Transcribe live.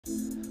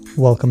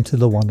Welcome to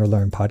the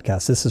WanderLearn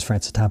podcast. This is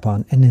Francis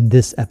Tapon, and in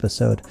this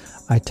episode,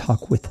 I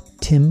talk with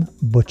Tim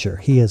Butcher.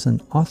 He is an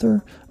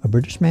author, a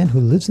British man who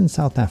lives in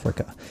South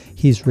Africa.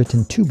 He's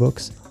written 2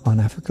 books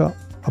on Africa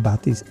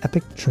about these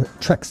epic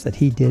treks that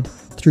he did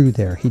through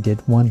there. He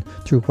did one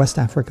through West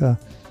Africa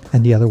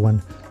and the other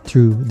one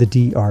through the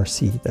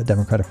DRC, the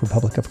Democratic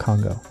Republic of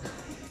Congo.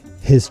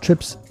 His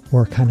trips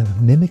were kind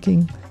of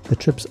mimicking the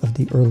trips of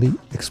the early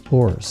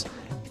explorers.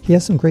 He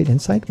has some great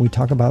insight. We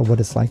talk about what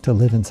it's like to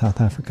live in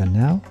South Africa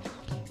now.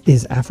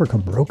 Is Africa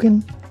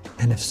broken?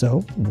 And if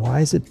so,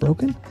 why is it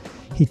broken?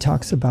 He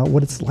talks about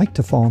what it's like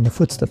to follow in the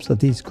footsteps of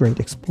these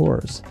great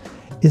explorers.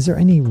 Is there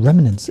any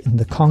remnants in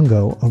the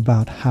Congo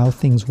about how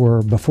things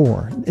were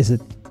before? Is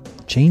it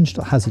changed?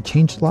 Has it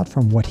changed a lot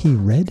from what he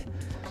read?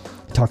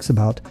 He talks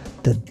about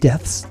the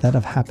deaths that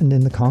have happened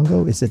in the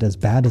Congo. Is it as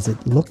bad as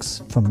it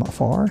looks from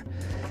afar?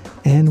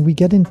 And we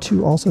get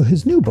into also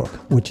his new book,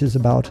 which is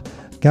about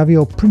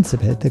Gavião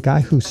Príncipe, the guy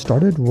who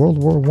started World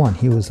War I.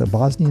 He was a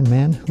Bosnian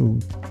man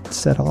who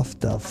set off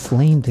the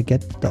flame to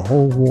get the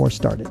whole war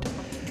started.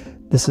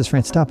 This is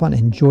Francis Tapon.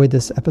 Enjoy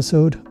this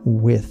episode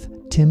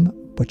with Tim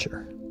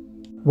Butcher.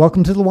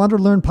 Welcome to the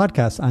WanderLearn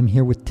podcast. I'm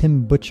here with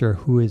Tim Butcher,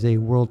 who is a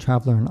world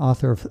traveler and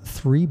author of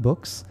 3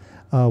 books.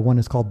 One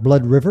is called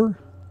Blood River,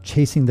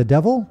 Chasing the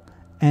Devil,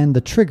 and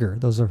The Trigger.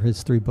 Those are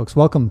his 3 books.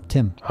 Welcome,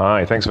 Tim.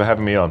 Hi, thanks for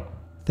having me on.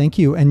 Thank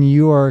you. And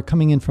you are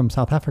coming in from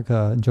South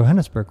Africa,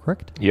 Johannesburg,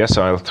 correct? Yes,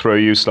 I'll throw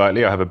you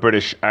slightly. I have a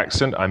British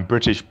accent. I'm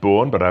British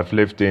born, but I've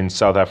lived in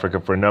South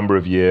Africa for a number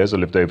of years. I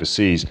lived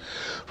overseas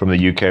from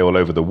the UK all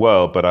over the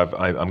world, but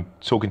I'm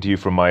talking to you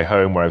from my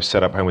home where I've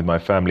set up home with my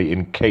family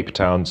in Cape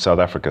Town, South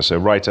Africa. So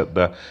right at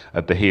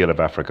the heel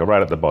of Africa,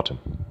 right at the bottom.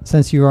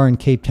 Since you are in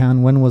Cape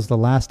Town, when was the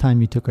last time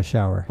you took a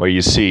shower? Well,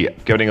 you see,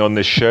 getting on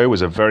this show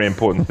was a very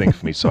important thing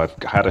for me. So I've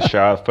had a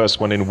shower, first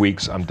one in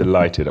weeks. I'm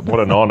delighted.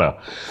 What an honor.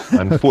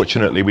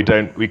 Unfortunately,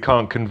 we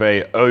can't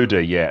convey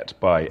odor yet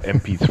by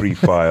MP3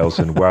 files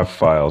and WAV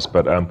files,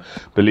 but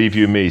believe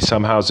you me,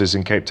 some houses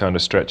in Cape Town are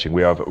stretching.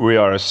 We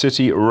are a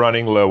city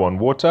running low on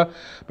water,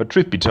 but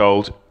truth be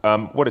told,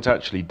 what it's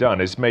actually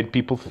done is made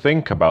people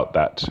think about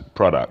that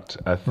product,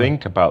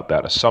 think about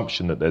that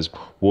assumption that there's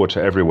water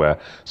everywhere.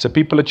 So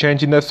people are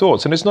changing their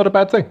thoughts, and it's not a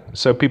bad thing.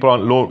 So people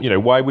aren't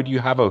why would you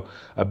have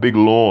a big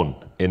lawn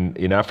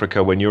in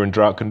Africa when you're in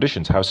drought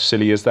conditions? How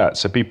silly is that?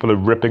 So people are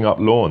ripping up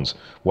lawns.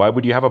 Why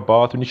would you have a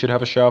bath when you should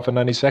have a shower for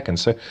 90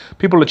 seconds? So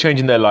people are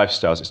changing their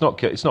lifestyles.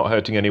 It's not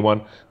hurting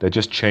anyone. They're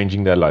just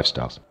changing their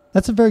lifestyles.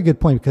 That's a very good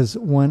point, because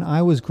when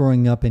I was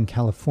growing up in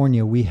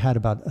California, we had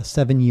about a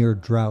 7-year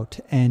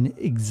drought, and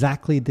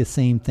exactly the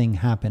same thing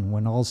happened.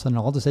 When all of a sudden,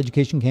 all this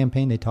education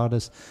campaign, they taught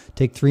us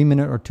take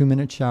 3-minute or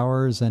 2-minute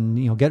showers,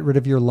 and get rid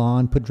of your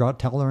lawn, put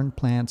drought-tolerant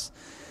plants,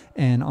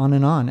 and on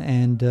and on.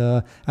 And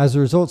as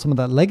a result, some of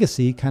that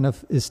legacy kind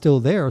of is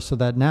still there, so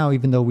that now,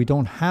 even though we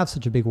don't have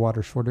such a big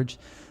water shortage,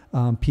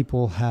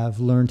 people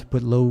have learned to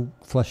put low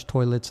flush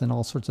toilets and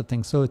all sorts of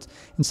things. So it's,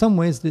 in some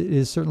ways, it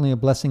is certainly a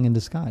blessing in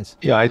disguise.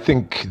 Yeah, I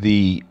think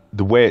the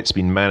way it's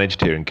been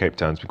managed here in Cape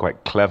Town has been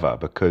quite clever,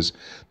 because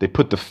they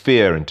put the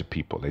fear into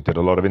people. They did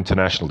a lot of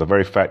international. The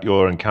very fact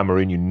you're in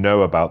Cameroon, you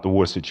know about the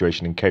water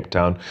situation in Cape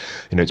Town.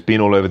 It's been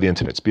all over the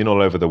internet. It's been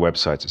all over the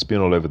websites. It's been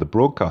all over the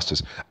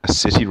broadcasters. A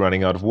city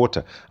running out of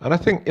water. And I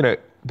think,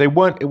 they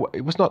weren't,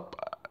 it was not...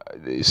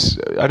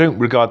 I don't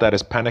regard that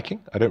as panicking.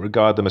 I don't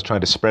regard them as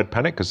trying to spread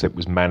panic, because it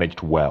was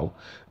managed well.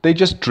 They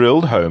just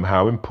drilled home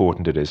how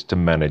important it is to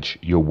manage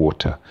your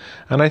water.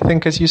 And I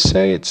think, as you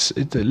say,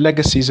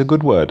 legacy is a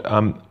good word.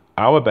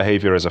 Our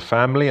behavior as a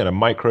family at a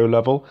micro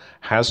level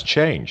has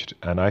changed.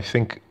 And I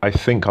think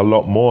a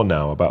lot more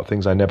now about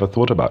things I never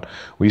thought about.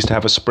 We used to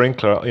have a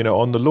sprinkler,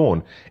 on the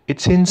lawn.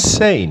 It's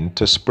insane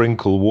to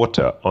sprinkle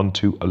water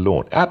onto a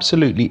lawn.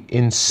 Absolutely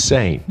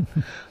insane.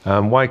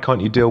 Why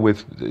can't you deal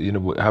with,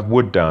 have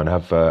wood down,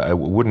 have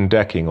wooden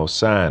decking or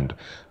sand?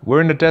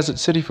 We're in a desert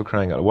city, for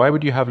crying out loud. Why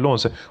would you have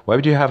lawns? Why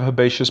would you have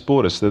herbaceous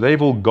borders? So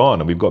they've all gone,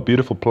 and we've got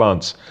beautiful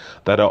plants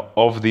that are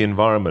of the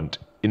environment.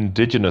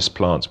 Indigenous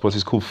plants, what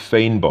is called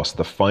fynbos,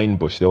 the fine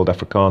bush, the old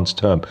Afrikaans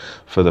term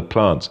for the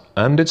plants,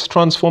 and it's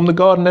transformed the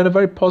garden in a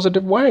very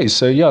positive way.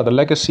 So yeah, the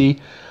legacy,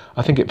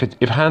 I think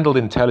if handled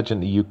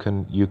intelligently, you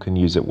can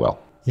use it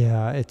well.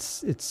 Yeah,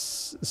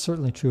 it's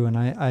certainly true, and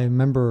I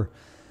remember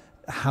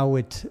how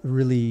it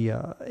really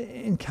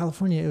in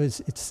California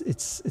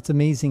it's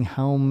amazing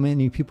how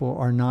many people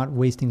are not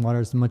wasting water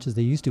as much as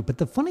they used to. But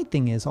the funny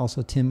thing is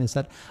also, Tim, is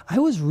that I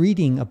was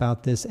reading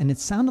about this, and it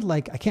sounded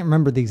like, I can't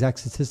remember the exact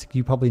statistic,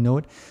 you probably know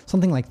it,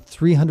 something like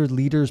 300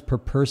 liters per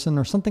person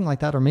or something like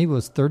that, or maybe it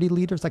was 30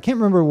 liters. I can't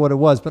remember what it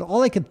was, but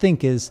all I could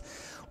think is,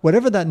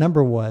 whatever that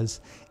number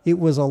was, it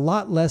was a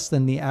lot less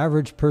than the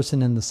average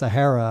person in the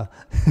Sahara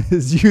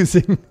is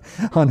using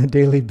on a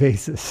daily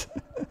basis.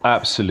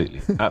 Absolutely.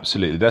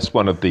 That's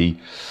one of the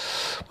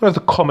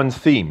common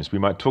themes. We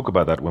might talk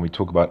about that when we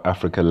talk about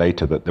Africa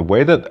later, that the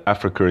way that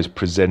Africa is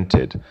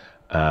presented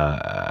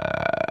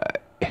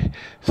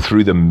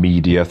through the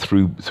media,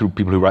 through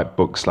people who write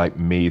books like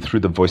me, through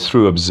the voice,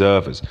 through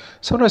observers,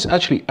 sometimes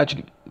actually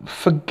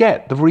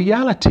forget the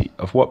reality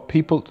of what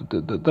people,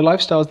 the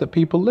lifestyles that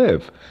people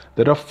live,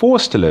 that are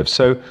forced to live.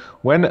 So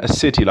when a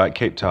city like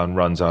Cape Town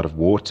runs out of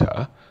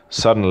water,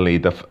 suddenly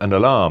an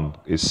alarm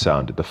is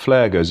sounded, the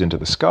flare goes into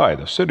the sky,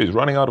 the city is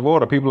running out of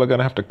water, people are going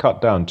to have to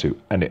cut down to,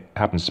 and it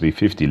happens to be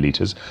 50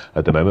 litres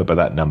at the moment, but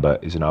that number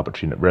is an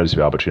arbitrary,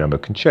 relatively arbitrary number,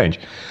 can change.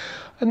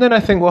 And then I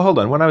think, well, hold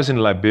on, when I was in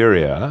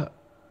Liberia,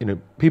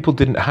 people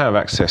didn't have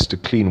access to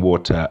clean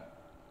water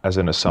as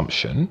an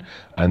assumption,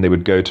 and they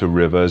would go to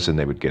rivers and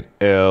they would get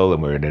ill,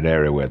 and we're in an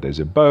area where there's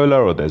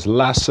Ebola, or there's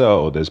Lassa,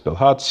 or there's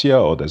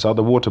bilharzia, or there's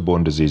other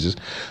waterborne diseases.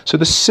 So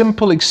the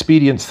simple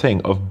expedient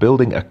thing of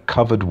building a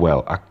covered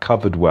well,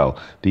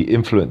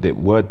 the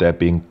word there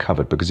being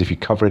covered, because if you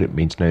cover it, it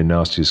means no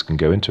nasties can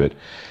go into it,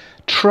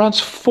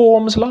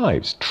 transforms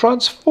lives,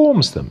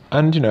 transforms them.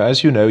 And,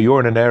 as you know, you're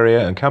in an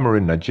area, in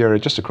Cameroon, Nigeria,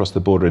 just across the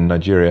border in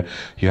Nigeria,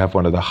 you have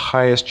one of the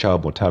highest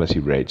child mortality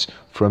rates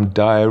from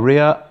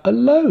diarrhea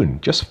alone,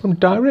 just from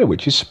diarrhea,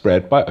 which is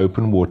spread by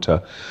open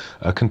water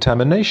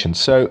contamination.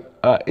 So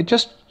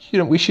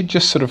we should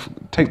just sort of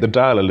take the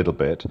dial a little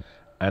bit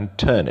and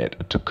turn it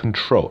to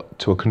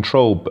a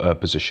control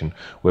position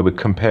where we're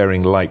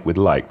comparing like with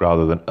like,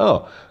 rather than,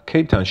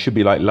 Cape Town should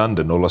be like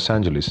London or Los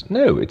Angeles.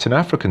 No, it's an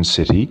African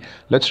city.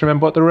 Let's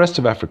remember what the rest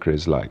of Africa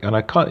is like. And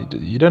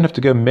you don't have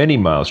to go many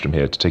miles from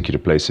here to take you to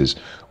places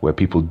where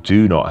people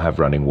do not have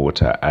running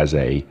water as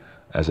a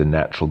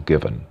natural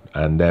given.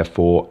 And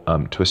therefore,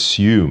 to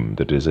assume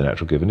that it is a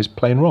natural given is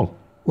plain wrong.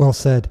 Well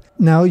said.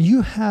 Now,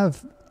 you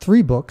have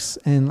 3 books,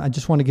 and I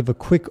just want to give a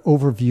quick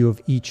overview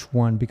of each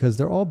one, because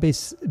they're all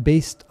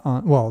based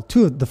on,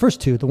 the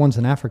first 2, the ones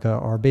in Africa,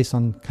 are based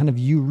on kind of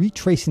you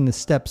retracing the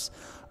steps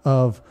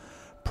of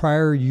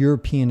prior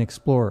European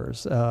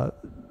explorers.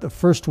 The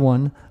first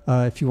one,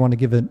 if you want to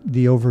give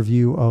the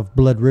overview of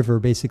Blood River,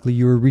 basically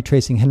you were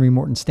retracing Henry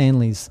Morton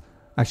Stanley's,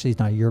 actually he's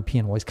not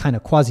European, well, he's kind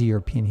of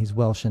quasi-European, he's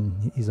Welsh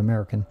and he's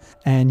American,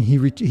 and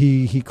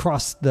he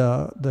crossed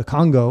the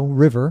Congo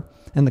River,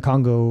 and the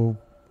Congo,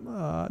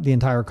 the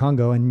entire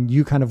Congo, and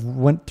you kind of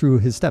went through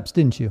his steps,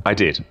 didn't you? I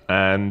did,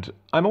 and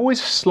I'm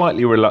always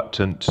slightly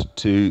reluctant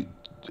to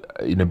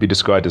be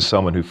described as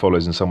someone who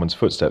follows in someone's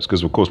footsteps,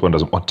 because of course one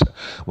doesn't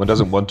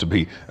want to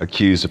be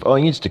accused of,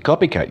 you're just a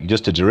copycat, you're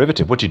just a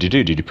derivative. What did you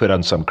do? Did you put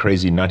on some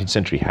crazy 19th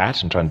century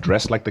hat and try and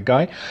dress like the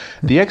guy?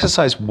 The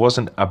exercise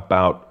wasn't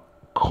about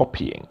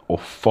copying or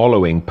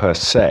following per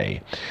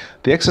se.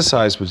 The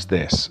exercise was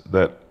this,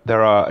 that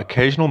there are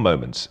occasional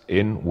moments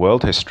in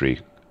world history,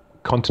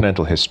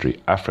 continental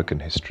history, African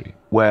history,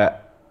 where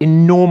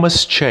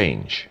enormous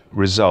change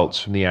results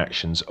from the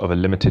actions of a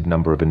limited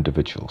number of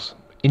individuals.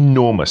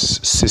 Enormous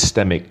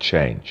systemic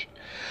change.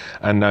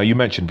 And now you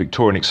mentioned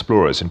Victorian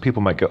explorers, and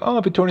people might go,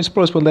 Victorian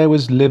explorers, well, there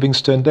was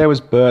Livingstone, there was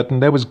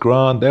Burton, there was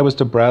Grant, there was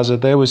de Brazza,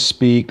 there was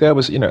Speke, there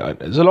was,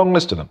 there's a long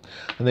list of them.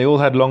 And they all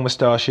had long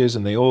moustaches,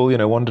 and they all,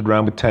 wandered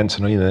around with tents,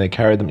 and, they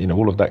carried them,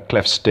 all of that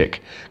cleft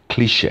stick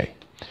cliche.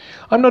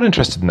 I'm not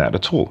interested in that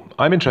at all.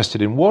 I'm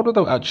interested in what are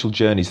the actual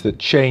journeys that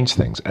change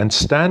things. And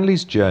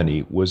Stanley's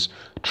journey was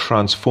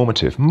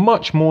transformative,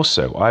 much more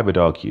so, I would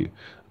argue,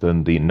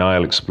 than the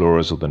Nile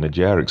explorers or the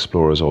Niger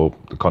explorers or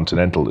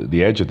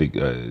the edge of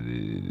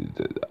the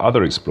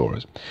other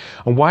explorers.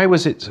 And why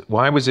was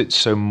it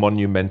so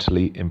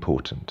monumentally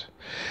important?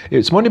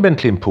 It's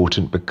monumentally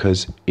important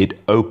because it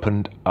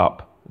opened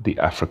up the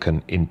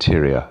African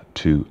interior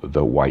to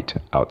the white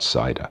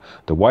outsider.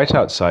 The white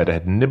outsider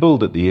had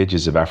nibbled at the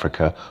edges of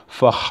Africa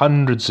for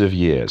hundreds of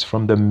years,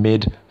 from the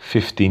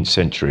mid-15th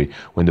century,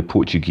 when the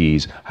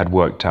Portuguese had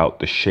worked out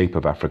the shape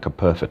of Africa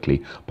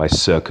perfectly by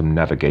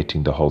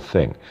circumnavigating the whole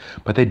thing.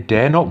 But they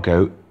dare not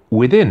go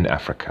within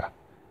Africa.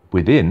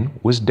 Within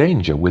was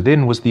danger.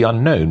 Within was the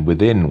unknown.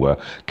 Within were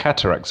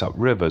cataracts up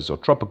rivers, or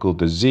tropical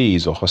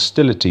disease, or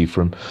hostility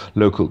from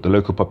the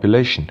local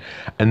population.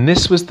 And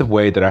this was the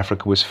way that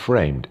Africa was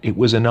framed. It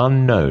was an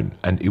unknown,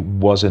 and it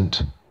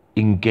wasn't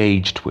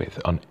engaged with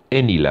on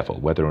any level,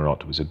 whether or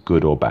not it was a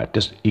good or bad,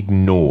 just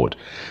ignored.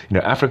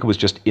 Africa was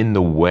just in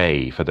the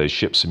way for those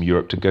ships from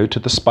Europe to go to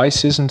the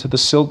spices and to the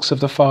silks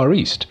of the Far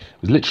East.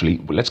 It was literally,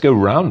 let's go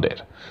round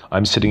it.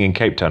 I'm sitting in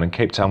Cape Town, and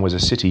Cape Town was a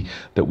city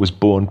that was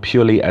born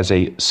purely as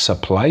a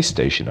supply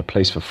station, a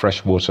place for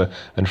fresh water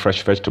and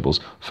fresh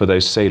vegetables for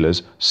those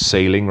sailors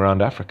sailing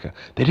around Africa.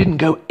 They didn't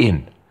go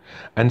in.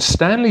 And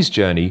Stanley's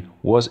journey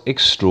was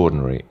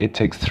extraordinary. It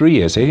takes 3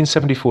 years,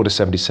 1874 to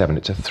 77.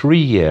 It's a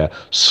 3-year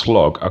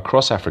slog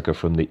across Africa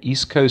from the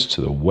east coast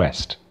to the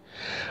west.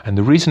 And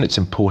the reason it's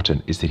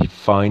important is that he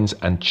finds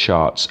and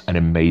charts an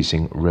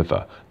amazing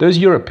river. Those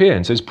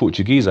Europeans, those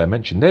Portuguese I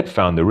mentioned, they'd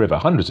found the river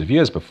hundreds of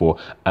years before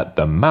at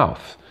the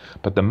mouth.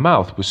 But the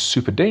mouth was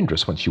super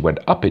dangerous. Once you went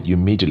up it, you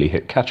immediately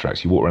hit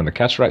cataracts. You walk around the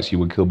cataracts, you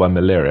were killed by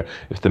malaria.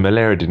 If the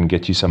malaria didn't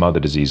get you, some other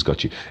disease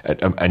got you,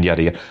 and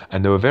yada yada.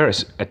 And there were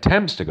various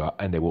attempts to go up,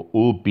 and they were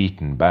all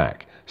beaten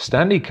back.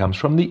 Stanley comes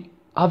from the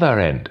other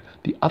end,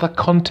 the other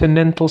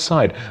continental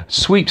side,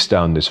 sweeps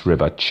down this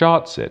river,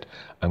 charts it,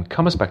 and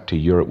comes back to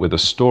Europe with a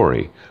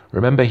story.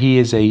 Remember, he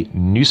is a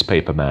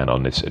newspaper man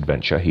on this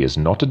adventure. He is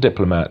not a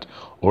diplomat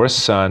or a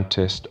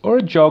scientist or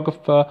a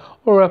geographer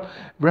or a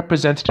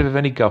representative of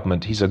any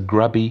government. He's a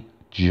grubby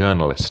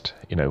journalist,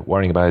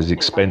 worrying about his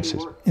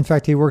expenses. In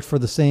fact, he worked for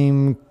the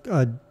same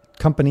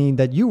company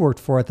that you worked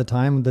for at the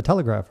time, the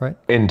Telegraph, right?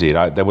 Indeed.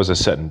 There was a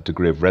certain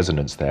degree of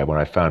resonance there when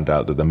I found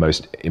out that the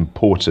most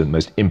important,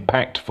 most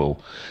impactful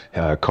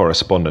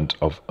correspondent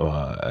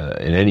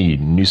in any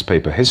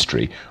newspaper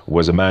history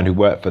was a man who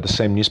worked for the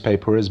same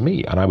newspaper as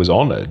me. And I was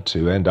honored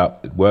to end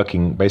up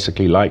working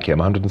basically like him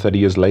 130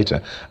 years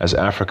later as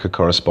Africa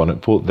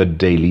correspondent for the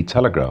Daily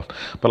Telegraph.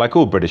 But like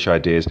all British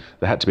ideas,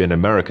 there had to be an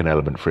American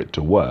element for it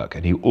to work.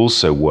 And he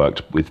also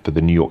worked for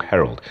the New York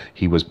Herald.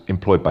 He was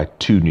employed by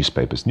two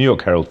newspapers, New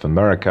York Herald for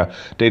America,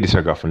 Daily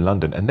Telegraph in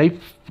London, and they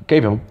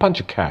gave him a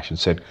bunch of cash and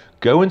said,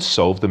 go and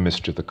solve the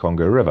mystery of the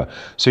Congo River.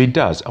 So he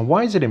does. And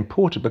why is it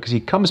important? Because he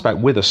comes back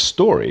with a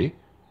story,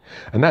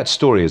 and that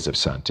story is of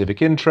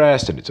scientific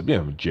interest, and it's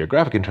of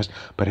geographic interest,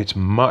 but it's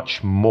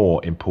much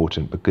more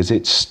important because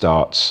it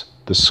starts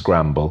the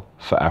scramble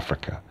for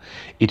Africa.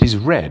 It is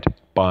read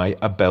by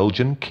a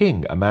Belgian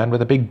king, a man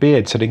with a big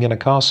beard sitting in a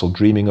castle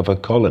dreaming of a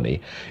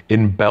colony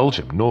in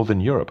Belgium,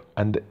 Northern Europe.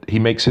 And he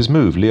makes his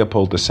move.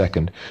 Leopold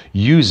II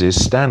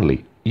uses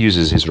Stanley,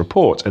 uses his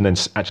reports, and then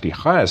actually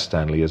hires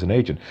Stanley as an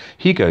agent.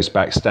 He goes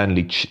back.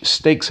 Stanley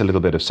stakes a little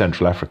bit of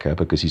Central Africa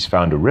because he's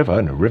found a river,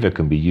 and a river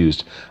can be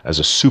used as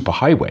a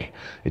superhighway.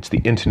 It's the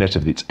internet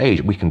of its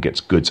age. We can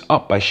get goods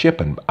up by ship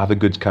and other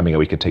goods coming, and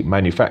we can take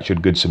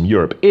manufactured goods from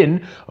Europe in,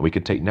 and we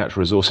can take natural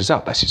resources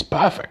out. This is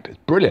perfect. It's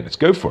brilliant. Let's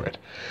go for it.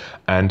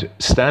 And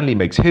Stanley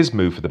makes his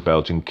move for the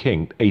Belgian king,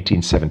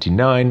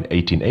 1879,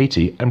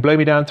 1880, and blow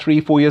me down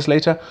 3-4 years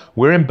later,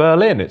 we're in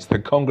Berlin. It's the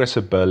Congress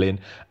of Berlin,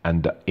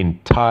 and the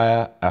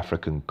entire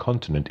African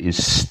continent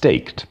is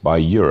staked by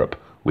Europe,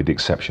 with the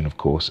exception, of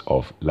course,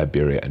 of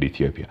Liberia and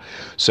Ethiopia.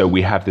 So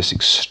we have this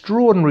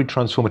extraordinary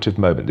transformative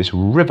moment, this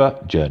river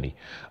journey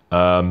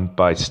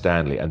by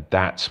Stanley, and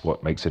that's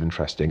what makes it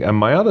interesting. And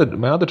my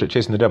other trick,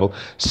 Chasing the Devil,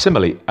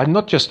 similarly, I'm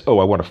not just, I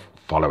want to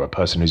follow a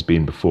person who's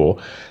been before.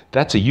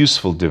 That's a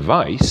useful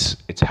device.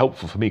 It's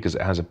helpful for me because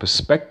it has a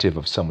perspective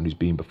of someone who's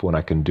been before, and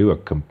I can do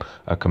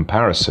a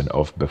comparison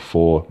of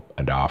before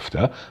and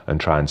after and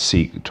try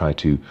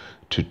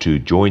to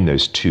join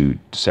those two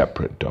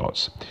separate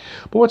dots.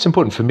 But what's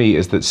important for me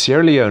is that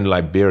Sierra Leone,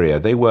 Liberia,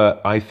 they were,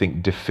 I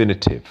think,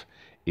 definitive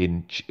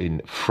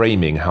in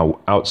framing how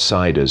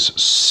outsiders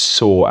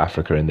saw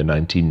Africa in the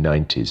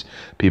 1990s.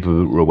 People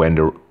who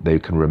Rwanda, they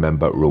can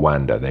remember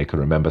Rwanda, they can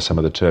remember some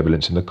of the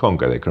turbulence in the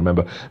Congo, they can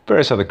remember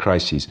various other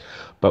crises.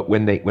 But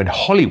when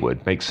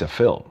Hollywood makes a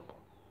film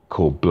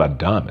called Blood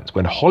Diamonds,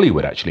 when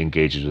Hollywood actually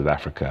engages with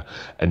Africa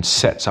and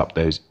sets up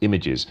those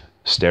images,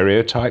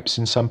 stereotypes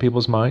in some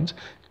people's minds,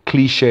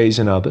 cliches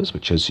in others,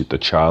 which is the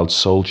child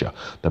soldier,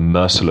 the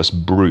merciless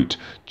brute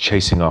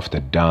chasing after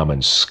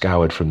diamonds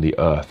scoured from the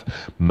earth,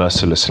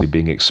 mercilessly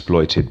being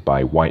exploited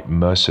by white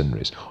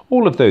mercenaries.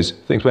 All of those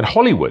things, when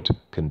Hollywood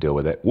can deal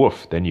with it,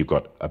 woof, then you've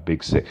got a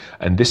big thing.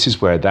 And this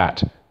is where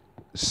that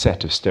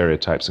set of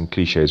stereotypes and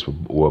cliches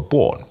were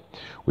born,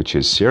 which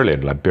is Sierra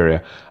Leone,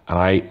 Liberia.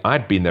 And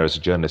I'd been there as a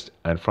journalist,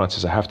 and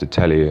Francis, I have to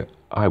tell you,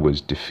 I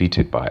was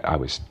defeated by it. I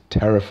was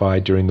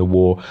terrified during the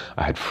war.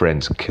 I had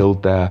friends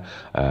killed there.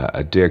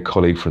 A dear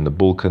colleague from the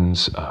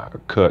Balkans,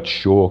 Kurt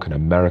Schork,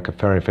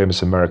 very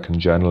famous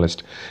American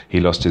journalist, he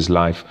lost his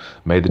life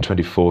May the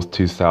 24th,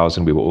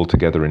 2000. We were all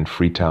together in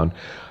Freetown.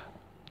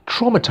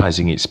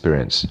 Traumatizing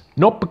experience,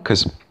 not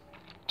because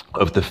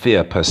of the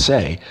fear per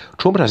se,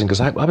 traumatizing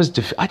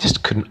because I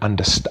just couldn't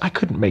understand. I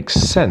couldn't make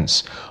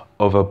sense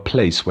of a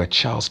place where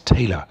Charles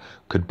Taylor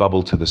could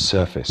bubble to the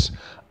surface.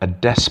 A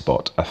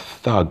despot, a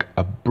thug,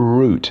 a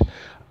brute.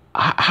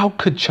 How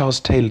could Charles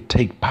Taylor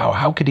take power?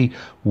 How could he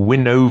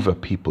win over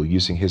people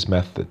using his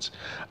methods?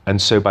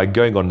 And so by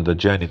going on the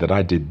journey that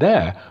I did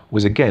there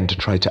was, again, to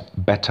try to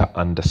better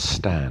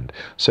understand.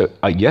 So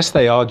yes,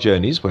 they are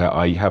journeys where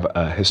I have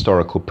a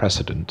historical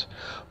precedent,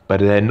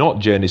 but they're not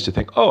journeys to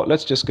think, oh,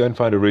 let's just go and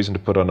find a reason to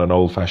put on an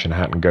old-fashioned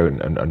hat and go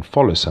and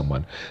follow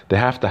someone. They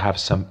have to have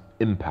some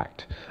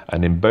impact.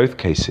 And in both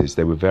cases,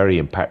 they were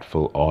very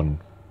impactful on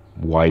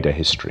wider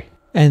history.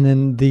 And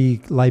in the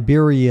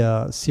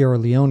Liberia, Sierra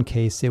Leone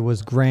case, it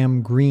was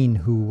Greene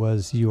who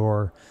was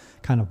your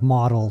kind of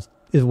model,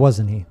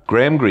 wasn't he?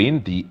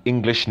 Greene, the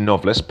English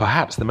novelist,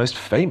 perhaps the most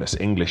famous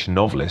English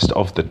novelist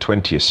of the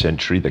 20th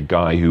century, the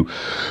guy who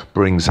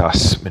brings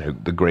us,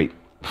 the great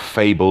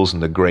fables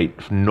and the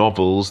great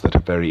novels that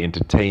are very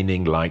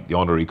entertaining, like The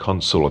Honorary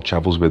Consul or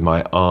Travels with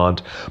My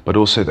Aunt, but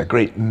also the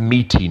great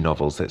meaty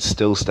novels that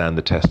still stand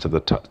the test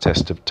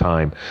of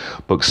time.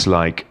 Books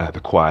like The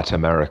Quiet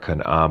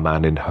American, Our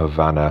Man in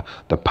Havana,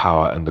 The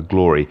Power and the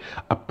Glory.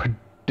 A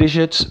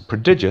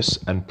prodigious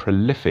and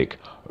prolific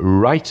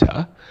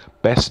writer,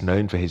 best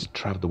known for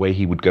the way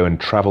he would go and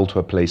travel to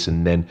a place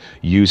and then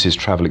use his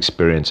travel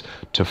experience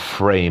to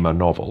frame a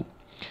novel.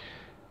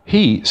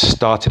 He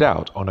started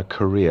out on a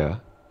career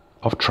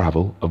of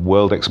travel, of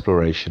world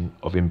exploration,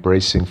 of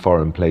embracing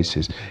foreign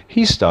places.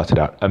 He started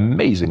out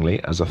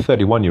amazingly as a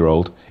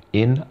 31-year-old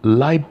in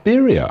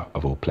Liberia,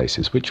 of all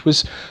places, which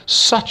was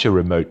such a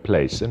remote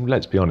place. And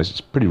let's be honest,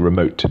 it's pretty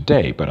remote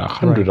today, but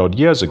 100 odd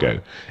years ago,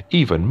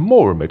 even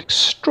more remote,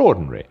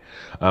 extraordinary.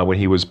 When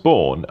he was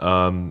born,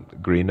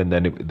 Greene, and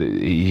then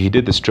he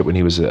did this trip when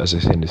he was, as I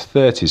say, in his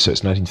 30s, so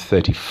it's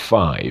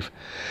 1935.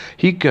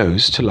 He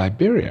goes to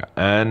Liberia,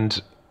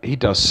 and he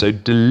does so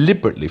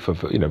deliberately for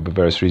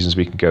various reasons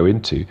we can go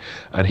into.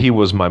 And he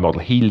was my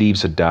model. He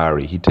leaves a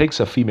diary. He takes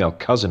a female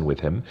cousin with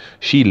him.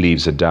 She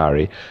leaves a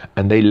diary,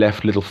 and they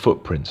left little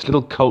footprints,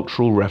 little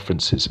cultural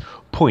references,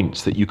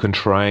 points that you can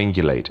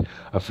triangulate: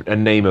 a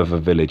name of a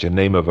village, a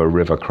name of a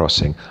river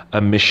crossing,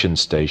 a mission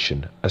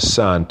station, a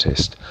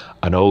scientist,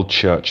 an old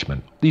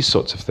churchman, these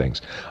sorts of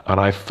things.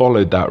 And I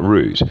followed that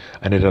route,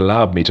 and it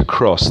allowed me to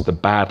cross the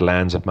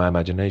badlands of my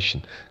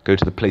imagination, go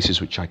to the places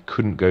which I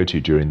couldn't go to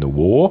during the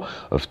war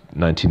of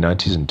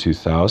 1990s and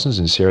 2000s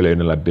in Sierra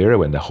Leone and Liberia,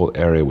 when the whole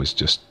area was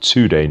just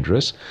too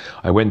dangerous.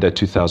 I went there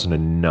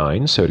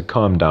 2009, so it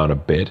calmed down a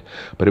bit,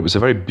 but it was a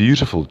very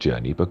beautiful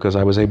journey because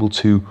I was able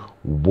to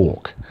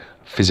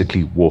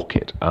physically walk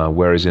it.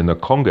 Whereas in the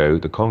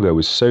Congo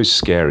was so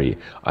scary,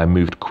 I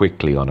moved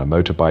quickly on a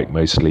motorbike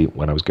mostly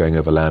when I was going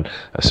overland,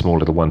 a small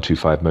little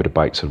 125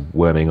 motorbike, sort of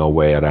worming our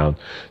way around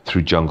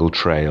through jungle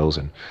trails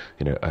and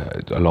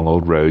along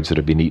old roads that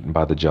had been eaten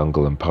by the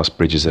jungle and past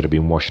bridges that had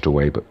been washed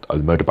away. But the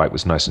motorbike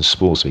was nice and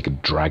small, so we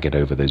could drag it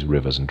over those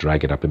rivers and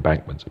drag it up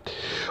embankments.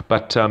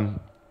 But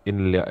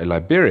in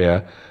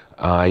Liberia,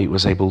 I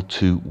was able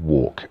to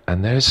walk,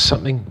 and there's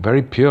something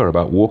very pure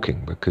about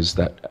walking, because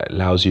that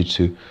allows you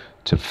to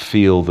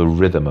feel the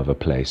rhythm of a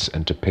place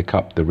and to pick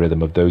up the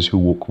rhythm of those who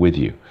walk with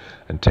you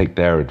and take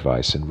their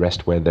advice and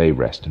rest where they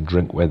rest and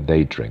drink where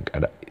they drink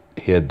and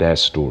hear their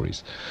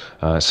stories.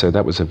 So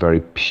that was a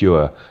very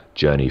pure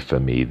journey for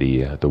me,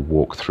 the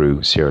walk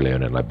through Sierra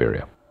Leone and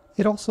Liberia.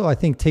 It also, I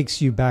think,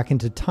 takes you back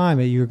into time.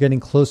 You're getting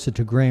closer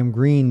to Graham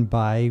Greene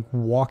by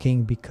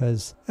walking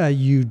because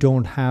you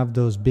don't have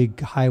those big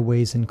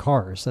highways and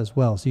cars as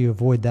well, so you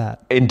avoid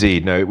that.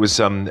 Indeed. No, it was...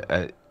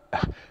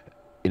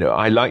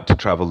 I like to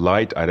travel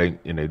light. I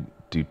don't,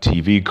 do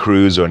TV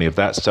crews or any of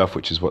that stuff,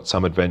 which is what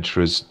some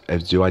adventurers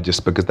do.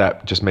 Because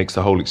that just makes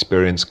the whole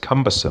experience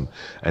cumbersome,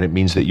 and it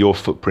means that your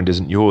footprint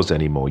isn't yours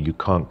anymore. You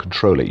can't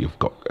control it. You've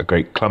got a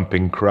great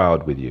clumping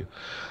crowd with you.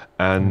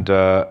 And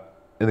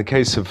in the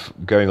case of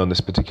going on this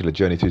particular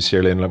journey through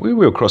Sierra Leone, we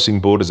were crossing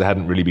borders that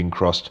hadn't really been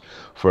crossed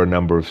for a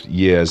number of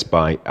years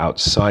by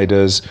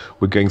outsiders.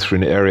 We're going through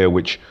an area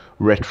which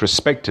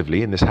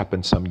retrospectively, and this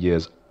happened some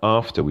years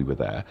after we were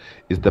there,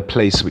 is the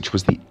place which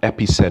was the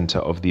epicenter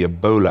of the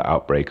Ebola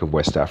outbreak of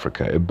West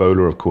Africa.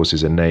 Ebola, of course,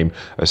 is a name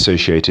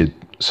associated,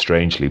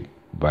 strangely,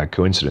 by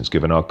coincidence,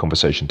 given our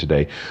conversation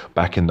today,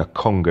 back in the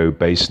Congo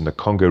basin. The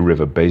Congo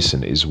River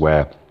basin is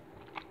where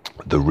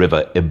the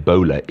river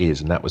Ebola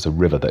is, and that was a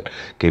river that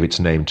gave its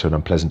name to an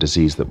unpleasant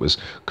disease that was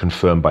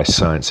confirmed by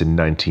science in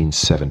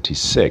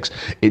 1976.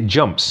 It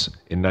jumps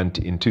in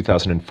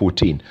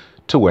 2014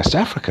 to West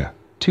Africa.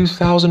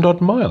 2,000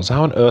 odd miles.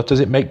 How on earth does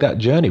it make that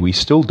journey? We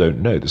still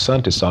don't know. The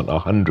scientists aren't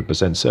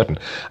 100% certain.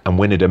 And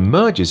when it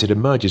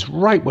emerges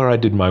right where I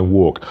did my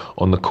walk,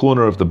 on the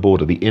corner of the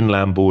border, the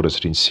inland border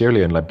between Sierra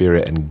Leone,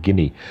 Liberia, and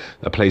Guinea,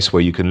 a place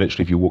where you can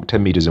literally, if you walk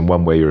 10 meters in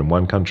one way, you're in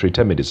one country,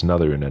 10 meters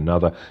another, you're in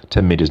another,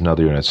 10 meters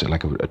another, you're in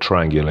like a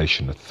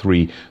triangulation of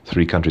three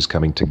countries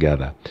coming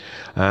together.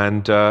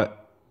 And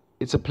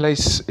it's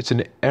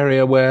an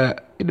area where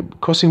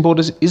crossing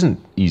borders isn't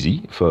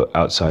easy for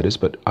outsiders,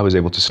 but I was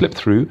able to slip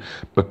through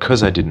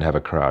because I didn't have a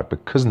crowd,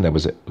 because there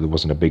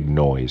wasn't a big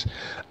noise.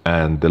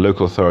 And the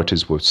local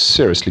authorities were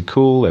seriously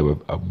cool. They were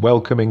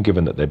welcoming,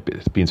 given that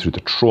they'd been through the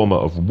trauma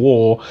of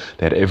war.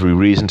 They had every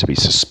reason to be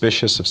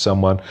suspicious of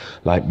someone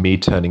like me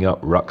turning up,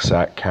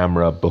 rucksack,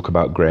 camera, book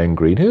about Graham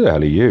Greene. Who the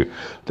hell are you?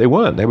 They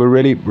weren't. They were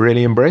really,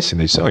 really embracing.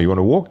 They said, "Oh, you want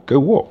to walk? Go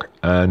walk."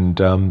 And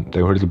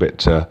they were a little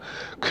bit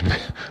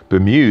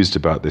bemused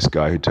about this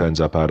guy who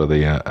turns up out of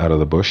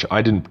the bush.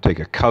 I didn't take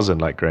a cousin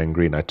like Graham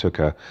Greene. I took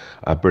a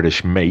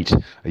British mate,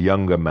 a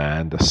younger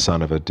man, the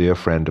son of a dear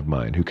friend of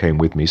mine who came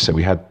with me. So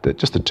we had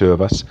just the two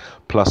of us,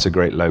 plus a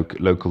great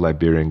local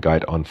Liberian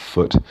guide on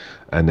foot.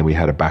 And then we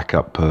had a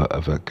backup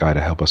of a guy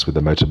to help us with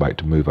the motorbike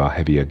to move our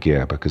heavier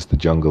gear, because the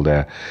jungle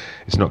there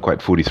is not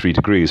quite 43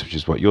 degrees, which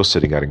is what you're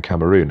sitting at in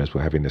Cameroon as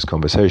we're having this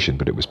conversation,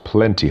 but it was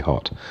plenty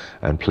hot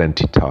and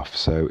plenty tough.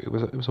 So it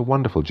was a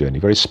wonderful journey,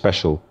 very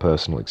special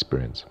personal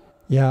experience.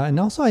 Yeah, and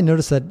also I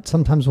noticed that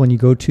sometimes when you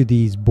go to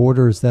these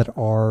borders that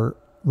are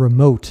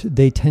remote,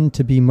 they tend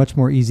to be much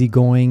more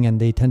easygoing, and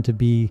they tend to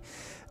be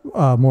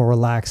more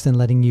relaxed and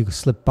letting you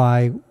slip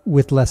by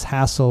with less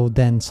hassle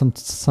than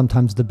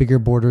sometimes the bigger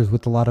borders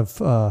with a lot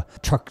of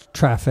truck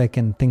traffic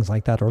and things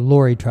like that, or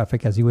lorry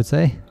traffic, as you would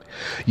say.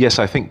 Yes,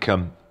 I think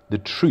the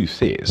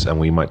truth is, and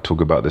we might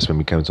talk about this when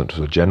we come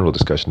to a general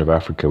discussion of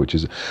Africa, which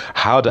is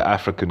how do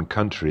African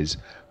countries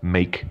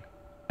make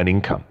an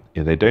income?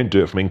 They don't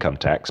do it from income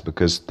tax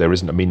because there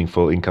isn't a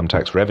meaningful income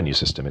tax revenue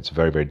system. It's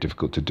very, very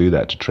difficult to do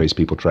that, to trace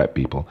people, track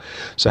people.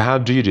 So how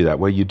do you do that?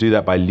 Well, you do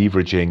that by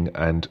leveraging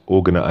and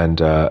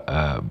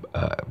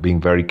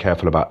being very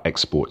careful about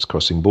exports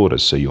crossing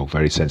borders. So you're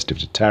very sensitive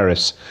to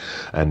tariffs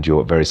and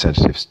you're very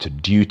sensitive to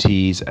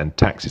duties and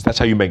taxes. That's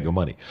how you make your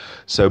money.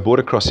 So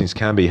border crossings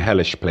can be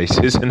hellish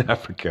places in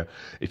Africa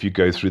if you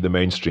go through the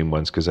mainstream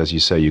ones, because as you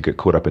say, you get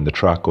caught up in the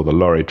truck or the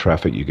lorry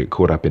traffic. You get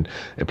caught up in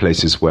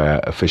places where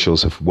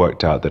officials have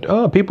worked out that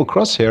people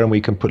cross here and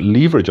we can put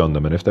leverage on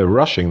them, and if they're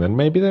rushing, then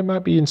maybe they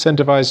might be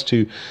incentivized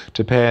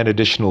to pay an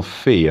additional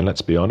fee. And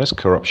let's be honest,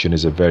 corruption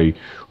is a very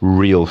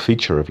real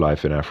feature of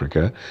life in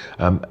Africa,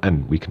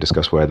 and we can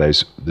discuss where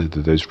those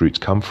roots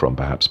come from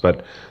perhaps.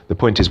 But the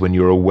point is, when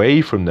you're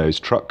away from those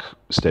truck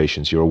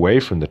stations, you're away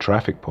from the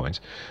traffic points,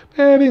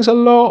 everything's a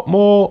lot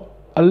more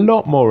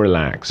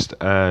relaxed.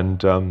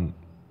 And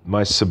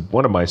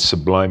one of my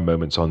sublime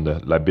moments on the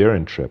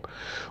Liberian trip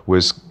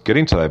was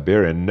getting to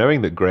Liberia and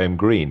knowing that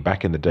Greene,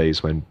 back in the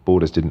days when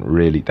borders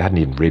hadn't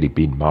even really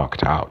been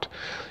marked out,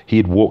 he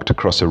had walked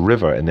across a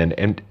river and then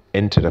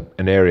entered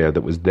an area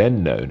that was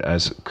then known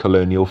as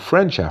colonial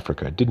French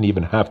Africa. It didn't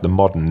even have the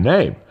modern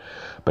name,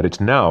 but it's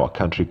now a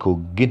country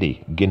called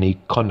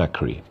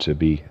Guinea-Conakry,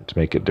 to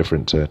make it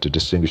different, to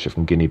distinguish it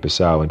from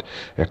Guinea-Bissau and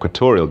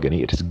Equatorial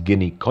Guinea. It is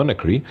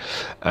Guinea-Conakry,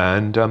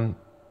 and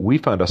we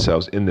found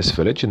ourselves in this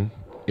village, and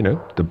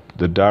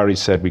the diary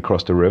said we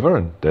crossed a river,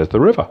 and there's the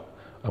river.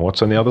 And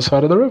what's on the other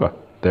side of the river?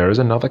 There is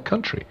another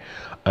country.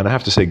 And I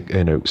have to say,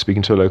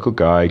 speaking to a local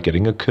guy,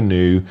 getting a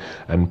canoe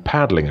and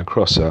paddling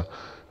across a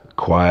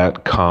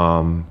quiet,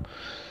 calm,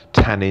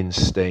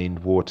 tannin-stained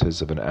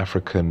waters of an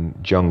African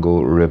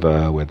jungle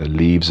river where the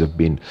leaves have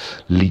been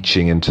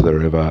leaching into the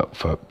river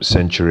for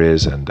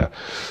centuries, and the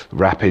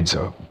rapids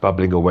are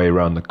bubbling away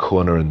around the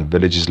corner, and the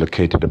village is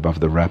located above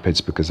the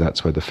rapids because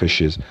that's where the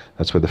fish is,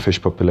 that's where the fish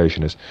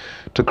population is.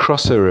 To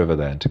cross a river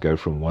then, to go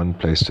from one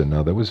place to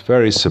another, was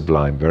very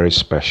sublime, very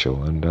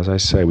special. And as I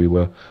say, we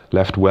were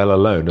left well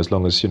alone as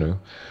long as,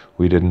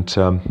 we didn't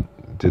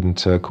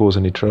cause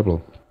any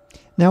trouble.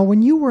 Now,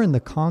 when you were in the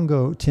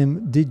Congo,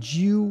 Tim, did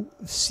you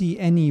see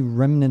any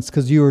remnants?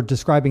 Because you were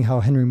describing how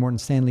Henry Morton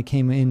Stanley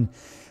came in,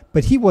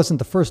 but he wasn't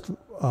the first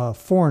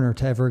foreigner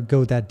to ever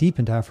go that deep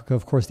into Africa.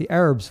 Of course, the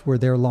Arabs were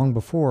there long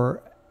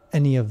before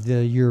any of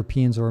the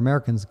Europeans or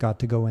Americans got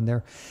to go in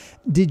there.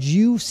 Did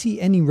you see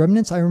any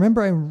remnants? I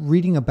remember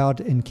reading about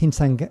in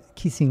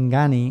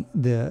Kisangani,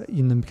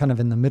 kind of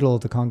in the middle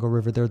of the Congo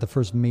River, they're the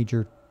first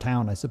major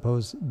town, I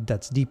suppose,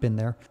 that's deep in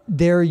there.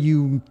 There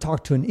you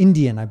talked to an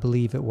Indian, I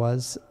believe it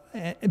was.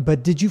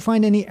 But did you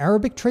find any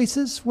Arabic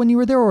traces when you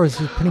were there, or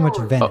is it pretty much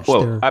vanished?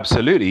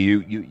 Absolutely.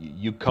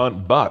 You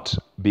can't but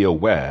be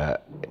aware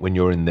when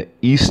you're in the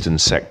eastern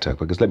sector,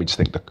 because let me just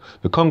think,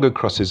 the Congo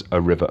crosses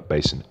a river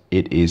basin.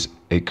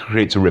 It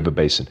creates a river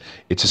basin.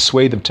 It's a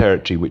swathe of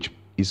territory which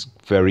is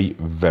very,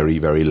 very,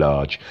 very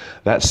large.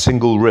 That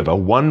single river,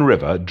 one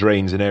river,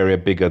 drains an area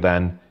bigger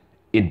than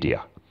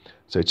India.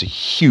 So it's a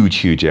huge,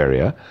 huge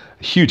area,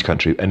 a huge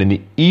country. And in the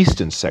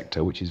eastern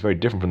sector, which is very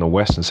different from the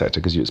western sector,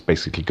 because it's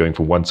basically going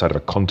from one side of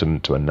a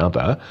continent to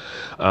another,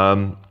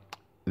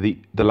 the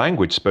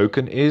language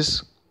spoken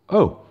is,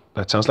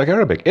 that sounds like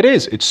Arabic. It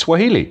is. It's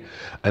Swahili.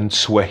 And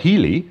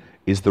Swahili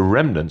is the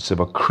remnants of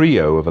a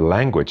Creole of a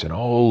language, an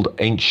old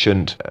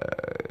ancient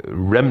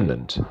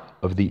remnant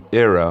of the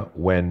era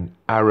when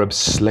Arab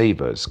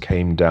slavers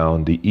came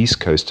down the east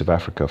coast of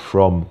Africa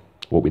from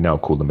what we now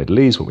call the Middle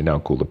East, what we now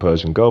call the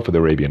Persian Gulf or the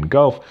Arabian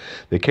Gulf.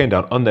 They came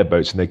down on their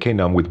boats, and they came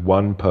down with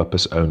one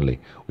purpose only,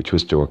 which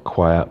was to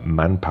acquire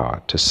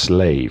manpower, to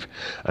slave.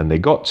 And they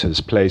got to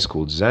this place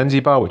called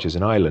Zanzibar, which is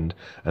an island,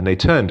 and they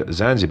turned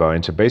Zanzibar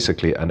into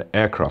basically an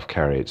aircraft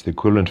carrier. It's the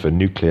equivalent of a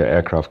nuclear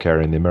aircraft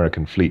carrier in the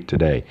American fleet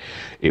today.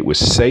 It was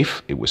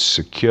safe, it was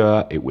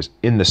secure, it was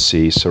in the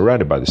sea,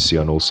 surrounded by the sea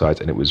on all sides,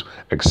 and it was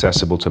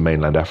accessible to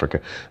mainland Africa.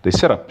 They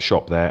set up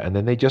shop there, and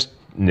then they just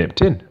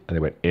nipped in, and they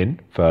went in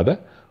further,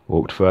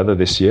 walked further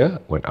this year,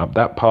 went up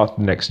that path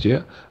next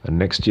year, and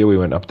next year we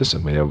went up this,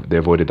 and they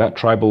avoided that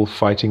tribal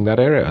fighting that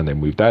area, and they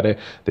moved that.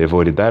 They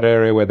avoided that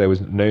area where there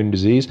was known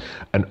disease,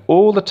 and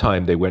all the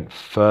time they went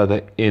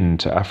further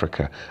into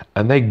Africa,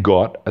 and they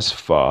got as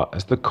far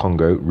as the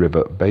Congo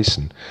River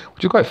Basin,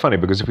 which is quite funny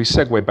because if we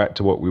segue back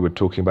to what we were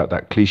talking about,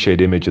 that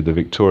cliched image of the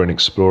Victorian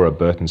explorer,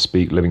 Burton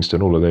Speke,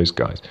 Livingstone, all of those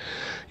guys,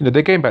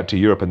 they came back to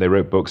Europe and they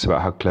wrote books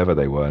about how clever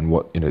they were and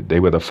what, they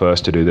were the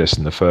first to do this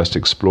and the first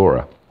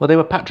explorer. Well, they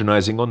were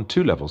patronizing on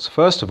two levels.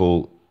 First of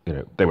all,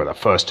 they were the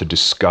first to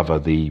discover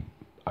the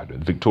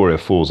Victoria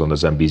Falls on the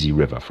Zambezi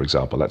River, for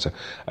example. That's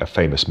a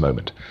famous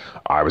moment.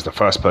 I was the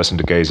first person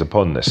to gaze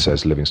upon this,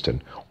 says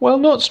Livingstone. Well,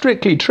 not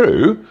strictly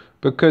true,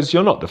 because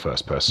you're not the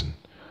first person.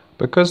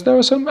 Because there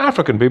are some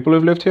African people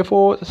who've lived here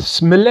for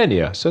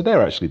millennia, so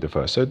they're actually the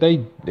first. So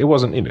it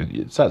wasn't,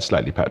 it's that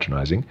slightly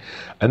patronizing.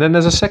 And then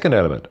there's a second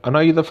element. And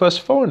are you the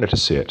first foreigner to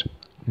see it?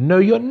 No,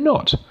 you're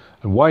not.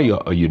 And why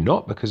are you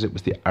not? Because it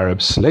was the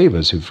Arab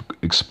slavers who've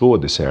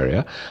explored this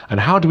area. And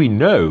how do we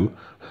know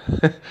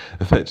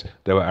that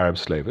there were Arab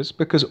slavers,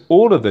 because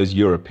all of those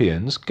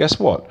Europeans, guess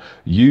what,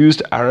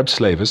 used Arab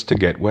slavers to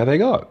get where they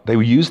got. They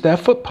used their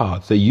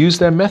footpaths, they used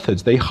their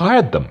methods, they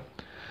hired them.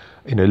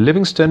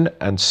 Livingston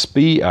and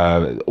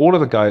all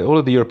of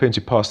the Europeans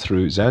who passed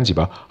through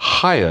Zanzibar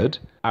hired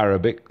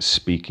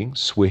Arabic-speaking,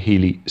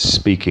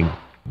 Swahili-speaking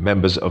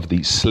members of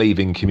the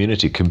slaving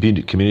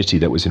community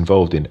that was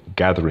involved in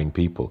gathering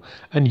people,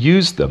 and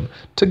used them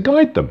to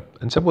guide them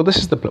and said, well, this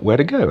is where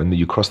to go, and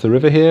you cross the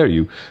river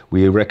here,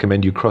 we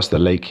recommend you cross the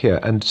lake here.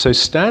 And so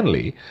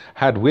Stanley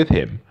had with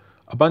him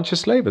a bunch of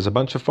slavers, a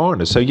bunch of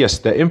foreigners. So yes,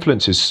 their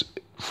influence is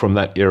from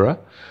that era.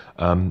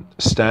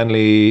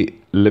 Stanley,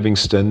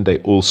 Livingston, they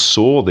all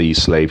saw the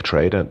slave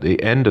trade. At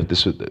the end of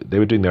this, they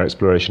were doing their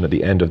exploration at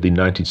the end of the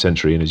 19th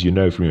century, and as you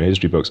know from your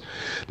history books,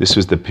 this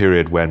was the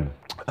period when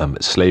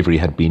slavery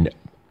had been,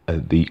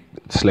 the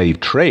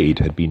slave trade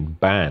had been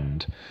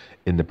banned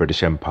in the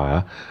British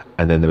Empire,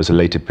 and then there was a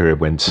later period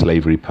when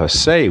slavery per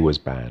se was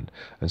banned.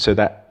 And so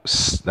that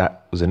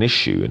was an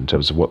issue in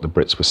terms of what the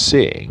Brits were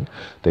seeing.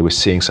 They were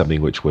seeing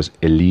something which was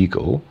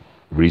illegal,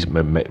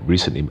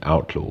 recently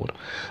outlawed,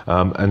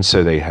 and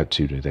so they had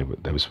to.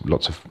 There was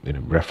lots of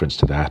reference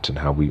to that and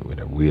how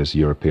we as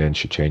Europeans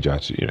should change our.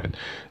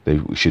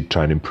 They should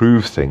try and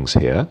improve things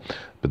here.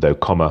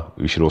 But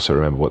we should also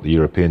remember what the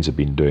Europeans have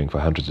been doing for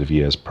hundreds of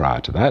years prior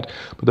to that.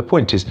 But the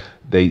point is,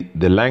 the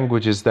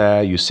language is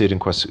there. You see it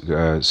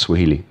in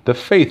Swahili. The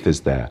faith is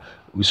there.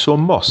 We saw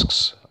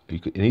mosques.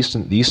 In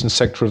the eastern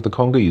sector of the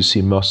Congo, you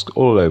see mosques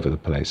all over the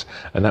place,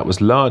 and that was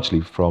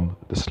largely from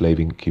the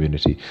slaving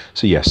community.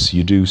 So yes,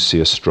 you do see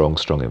a strong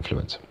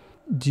influence.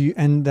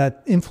 And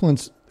that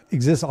influence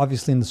exists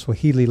obviously in the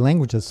Swahili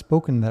language that's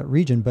spoken in that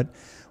region. But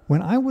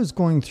when I was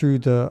going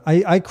through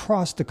I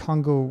crossed the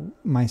Congo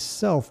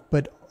myself,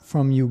 but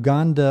from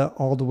Uganda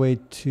all the way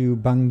to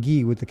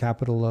Bangui, with the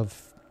capital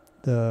of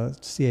the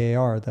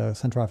CAR, the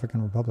Central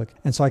African Republic.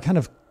 And so I kind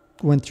of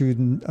went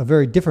through a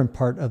very different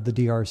part of the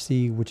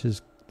DRC, which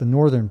is the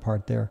northern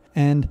part there.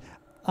 And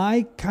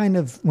I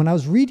when I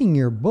was reading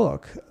your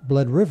book,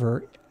 Blood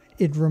River,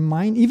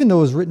 even though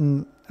it was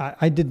written,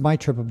 I did my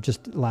trip of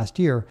just last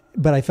year,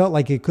 but I felt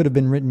like it could have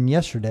been written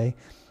yesterday,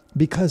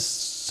 because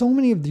so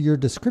many of your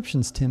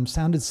descriptions, Tim,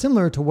 sounded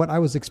similar to what I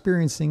was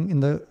experiencing in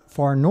the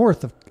far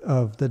north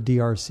of the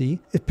DRC,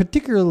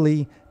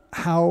 particularly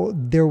how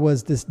there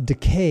was this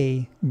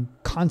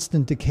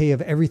constant decay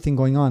of everything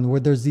going on, where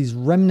there's these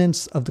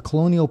remnants of the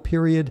colonial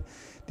period,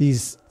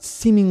 these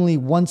seemingly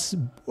once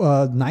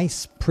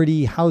nice,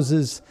 pretty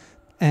houses,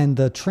 and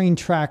the train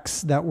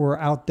tracks that were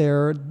out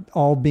there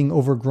all being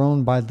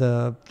overgrown by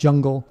the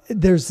jungle.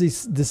 There's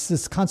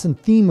this constant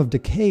theme of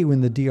decay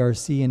in the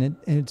DRC, and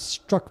it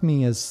struck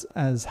me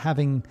as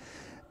having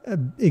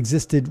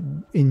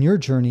existed in your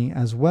journey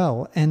as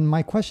well. And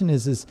my question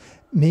is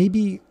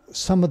maybe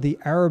some of the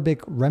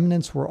Arabic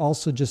remnants were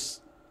also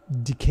just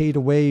decayed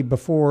away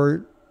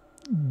before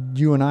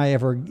you and I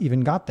ever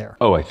even got there.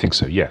 Oh, I think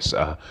so, yes.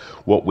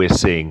 What we're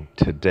seeing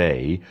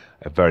today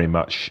very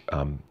much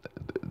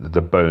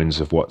the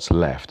bones of what's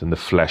left, and the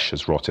flesh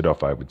has rotted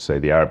off, I would say,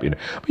 the Arab.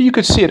 But you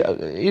could see it,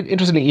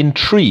 interestingly, in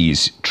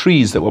trees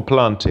that were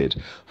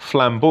planted.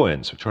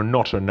 Flamboyants, which are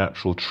not a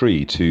natural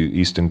tree to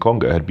eastern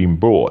Congo, had been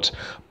brought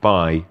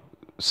by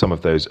some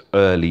of those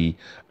early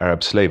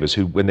Arab slavers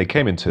who, when they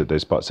came into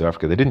those parts of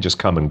Africa, they didn't just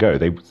come and go.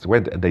 They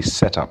went and they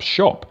set up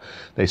shop.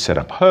 They set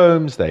up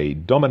homes. They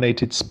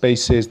dominated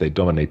spaces. They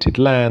dominated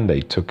land.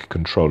 They took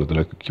control of the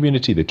local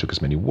community. They took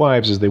as many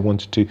wives as they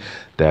wanted to.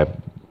 Their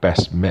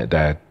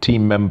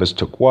team members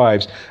took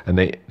wives, and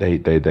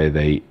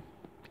they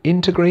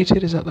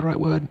integrated, is that the right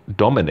word?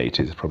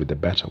 Dominated is probably the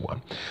better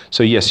one.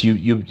 So yes,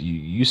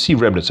 you see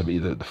remnants of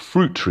either the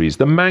fruit trees,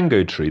 the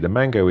mango tree. The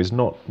mango is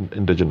not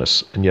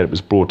indigenous, and yet it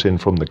was brought in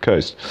from the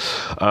coast.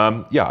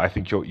 I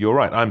think you're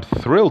right. I'm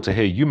thrilled to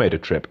hear you made a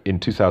trip in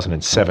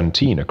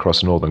 2017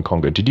 across northern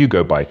Congo. Did you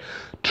go by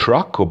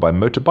truck or by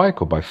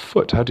motorbike or by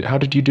foot? How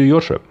did you do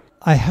your trip?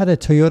 I had a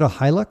Toyota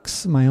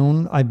Hilux, my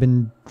own. I've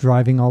been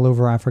driving all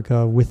over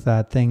Africa with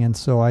that thing, and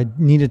so I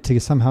needed to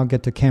somehow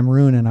get to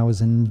Cameroon, and I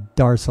was in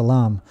Dar es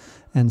Salaam.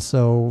 And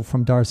so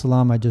from Dar es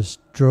Salaam, I just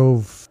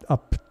drove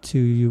up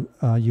to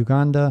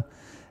Uganda,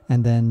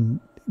 and then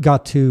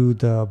got to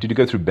the... Did you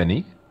go through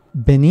Beni?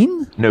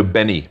 Benin? No,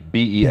 Beni.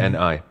 Beni.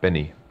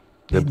 Beni.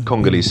 The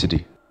Congolese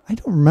city. I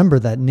don't remember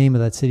that name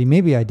of that city.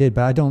 Maybe I did,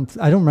 but I don't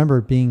remember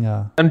it being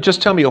a... And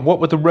just tell me, what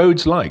were the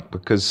roads like?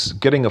 Because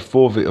getting a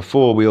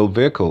four-wheel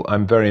vehicle,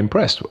 I'm very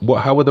impressed.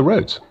 How were the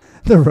roads?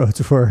 The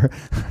roads were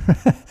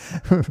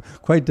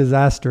quite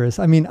disastrous.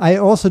 I mean, I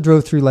also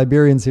drove through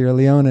Liberia and Sierra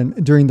Leone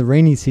and during the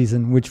rainy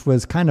season, which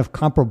was kind of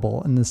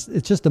comparable. And it's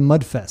just a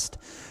mud fest.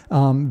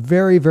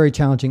 Very, very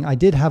challenging. I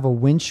did have a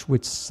winch,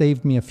 which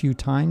saved me a few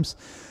times.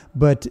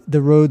 But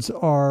the roads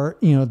are,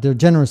 they're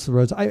generous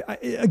roads. I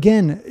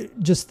again,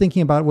 just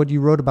thinking about what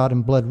you wrote about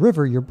in Blood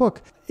River, your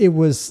book, it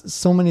was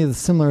so many of the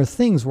similar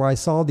things where I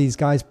saw these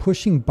guys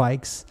pushing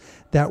bikes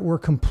that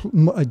were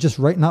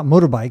not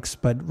motorbikes,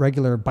 but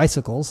regular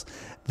bicycles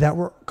that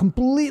were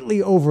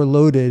completely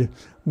overloaded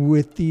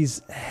with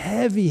these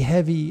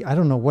heavy, I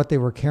don't know what they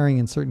were carrying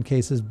in certain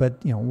cases,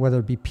 but whether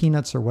it be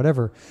peanuts or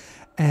whatever.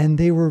 And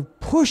they were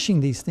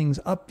pushing these things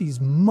up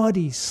these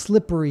muddy,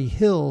 slippery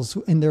hills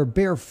in their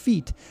bare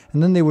feet.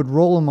 And then they would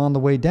roll them on the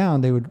way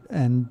down.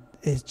 And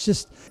it's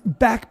just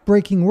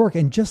back-breaking work.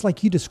 And just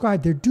like you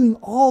described, they're doing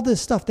all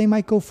this stuff. They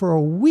might go for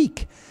a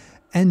week.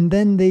 And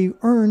then they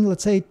earn,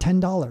 let's say,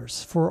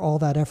 $10 for all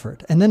that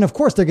effort. And then, of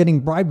course, they're getting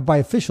bribed by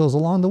officials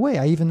along the way.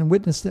 I even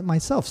witnessed it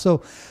myself.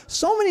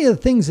 So many of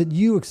the things that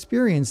you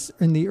experienced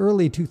in the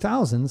early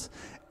 2000s,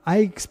 I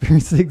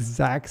experienced the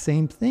exact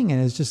same thing.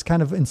 And it's just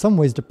kind of, in some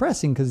ways,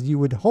 depressing, because you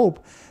would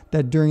hope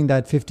that during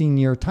that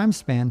 15-year time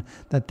span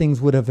that things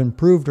would have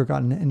improved or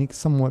gotten any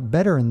somewhat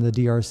better in the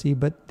DRC,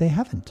 but they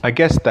haven't. I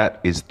guess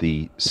that is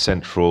the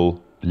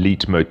central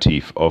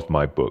leitmotif of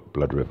my book,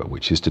 Blood River,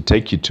 which is to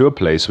take you to a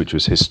place which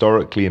was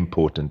historically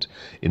important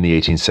in the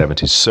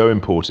 1870s. So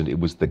important, it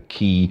was the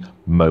key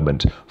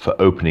moment for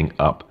opening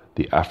up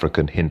the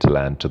African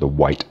hinterland to the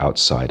white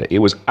outsider. It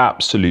was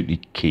absolutely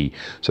key.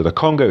 So the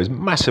Congo is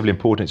massively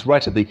important. It's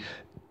right at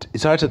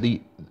the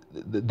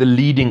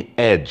leading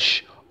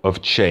edge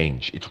of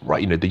change. It's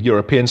right, the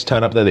Europeans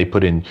turn up there, they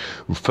put in,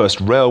 first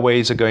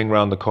railways are going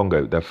around the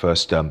Congo, their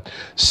first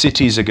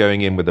cities are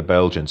going in with the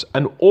Belgians,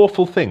 and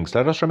awful things,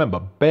 let us remember,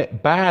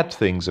 bad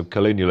things of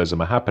colonialism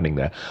are happening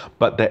there,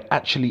 but they're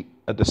actually,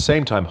 at the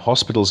same time,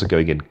 hospitals are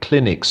going in,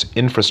 clinics,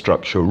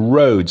 infrastructure,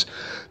 roads,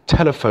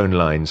 telephone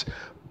lines,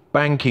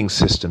 banking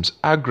systems,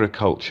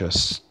 agriculture,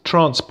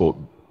 transport,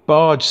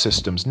 barge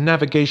systems,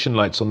 navigation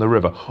lights on the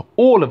river,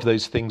 all of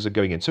those things are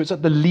going in. So it's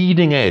at the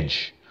leading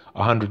edge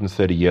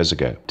 130 years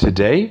ago.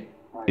 Today,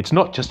 it's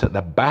not just at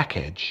the back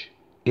edge,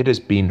 it has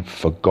been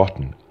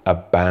forgotten,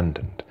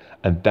 abandoned,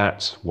 and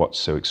that's what's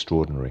so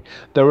extraordinary.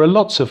 There are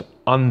lots of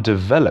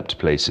undeveloped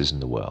places in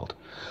the world,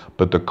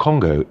 but the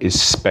Congo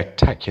is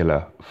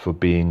spectacular for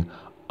being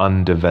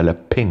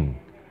undeveloping,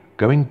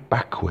 going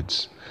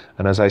backwards.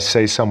 And as I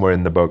say somewhere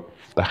in the book,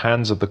 the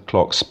hands of the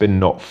clock spin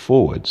not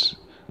forwards,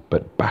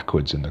 but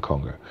backwards in the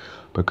Congo.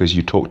 Because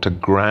you talk to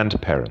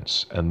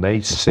grandparents and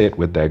they sit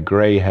with their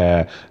grey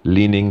hair,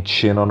 leaning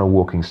chin on a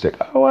walking stick.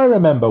 Oh, I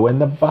remember when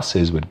the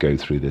buses would go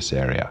through this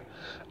area.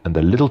 And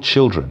the little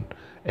children,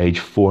 age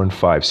 4 and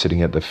 5,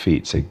 sitting at their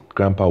feet, say,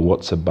 Grandpa,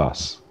 what's a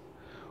bus?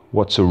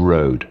 What's a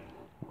road?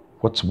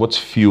 What's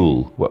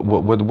fuel?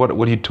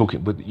 What are you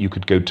talking? You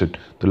could go to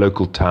the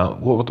local town.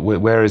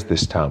 Where is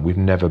this town? We've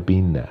never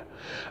been there.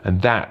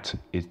 And that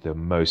is the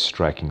most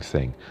striking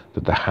thing,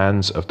 that the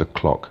hands of the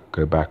clock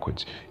go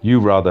backwards. You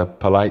rather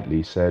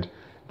politely said,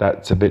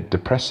 that's a bit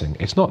depressing.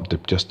 It's not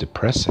just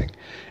depressing.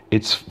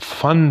 It's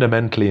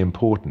fundamentally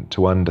important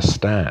to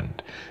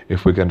understand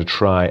if we're going to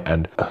try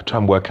and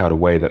work out a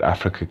way that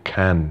Africa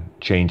can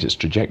change its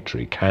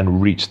trajectory, can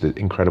reach the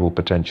incredible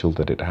potential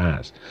that it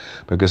has.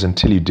 Because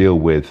until you deal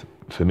with,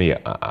 for me,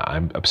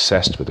 I'm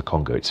obsessed with the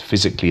Congo. It's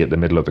physically at the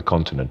middle of the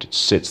continent. It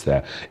sits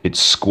there. It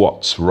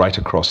squats right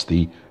across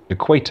the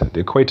equator.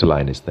 The equator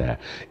line is there.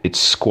 It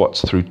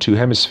squats through 2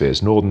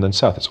 hemispheres, northern and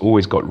south. It's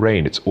always got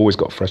rain. It's always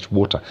got fresh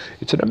water.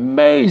 It's an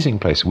amazing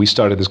place. We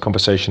started this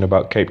conversation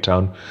about Cape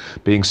Town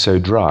being so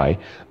dry.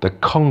 The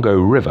Congo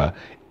River,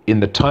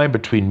 in the time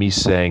between me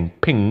saying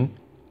ping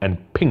and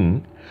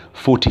ping,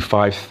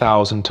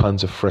 45,000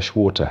 tons of fresh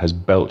water has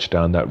belched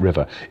down that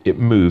river. It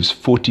moves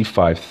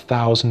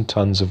 45,000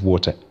 tons of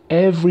water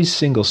every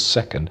single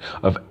second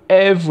of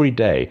every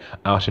day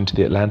out into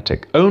the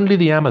Atlantic. Only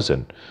the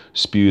Amazon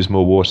spews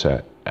more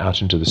water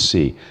out into the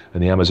sea,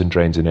 and the Amazon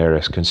drains in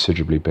areas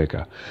considerably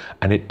bigger.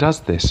 And it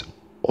does this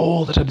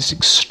all the time, this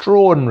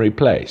extraordinary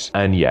place.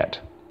 And yet,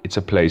 it's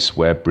a place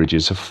where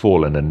bridges have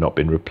fallen and not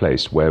been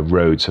replaced, where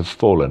roads have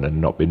fallen and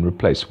not been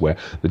replaced, where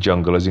the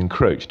jungle has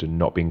encroached and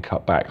not been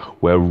cut back,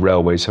 where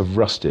railways have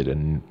rusted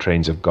and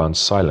trains have gone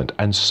silent,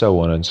 and so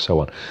on and so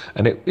on.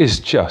 And it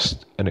is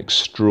just an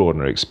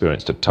extraordinary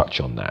experience to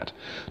touch on that,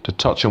 to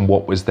touch on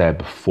what was there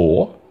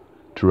before,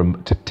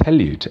 to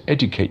tell you, to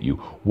educate you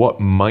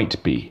what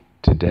might be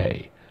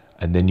today,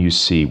 and then you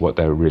see what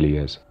there really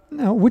is.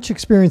 Now, which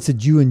experience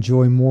did you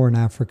enjoy more in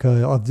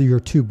Africa of your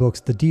 2 books,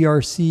 the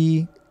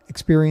DRC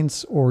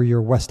experience or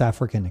your West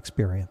African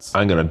experience?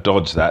 I'm going to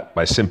dodge that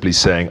by simply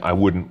saying I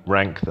wouldn't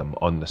rank them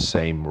on the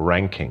same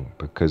ranking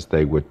because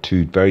they were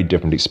 2 very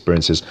different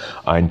experiences.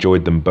 I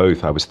enjoyed them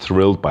both. I was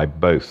thrilled by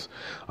both.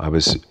 I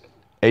was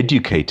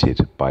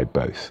educated by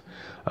both.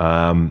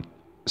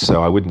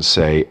 So I wouldn't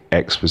say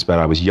X was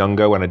better. I was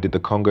younger when I did the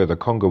Congo. The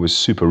Congo was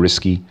super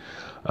risky.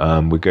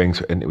 We're going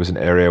through, and it was an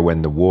area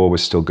when the war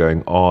was still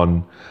going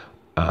on.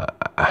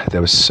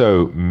 There were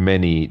so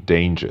many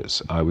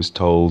dangers. I was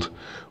told,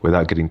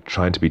 without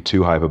trying to be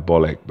too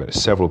hyperbolic, but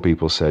several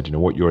people said,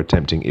 what you're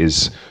attempting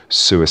is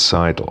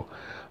suicidal.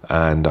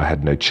 And I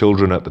had no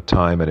children at the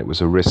time, and it was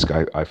a risk.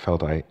 I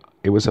felt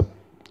it was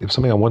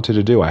something I wanted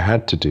to do. I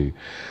had to do.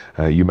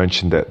 You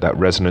mentioned that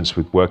resonance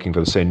with working for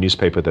the same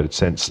newspaper that had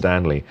sent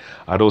Stanley.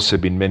 I'd also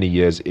been many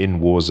years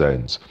in war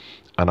zones,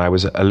 and I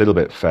was a little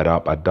bit fed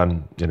up. I'd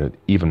done,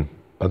 even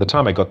By the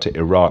time I got to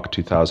Iraq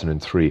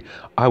 2003,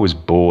 I was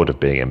bored of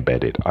being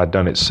embedded. I'd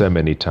done it so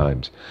many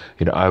times.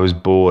 I was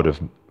bored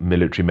of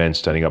military men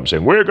standing up and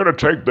saying, we're going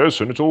to take this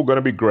and it's all going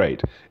to be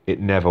great. It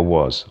never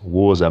was.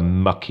 Wars are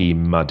mucky,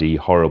 muddy,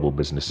 horrible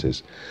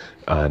businesses.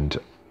 And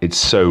it's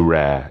so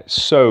rare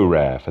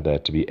for there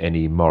to be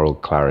any moral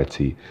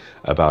clarity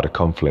about a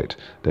conflict.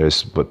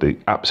 But the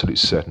absolute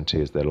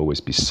certainty is there'll always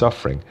be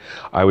suffering.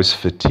 I was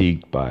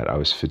fatigued by it. I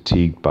was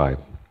fatigued by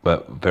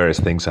various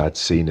things I'd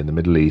seen in the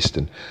Middle East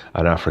and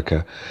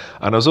Africa.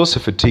 And I was also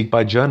fatigued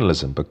by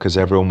journalism because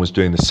everyone was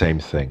doing the same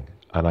thing.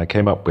 And I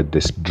came up with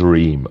this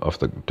dream of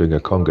doing a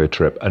Congo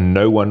trip, and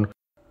no one...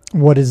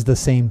 What is the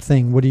same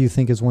thing? What do you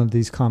think is one of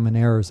these common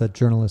errors that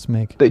journalists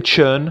make? They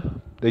churn,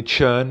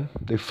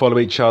 they follow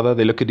each other,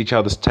 they look at each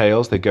other's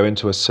tails, they go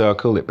into a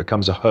circle, it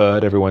becomes a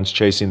herd, everyone's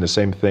chasing the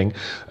same thing.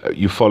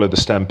 You follow the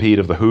stampede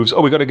of the hooves.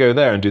 Oh, we got to go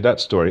there and do that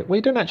story. Well,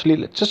 you don't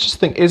actually, just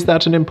think, is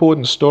that an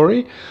important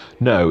story?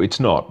 No, it's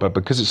not. But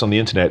because it's on the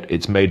internet,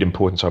 it's made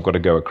important, so I've got to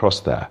go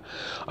across there.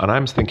 And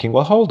I'm thinking,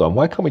 well, hold on,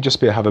 why can't we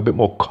just have a bit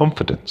more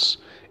confidence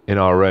in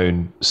our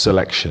own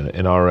selection,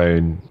 in our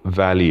own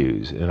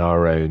values, in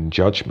our own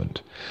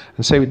judgment,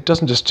 and say it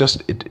doesn't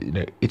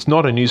it's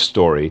not a news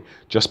story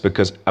just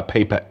because a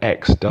paper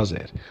X does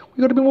it.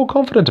 We've got to be more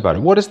confident about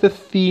it. What is the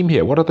theme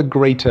here? What are the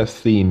greater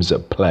themes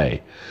at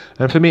play?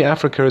 And for me,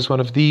 Africa is one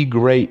of the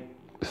great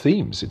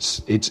themes.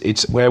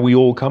 It's where we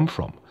all come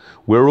from.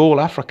 We're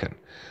all African.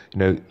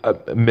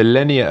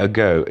 Millennia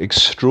ago,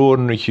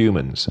 extraordinary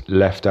humans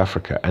left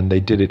Africa, and they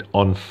did it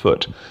on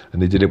foot,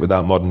 and they did it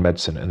without modern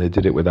medicine, and they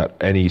did it without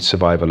any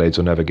survival aids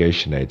or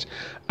navigation aids,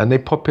 and they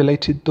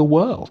populated the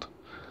world.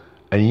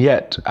 And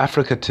yet,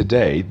 Africa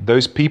today,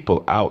 those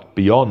people out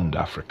beyond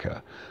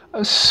Africa,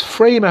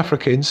 frame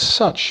Africa in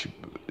such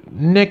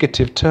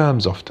negative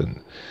terms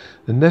often,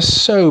 and they're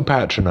so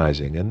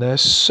patronizing, and they're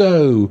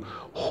so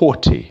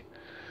haughty,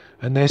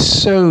 and they're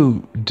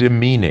so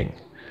demeaning,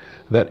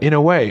 that in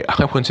a way,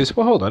 I want to say,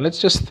 well, hold on, let's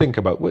just think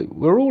about,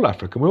 we're all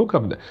African, we all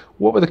come from there.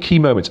 What were the key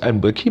moments?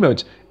 And the key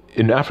moments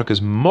in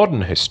Africa's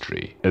modern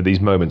history are these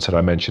moments that I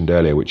mentioned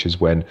earlier, which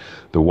is when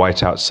the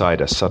white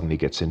outsider suddenly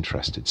gets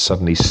interested,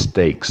 suddenly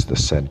stakes the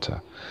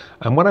center.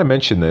 And when I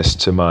mentioned this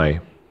to my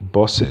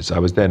bosses, I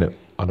was then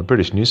on a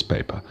British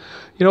newspaper.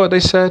 You know what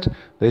they said?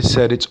 They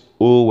said, it's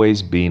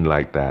always been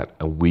like that,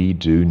 and we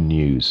do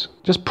news.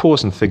 Just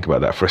pause and think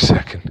about that for a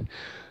second.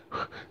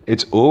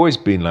 It's always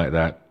been like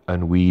that,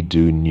 and we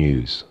do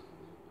news.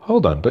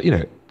 Hold on, but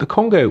the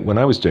Congo, when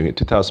I was doing it,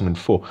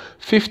 2004,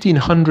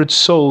 1,500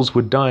 souls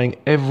were dying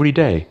every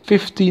day.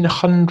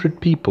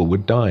 1,500 people were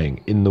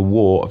dying in the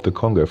war of the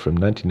Congo from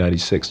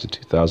 1996 to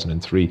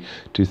 2003,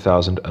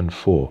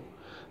 2004.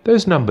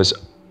 Those numbers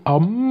are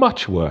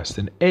much worse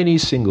than any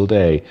single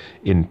day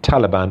in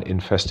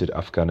Taliban-infested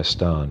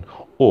Afghanistan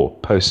or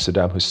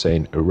post-Saddam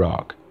Hussein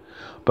Iraq.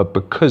 But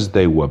because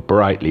they were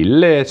brightly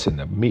lit and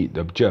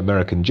the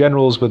American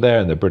generals were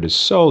there and the British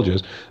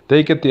soldiers,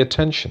 they get the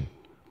attention.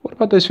 What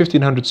about those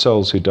 1,500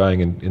 souls who are dying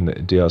in the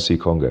DRC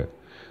Congo?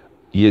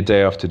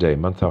 Day after day,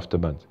 month after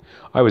month.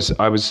 I was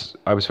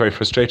very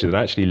frustrated and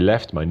I actually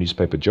left my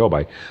newspaper job.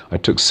 I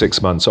took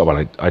 6 months off.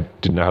 I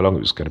didn't know how long it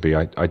was going to be.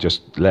 I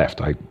just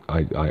left. I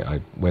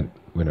went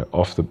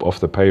off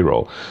the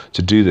payroll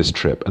to do this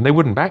trip, and they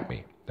wouldn't back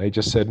me. They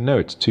just said, no,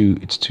 it's too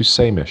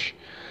sameish.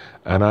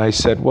 And I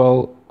said,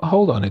 well,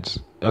 hold on, it's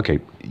okay,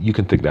 you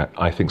can think that,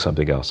 I think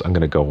something else, I'm going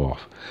to go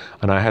off.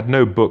 And I had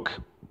no book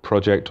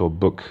project or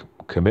book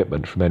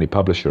commitment from any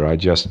publisher. I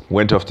just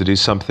went off to do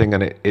something,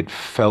 and it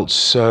felt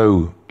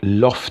so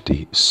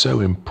lofty, so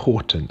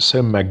important,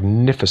 so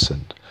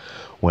magnificent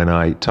when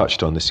I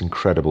touched on this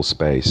incredible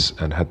space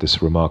and had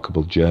this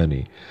remarkable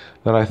journey,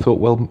 that I thought,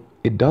 well,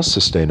 it does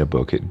sustain a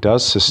book, it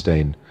does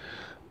sustain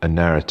a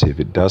narrative,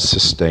 it does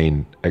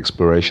sustain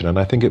exploration, and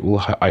I think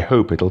I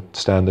hope it'll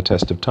stand the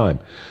test of time.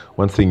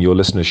 One thing your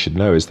listeners should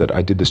know is that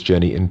I did this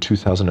journey in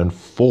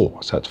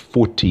 2004, so that's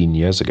 14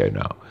 years ago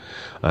now.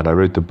 And I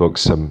wrote the book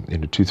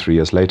 2-3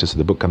 years later, so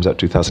the book comes out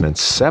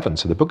 2007,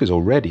 so the book is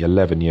already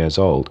 11 years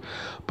old.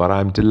 But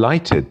I'm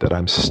delighted that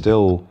I'm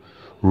still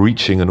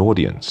reaching an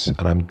audience,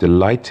 and I'm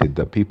delighted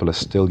that people are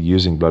still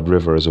using Blood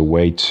River as a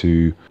way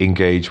to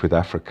engage with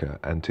Africa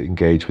and to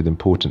engage with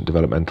important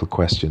developmental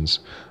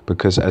questions.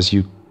 Because as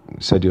you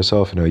said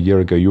yourself, a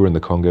year ago you were in the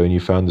Congo and you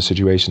found the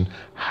situation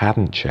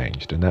hadn't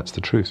changed, and that's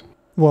the truth.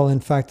 Well, in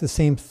fact, the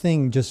same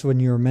thing, just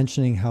when you were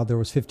mentioning how there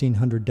was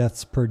 1,500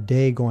 deaths per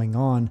day going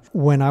on,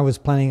 when I was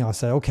planning, I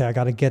said, okay, I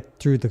got to get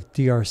through the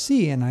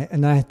DRC.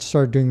 And I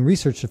started doing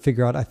research to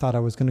figure out, I thought I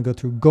was going to go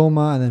through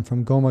Goma, and then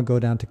from Goma go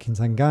down to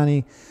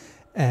Kisangani,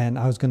 and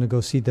I was going to go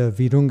see the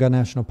Virunga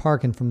National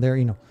Park, and from there,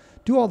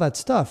 do all that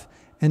stuff.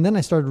 And then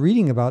I started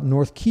reading about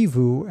North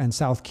Kivu and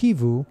South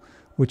Kivu,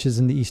 which is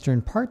in the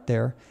eastern part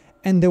there.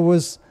 And there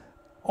was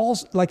all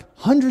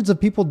hundreds of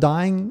people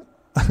dying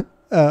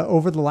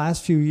over the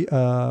last few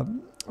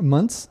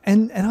months.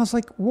 And I was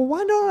like, well,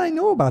 why don't I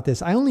know about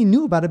this? I only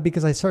knew about it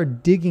because I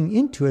started digging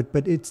into it,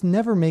 but it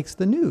never makes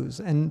the news.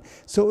 And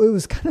so it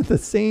was kind of the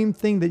same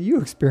thing that you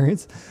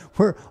experienced,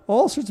 where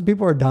all sorts of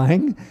people are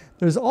dying.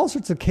 There's all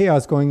sorts of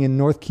chaos going in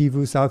North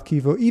Kivu, South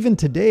Kivu, even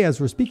today as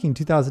we're speaking,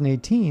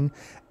 2018.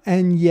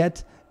 And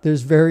yet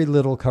there's very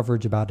little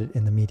coverage about it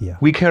in the media.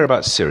 We care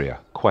about Syria,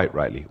 quite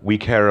rightly. We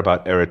care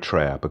about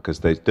Eritrea because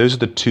those are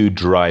the two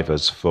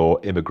drivers for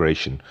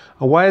immigration.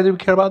 And why do we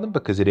care about them?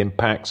 Because it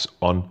impacts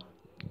on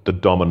the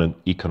dominant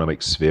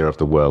economic sphere of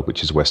the world,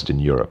 which is Western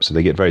Europe. So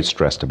they get very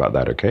stressed about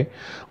that, okay?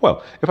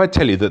 Well, if I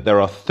tell you that there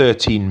are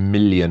 13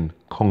 million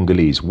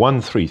Congolese,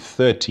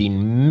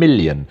 13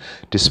 million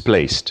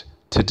displaced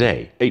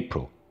today,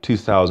 April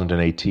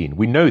 2018.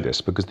 We know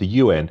this because the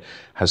UN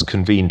has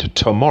convened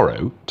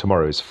tomorrow.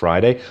 Tomorrow is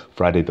Friday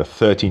the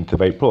 13th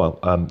of April.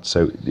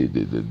 So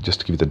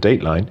just to give you the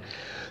dateline,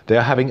 they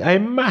are having a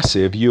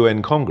massive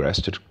UN conference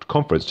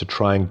to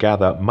try and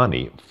gather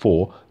money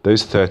for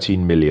those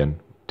 13 million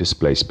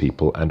displaced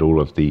people and all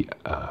of the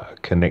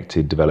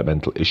connected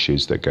developmental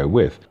issues that go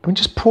with. I mean,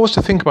 just pause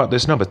to think about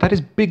those numbers. That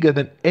is bigger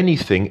than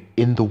anything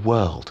in the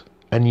world.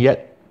 And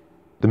yet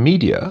the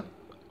media,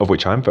 of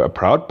which I'm a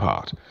proud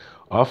part,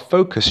 our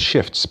focus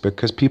shifts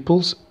because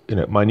people's,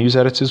 my news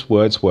editor's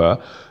words were,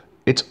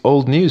 it's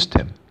old news,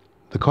 Tim.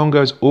 The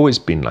Congo's always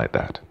been like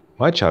that.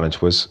 My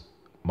challenge was,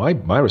 my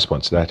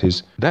response to that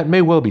is, that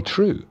may well be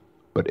true,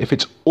 but if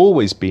it's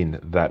always been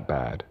that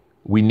bad,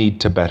 we need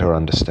to better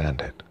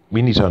understand it.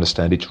 We need to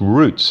understand its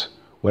roots.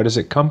 Where does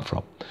it come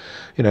from?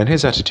 And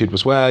his attitude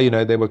was, well,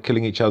 they were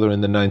killing each other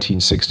in the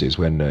 1960s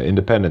when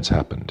independence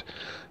happened.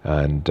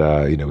 And,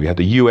 we had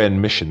the UN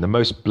mission, the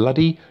most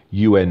bloody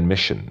UN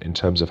mission in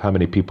terms of how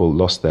many people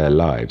lost their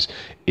lives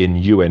in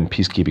UN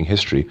peacekeeping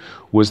history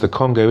was the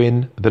Congo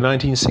in the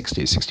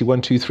 1960s,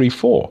 61, 2, 3,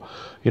 4.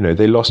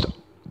 They lost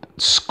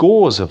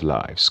scores of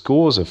lives,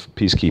 scores of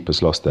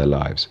peacekeepers lost their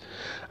lives.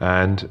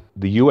 And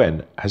the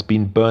UN has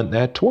been burnt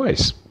there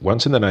twice,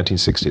 once in the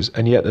 1960s,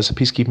 and yet there's a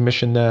peacekeeping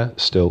mission there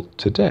still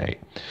today.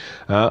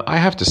 I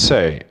have to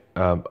say,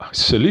 I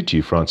salute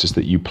you, Francis,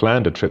 that you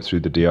planned a trip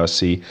through the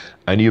DRC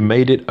and you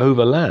made it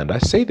overland. I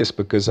say this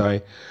because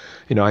I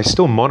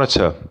still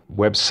monitor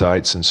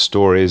websites and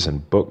stories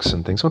and books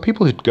and things. When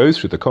people who go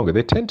through the Congo,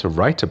 they tend to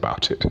write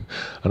about it.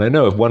 And I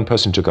know of one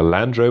person who took a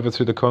Land Rover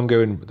through the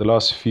Congo in the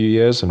last few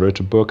years and wrote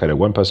a book. I know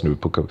one person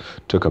who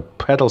took a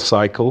pedal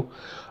cycle,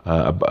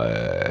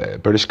 a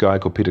British guy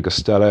called Peter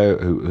Costello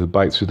who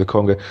biked through the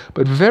Congo.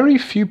 But very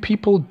few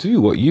people do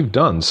what you've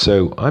done.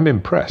 So I'm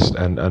impressed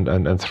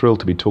and thrilled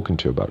to be talking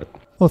to you about it.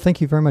 Well,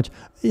 thank you very much.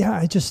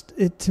 Yeah,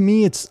 to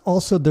me, it's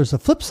also, there's a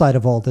flip side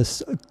of all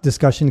this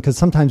discussion, because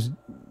sometimes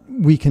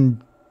we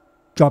can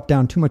drop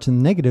down too much in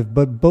the negative,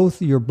 but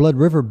both your Blood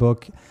River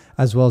book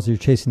as well as your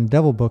Chasing the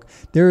Devil book,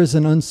 there is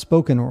an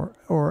unspoken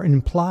or an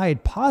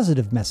implied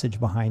positive message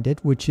behind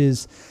it, which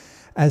is,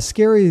 as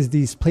scary as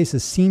these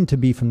places seem to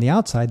be from the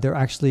outside, they're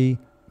actually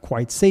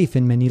quite safe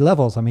in many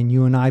levels. I mean,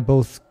 you and I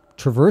both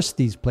traversed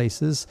these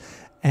places,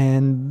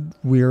 and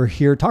we're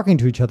here talking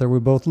to each other. We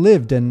both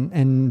lived, and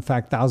in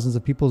fact, thousands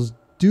of people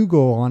do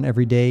go on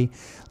every day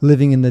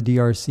living in the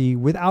DRC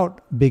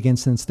without big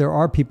incidents. There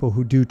are people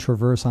who do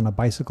traverse on a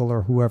bicycle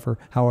or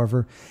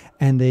however,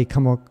 and they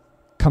come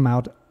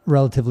out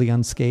relatively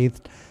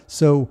unscathed.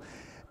 So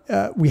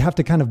we have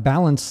to kind of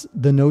balance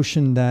the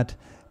notion that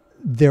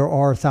there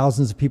are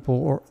thousands of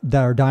people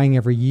that are dying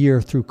every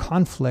year through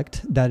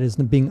conflict that is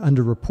being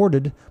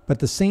underreported, but at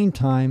the same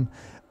time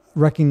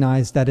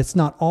recognize that it's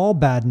not all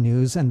bad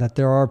news, and that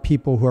there are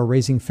people who are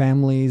raising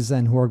families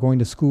and who are going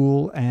to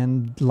school,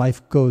 and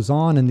life goes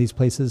on in these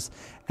places,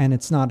 and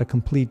it's not a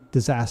complete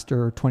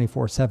disaster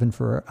 24/7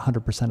 for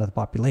 100% of the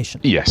population.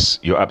 Yes,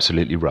 you're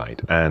absolutely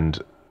right. And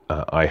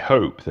I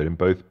hope that in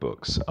both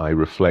books I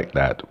reflect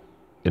that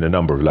in a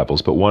number of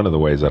levels, but one of the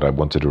ways that I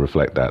wanted to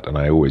reflect that, and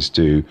I always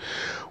do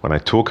when I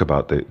talk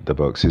about the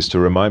books, is to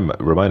remind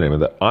them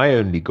that I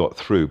only got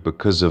through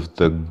because of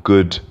the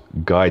good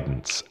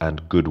guidance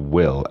and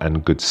goodwill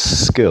and good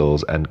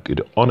skills and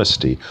good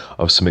honesty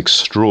of some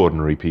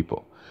extraordinary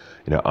people.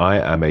 I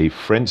am a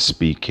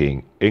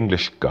French-speaking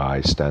English guy,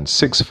 stand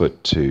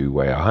 6'2",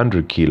 weigh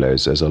 100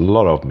 kilos. There's a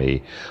lot of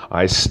me.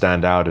 I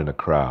stand out in a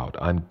crowd.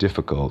 I'm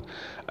difficult,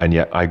 and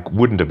yet I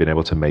wouldn't have been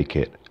able to make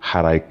it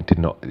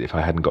if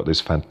I hadn't got those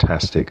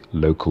fantastic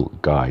local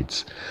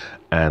guides.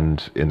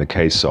 And in the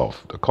case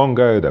of the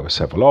Congo, there were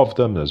several of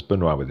them. There's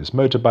Benoit with his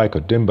motorbike,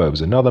 Odimbo was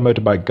another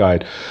motorbike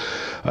guide.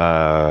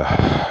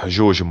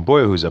 Georges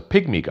Mboyo, who's a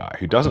pygmy guy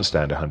who doesn't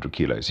stand 100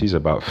 kilos. He's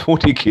about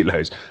 40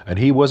 kilos. And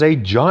he was a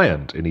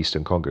giant in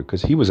Eastern Congo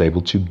because he was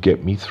able to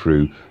get me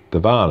through the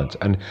violence.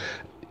 And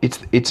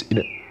it's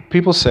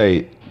People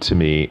say to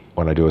me,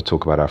 when I do a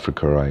talk about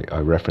Africa, I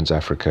reference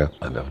Africa,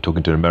 and I'm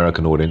talking to an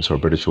American audience or a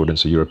British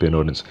audience or European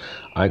audience,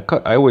 I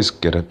always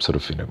get a sort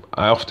of,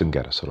 I often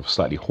get a sort of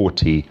slightly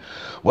haughty,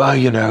 well,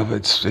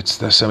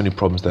 there's so many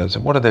problems there. So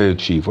what do they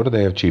achieve? What do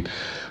they achieve?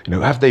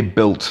 Have they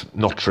built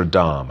Notre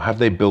Dame? Have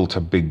they built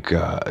a big,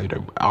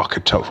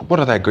 architecture? What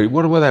are they great?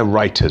 What are their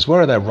writers?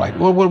 Where are their writers?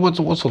 What's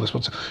all this?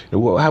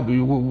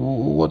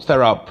 What's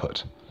their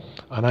output?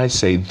 And I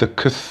say the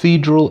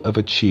cathedral of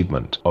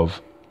achievement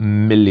of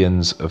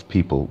millions of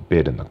people, be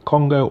it in the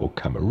Congo or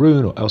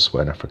Cameroon or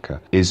elsewhere in Africa,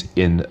 is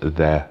in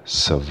their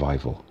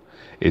survival,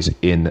 is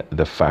in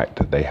the fact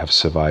that they have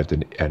survived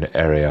in an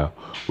area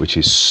which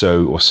is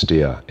so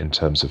austere in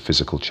terms of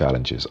physical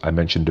challenges. I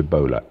mentioned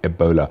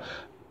Ebola,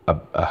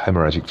 a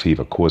hemorrhagic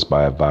fever caused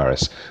by a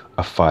virus,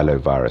 a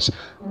filovirus.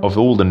 Of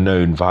all the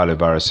known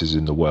filoviruses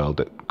in the world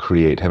that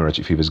create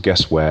hemorrhagic fevers,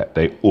 guess where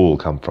they all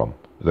come from?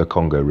 The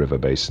Congo River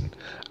Basin.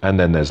 And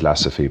then there's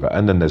Lassa fever,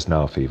 and then there's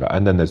Nile fever,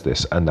 and then there's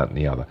this, and that, and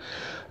the other.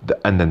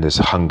 And then there's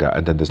hunger,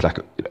 and then there's lack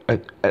of...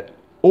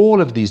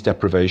 all of these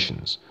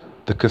deprivations,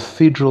 the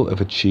cathedral of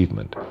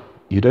achievement,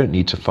 you don't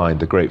need to find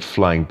the great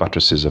flying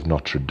buttresses of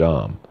Notre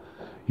Dame.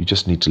 You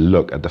just need to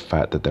look at the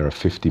fact that there are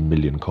 50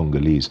 million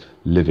Congolese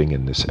living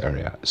in this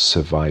area,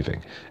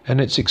 surviving. And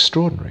it's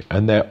extraordinary.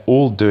 And they're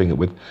all doing it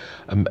with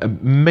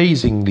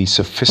amazingly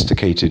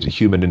sophisticated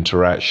human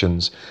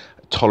interactions,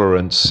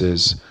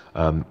 tolerances,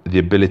 the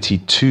ability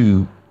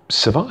to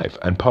survive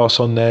and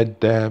pass on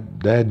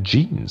their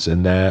genes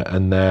and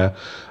their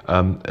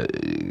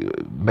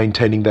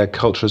maintaining their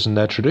cultures and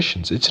their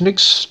traditions. It's an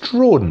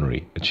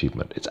extraordinary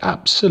achievement. It's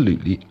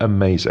absolutely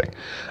amazing,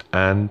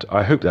 and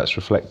I hope that's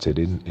reflected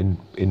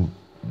in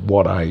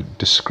what I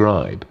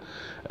describe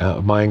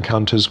my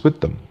encounters with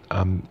them.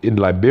 In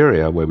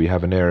Liberia, where we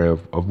have an area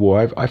of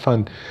war, I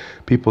found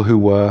people who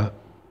were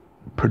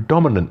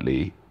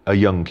predominantly a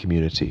young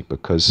community,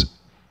 because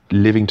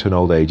living to an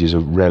old age is a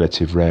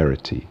relative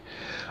rarity.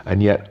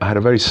 And yet I had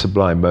a very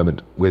sublime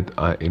moment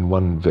in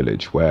one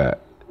village where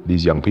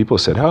these young people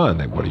said,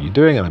 what are you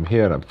doing? And I'm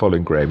here and I'm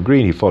following Graham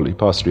Greene. He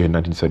passed through here in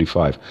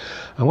 1935.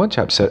 And one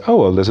chap said,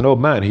 there's an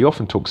old man. He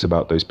often talks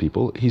about those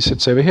people. He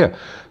sits over here.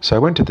 So I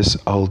went to this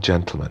old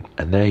gentleman,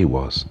 and there he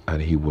was.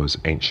 And he was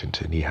ancient,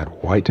 and he had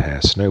white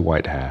hair, snow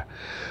white hair.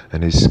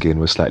 And his skin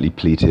was slightly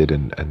pleated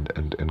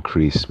and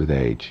creased with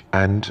age.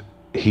 And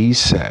he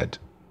said,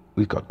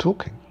 we got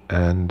talking.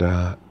 And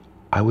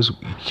I was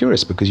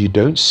curious, because you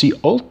don't see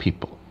old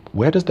people.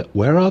 Where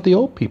are the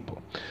old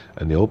people?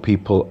 And the old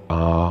people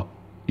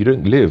you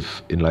don't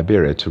live in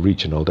Liberia to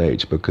reach an old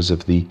age because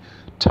of the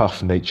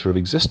tough nature of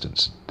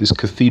existence. This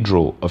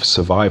cathedral of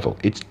survival,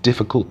 it's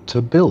difficult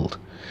to build.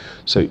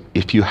 So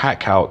if you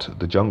hack out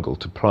the jungle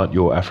to plant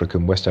your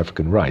West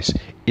African rice,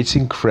 it's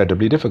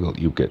incredibly difficult.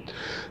 You get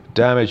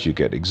damaged, you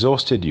get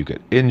exhausted, you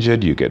get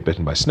injured, you get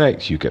bitten by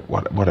snakes, you get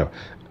whatever.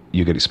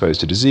 You get exposed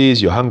to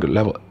disease, your hunger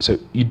level. So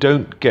you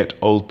don't get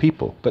old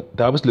people. But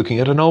I was looking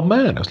at an old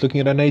man. I was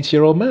looking at an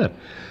 80-year-old man,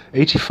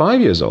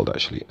 85 years old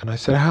actually. And I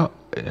said, how?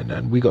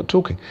 And we got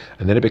talking.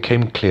 And then it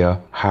became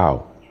clear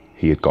how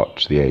he had got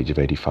to the age of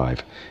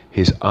 85.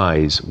 His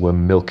eyes were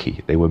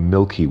milky. They were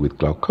milky with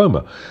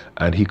glaucoma,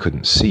 and he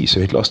couldn't see.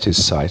 So he'd lost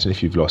his sight. And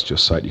if you've lost your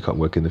sight, you can't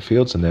work in the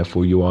fields, and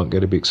therefore you aren't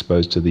going to be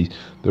exposed to the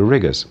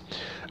rigors.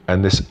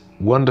 And this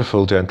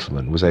wonderful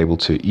gentleman was able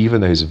to,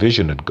 even though his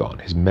vision had gone,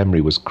 his memory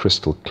was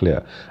crystal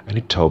clear. And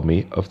he told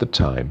me of the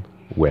time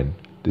when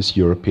this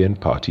European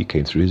party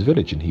came through his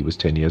village, and he was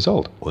 10 years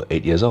old, or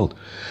 8 years old.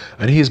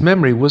 And his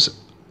memory was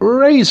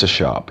razor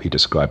sharp. He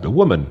described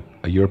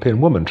a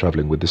European woman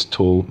traveling with this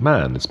tall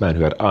man, this man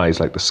who had eyes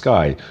like the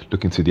sky,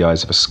 looking through the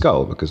eyes of a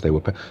skull, because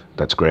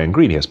that's Graham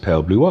Greene. He has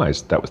pale blue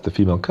eyes. That was the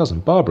female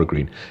cousin, Barbara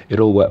Greene. It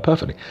all worked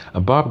perfectly.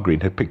 And Barbara Greene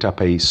had picked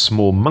up a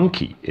small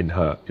monkey in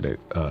her,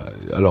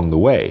 along the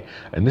way.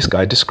 And this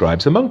guy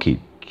describes the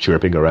monkey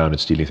chirping around and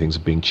stealing things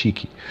and being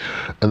cheeky.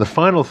 And the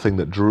final thing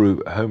that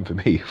drew home for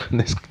me from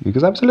this,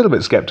 because I was a little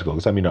bit skeptical,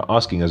 because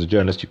asking as a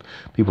journalist,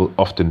 people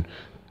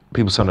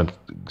sometimes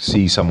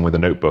see someone with a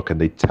notebook and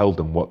they tell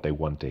them what they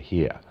want to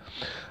hear.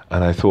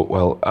 And I thought,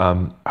 well,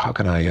 how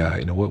can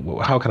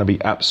I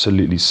be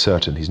absolutely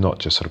certain he's not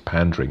just sort of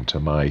pandering to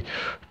my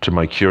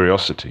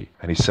curiosity?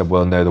 And he said,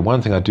 well, no, the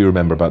one thing I do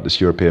remember about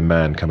this European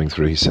man coming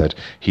through, he said,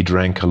 he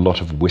drank a lot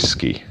of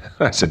whiskey.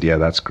 I said, yeah,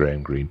 that's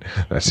Graham Greene.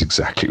 That's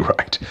exactly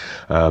right.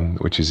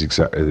 Which is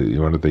exactly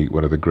one of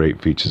the great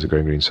features of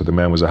Graham Greene. So the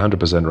man was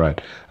 100% right.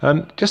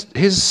 And just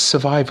his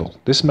survival,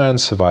 this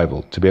man's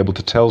survival, to be able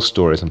to tell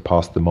stories and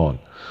pass them on,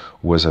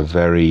 was a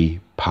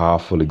very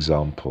powerful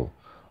example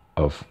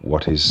of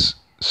what is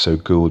so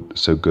good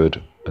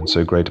and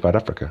so great about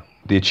Africa.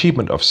 The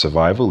achievement of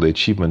survival, the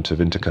achievement of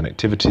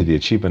interconnectivity, the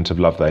achievement of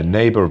love thy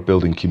neighbor, of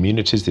building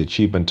communities, the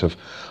achievement of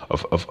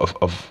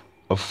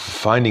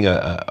finding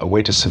a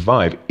way to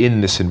survive in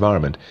this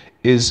environment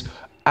is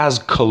as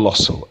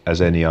colossal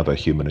as any other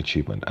human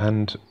achievement.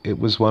 And it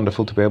was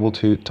wonderful to be able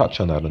to touch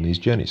on that on these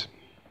journeys.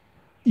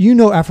 You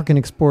know African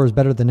explorers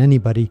better than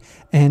anybody,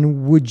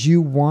 and would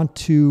you want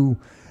to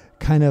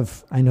kind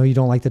of, I know you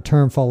don't like the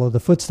term follow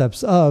the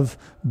footsteps of,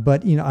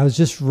 but, I was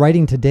just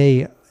writing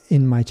today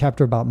in my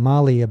chapter about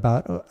Mali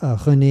about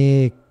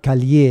René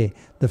Callier,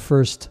 the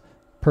first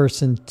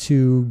person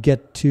to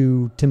get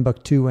to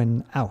Timbuktu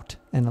and out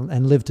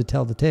and live to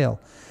tell the tale.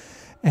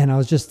 And I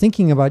was just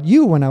thinking about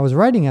you when I was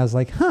writing. I was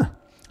like,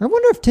 I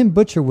wonder if Tim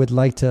Butcher would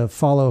like to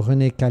follow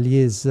René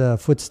Callier's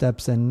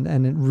footsteps and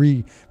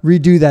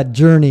redo that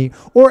journey,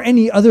 or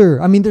any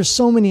other. I mean, there's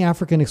so many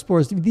African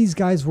explorers. These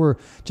guys were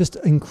just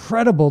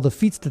incredible, the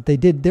feats that they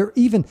did. They're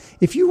even,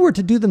 if you were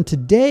to do them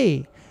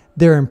today,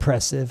 they're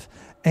impressive.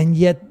 And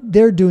yet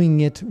they're doing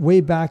it way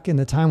back in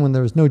the time when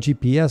there was no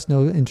GPS,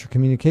 no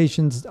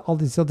intercommunications, all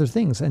these other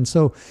things. And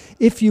so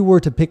if you were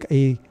to pick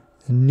a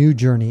new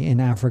journey in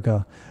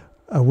Africa,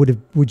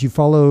 would you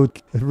follow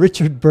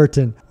Richard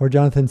Burton or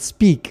Jonathan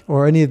Speke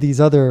or any of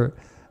these other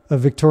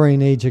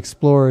Victorian age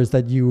explorers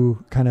that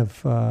you kind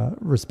of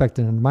respect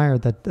and admire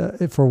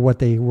for what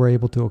they were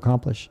able to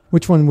accomplish?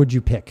 Which one would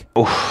you pick?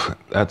 Oh,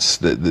 that's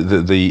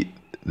the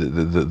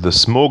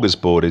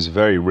smorgasbord is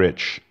very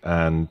rich,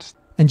 and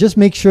just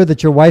make sure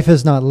that your wife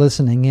is not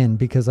listening in,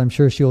 because I'm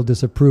sure she'll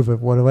disapprove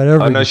of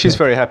whatever. Oh no, she's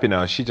very happy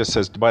now. She just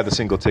says, buy the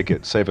single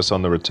ticket, save us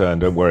on the return.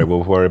 Don't worry,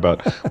 we'll worry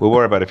about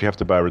if you have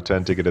to buy a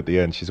return ticket at the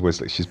end. She's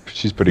always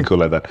she's pretty cool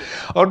like that.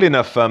 Oddly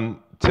enough,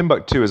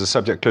 Timbuktu is a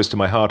subject close to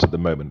my heart at the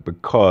moment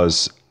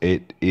because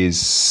it is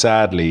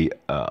sadly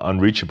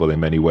unreachable in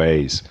many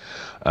ways.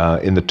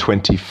 In the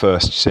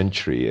 21st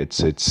century,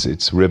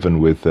 it's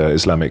riven with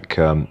Islamic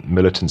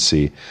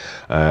militancy.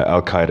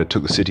 Al-Qaeda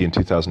took the city in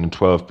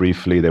 2012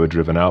 briefly. They were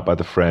driven out by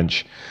the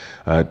French,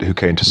 who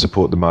came to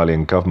support the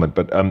Malian government.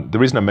 But the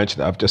reason I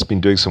mentioned that, I've just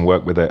been doing some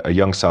work with a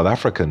young South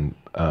African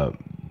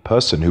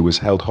person who was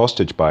held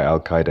hostage by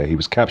Al-Qaeda. He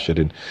was captured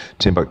in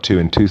Timbuktu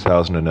in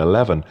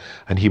 2011,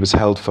 and he was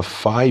held for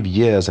 5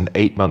 years and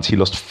 8 months. He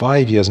lost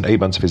 5 years and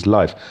 8 months of his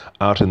life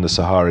out in the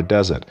Sahara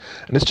Desert.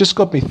 And it's just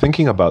got me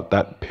thinking about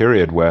that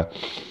period where,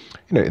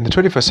 in the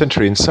 21st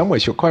century, in some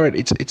ways, you're quite right,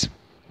 it's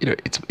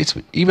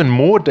even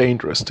more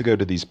dangerous to go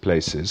to these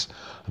places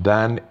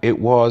than it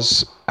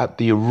was at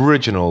the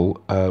original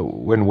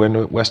when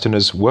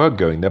Westerners were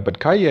going there.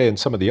 But Kaye and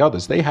some of the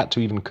others, they had to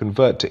even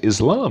convert to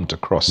Islam to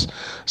cross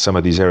some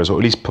of these areas, or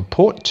at least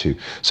purport to.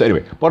 So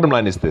anyway, bottom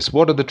line is this.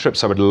 What are the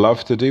trips I would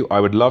love to do? I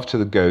would love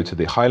to go to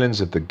the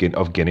highlands of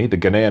Guinea, the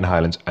Ghanaian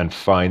highlands, and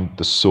find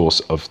the source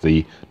of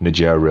the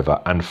Niger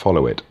River and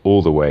follow it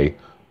all the way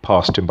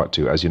past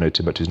Timbuktu. As you know,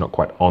 Timbuktu is not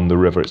quite on the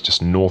river. It's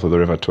just north of the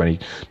river, 20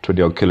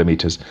 odd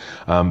kilometers.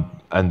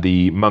 And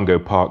the Mungo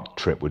Park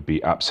trip would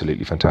be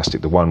absolutely fantastic.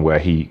 The one where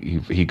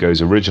he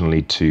goes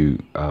originally to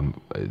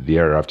the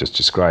area I've just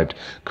described.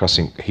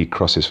 He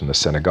crosses from the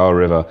Senegal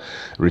River,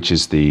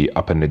 reaches the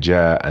upper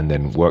Niger, and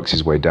then works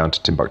his way down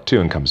to Timbuktu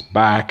and comes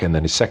back. And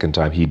then his second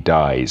time, he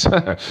dies.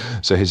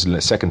 So his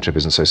second trip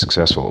isn't so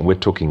successful. And we're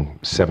talking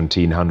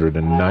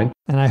 1709.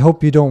 And I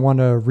hope you don't want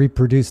to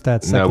reproduce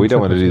that second trip. No, we don't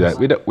want to do that.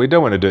 We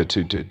don't want to do it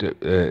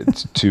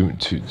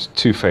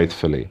too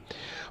faithfully.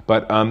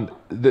 But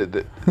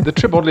the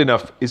trip, oddly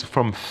enough, is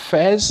from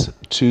Fez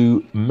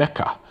to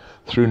Mecca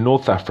through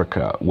North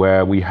Africa,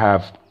 where we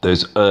have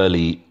those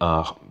early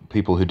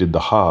people who did the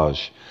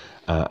Hajj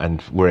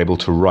and were able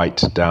to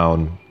write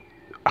down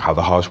how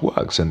the Hajj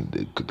works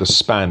and the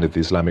span of the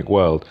Islamic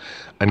world.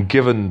 And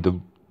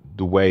given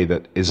the way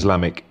that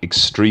Islamic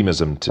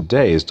extremism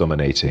today is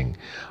dominating,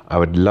 I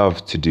would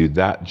love to do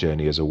that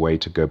journey as a way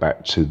to go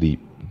back to the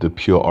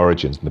pure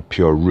origins and the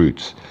pure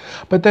roots.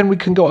 But then we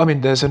can go,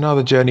 there's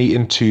another journey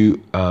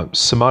into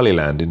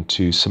Somaliland,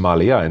 into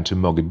Somalia, into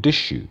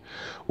Mogadishu,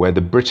 where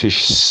the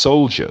British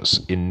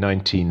soldiers in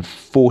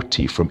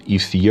 1940 from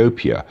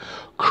Ethiopia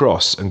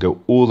cross and go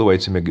all the way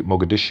to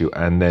Mogadishu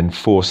and then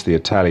force the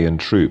Italian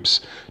troops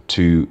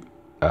to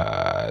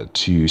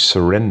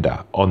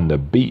surrender on the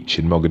beach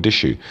in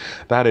Mogadishu.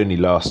 That only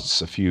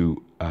lasts a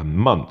few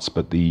months,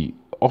 but the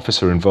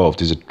officer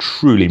involved is a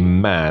truly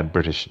mad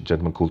British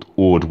gentleman called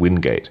Ord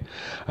Wingate,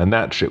 and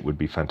that trip would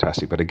be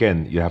fantastic. But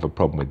again, you have a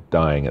problem with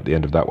dying at the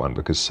end of that one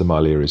because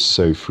Somalia is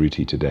so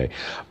fruity today.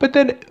 But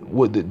then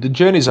the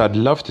journeys I'd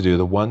love to do are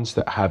the ones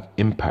that have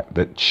impact,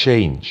 that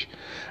change.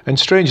 And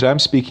strangely, I'm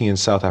speaking in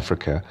South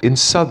Africa. In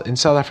South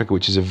Africa,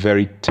 which is a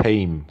very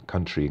tame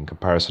country in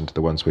comparison to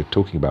the ones we're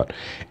talking about,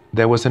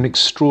 there was an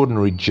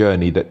extraordinary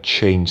journey that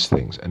changed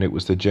things. And it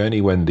was the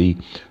journey when the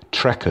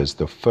trekkers,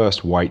 the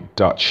first white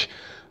Dutch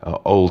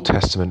Old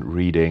Testament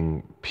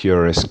reading,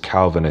 purist,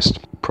 Calvinist,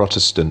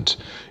 Protestant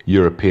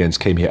Europeans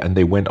came here, and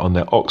they went on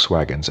their ox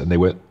wagons and they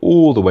went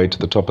all the way to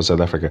the top of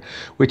South Africa,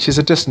 which is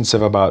a distance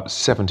of about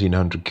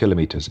 1,700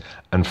 kilometers,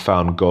 and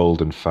found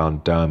gold and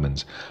found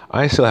diamonds.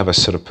 I still have a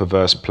sort of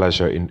perverse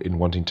pleasure in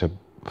wanting to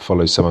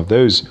follow some of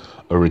those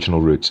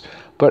original routes,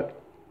 but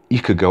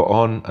you could go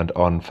on and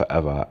on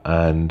forever.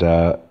 And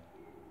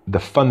the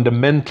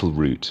fundamental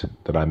route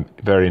that I'm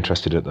very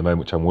interested in at the moment,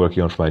 which I'm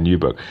working on for my new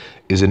book,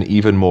 is an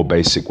even more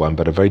basic one,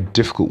 but a very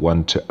difficult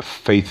one to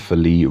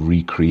faithfully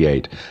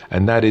recreate.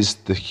 And that is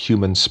the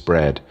human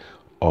spread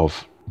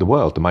of the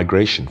world, the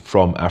migration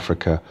from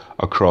Africa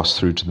across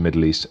through to the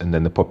Middle East, and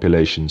then the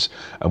populations.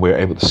 And we're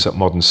able to,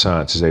 modern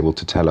science is able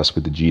to tell us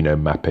with the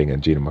genome mapping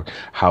and genome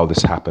how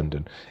this happened,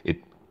 and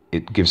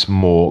it gives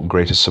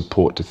greater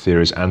support to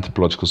theories,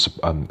 anthropological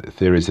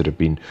theories that have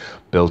been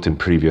built in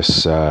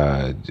previous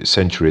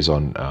centuries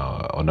on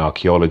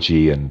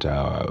archaeology and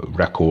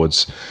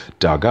records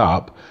dug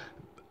up.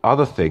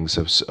 Other things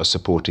are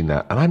supporting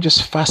that. And I'm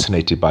just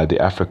fascinated by the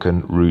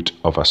African root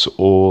of us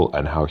all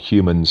and how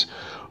humans,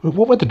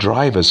 what were the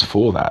drivers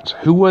for that?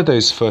 Who were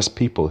those first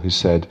people who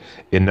said,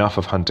 enough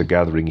of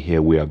hunter-gathering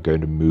here, we are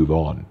going to move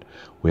on.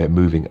 We're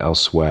moving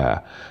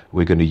elsewhere.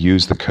 We're going to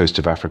use the coast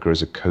of Africa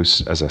as a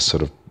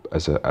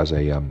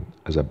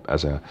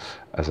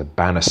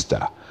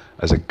banister,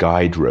 as a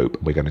guide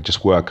rope. We're going to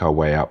just work our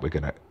way up. We're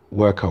going to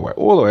work our way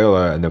all the way,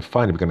 and then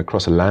finally we're going to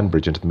cross a land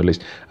bridge into the Middle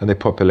East, and they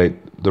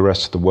populate the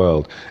rest of the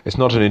world. It's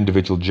not an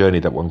individual journey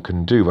that one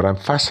can do, but I'm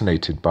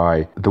fascinated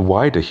by the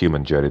wider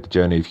human journey, the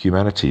journey of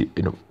humanity.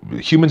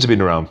 Humans have been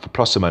around for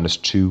plus or minus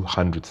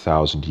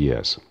 200,000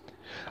 years.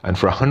 And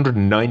for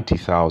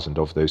 190,000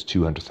 of those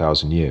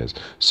 200,000 years,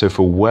 so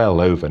for well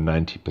over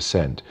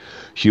 90%,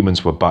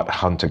 humans were but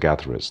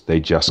hunter-gatherers. They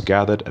just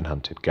gathered and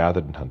hunted,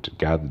 gathered and hunted,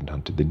 gathered and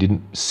hunted. They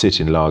didn't sit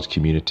in large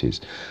communities.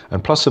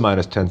 And plus or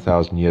minus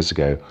 10,000 years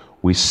ago,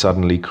 we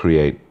suddenly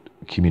create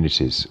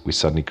communities. We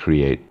suddenly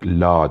create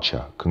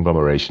larger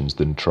conglomerations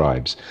than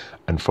tribes.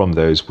 And from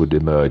those would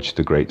emerge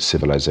the great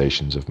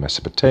civilizations of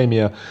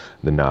Mesopotamia,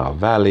 the Nile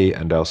Valley,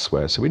 and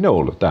elsewhere. So we know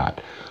all of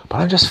that. But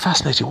I'm just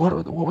fascinated.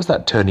 What was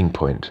that turning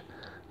point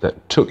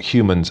that took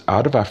humans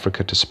out of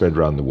Africa to spread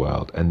around the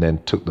world, and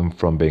then took them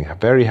from being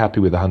very happy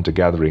with the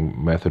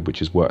hunter-gathering method,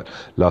 which is what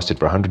lasted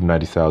for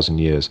 190,000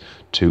 years,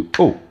 to,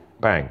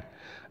 bang.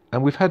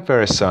 And we've had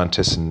various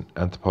scientists and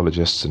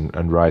anthropologists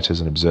and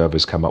writers and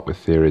observers come up with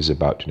theories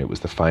about, it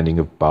was the finding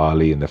of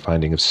barley and the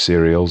finding of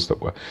cereals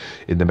that were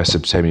in the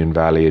Mesopotamian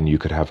valley, and you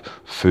could have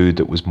food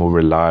that was more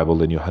reliable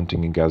than your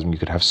hunting and gathering. You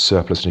could have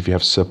surplus, and if you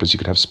have surplus, you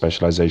could have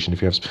specialization.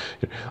 If you have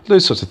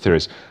those sorts of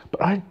theories.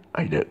 But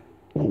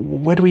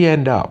where do we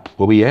end up?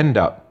 Well, we end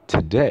up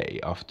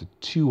today, after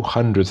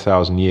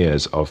 200,000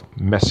 years of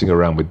messing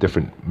around with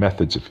different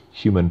methods of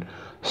human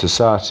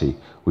society,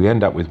 we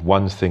end up with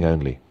one thing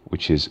only,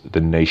 which is the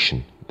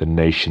nation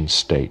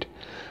state.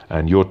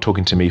 And you're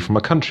talking to me from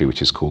a country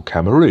which is called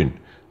Cameroon,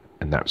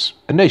 and that's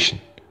a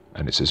nation.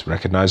 And it's as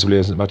recognizably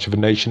as much of a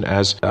nation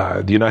as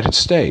the United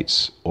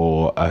States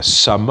or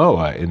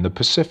Samoa in the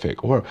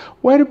Pacific. Or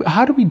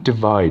how do we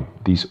divide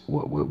these?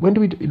 When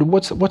do we?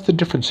 What's the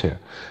difference here?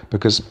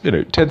 Because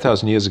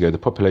 10,000 years ago, the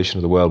population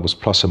of the world was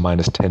plus or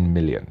minus 10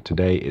 million.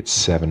 Today, it's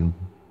 7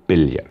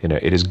 billion.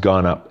 It has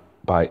gone up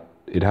by.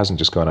 It hasn't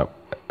just gone up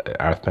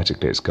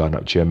arithmetically; it's gone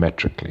up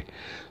geometrically.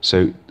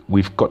 So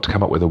we've got to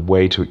come up with a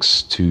way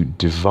to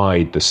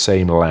divide the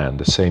same land,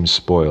 the same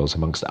spoils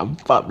amongst a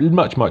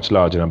much, much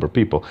larger number of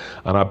people.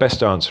 And our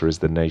best answer is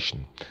the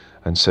nation.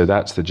 And so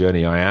that's the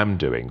journey I am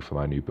doing for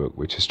my new book,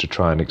 which is to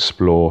try and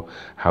explore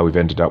how we've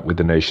ended up with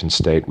the nation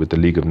state, with the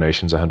League of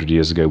Nations 100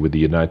 years ago, with the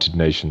United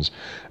Nations,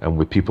 and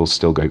with people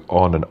still going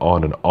on and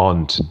on and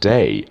on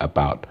today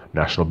about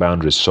national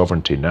boundaries,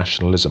 sovereignty,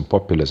 nationalism,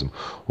 populism,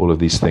 all of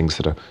these things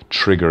that are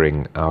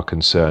triggering our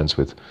concerns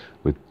with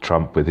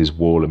Trump, with his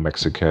wall in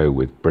Mexico,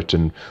 with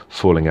Britain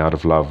falling out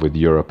of love with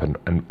Europe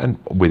and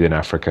within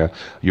Africa.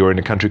 You're in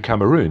a country,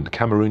 Cameroon.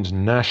 Cameroon's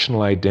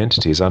national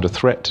identity is under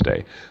threat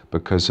today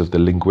because of the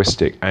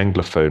linguistic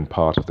Anglophone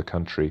part of the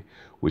country,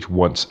 which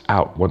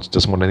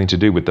doesn't want anything to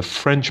do with the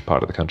French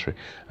part of the country.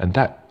 And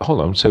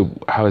so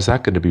how is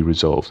that going to be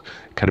resolved?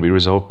 Can it be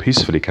resolved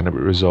peacefully? Can it be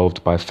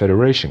resolved by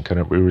federation? Can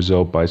it be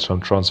resolved by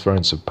some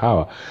transference of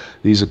power?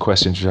 These are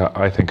questions which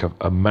I think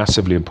are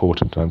massively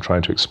important, and I'm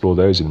trying to explore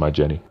those in my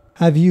journey.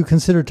 Have you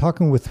considered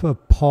talking with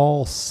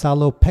Paul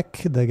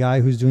Salopek, the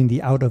guy who's doing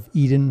the Out of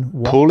Eden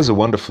walk? Paul is a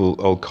wonderful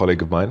old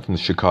colleague of mine from the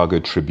Chicago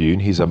Tribune.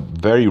 He's a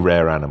very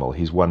rare animal.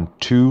 He's won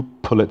 2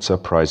 Pulitzer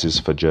Prizes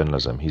for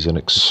journalism. He's an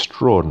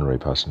extraordinary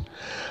person.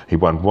 He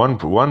won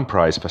one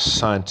prize for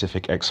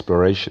scientific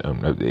exploration,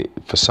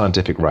 for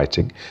scientific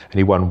writing, and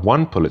he won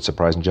 1 Pulitzer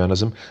Prize in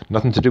journalism,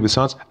 nothing to do with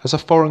science, as a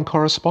foreign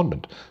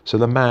correspondent. So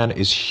the man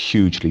is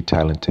hugely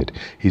talented.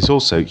 He's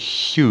also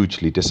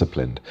hugely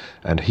disciplined,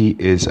 and he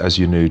is, as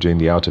you know, doing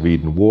the Out of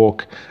Eden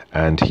walk,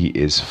 and he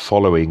is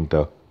following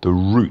the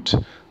route,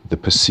 the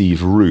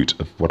perceived route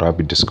of what I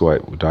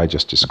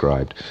just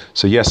described.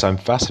 So yes, I'm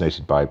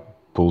fascinated by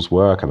Paul's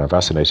work, and I'm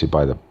fascinated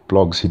by the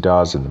blogs he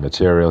does and the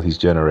material he's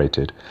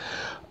generated.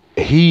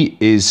 He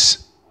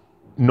is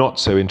not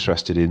so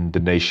interested in the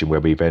nation where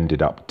we've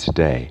ended up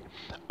today.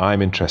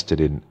 I'm interested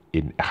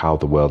in how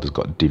the world has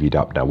got divvied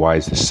up now. Why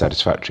is this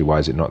satisfactory? Why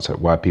is it not so?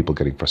 Why are people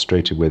getting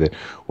frustrated with it?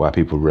 Why are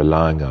people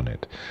relying on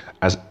it?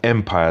 As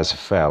empires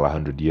fell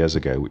 100 years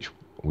ago, which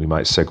we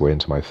might segue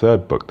into my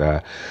third book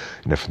there,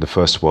 from the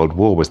First World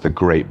War was the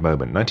great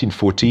moment.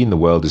 1914, the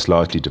world is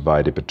largely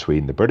divided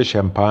between the British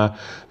Empire,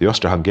 the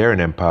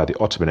Austro-Hungarian Empire, the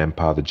Ottoman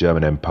Empire, the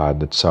German Empire,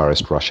 and the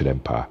Tsarist Russian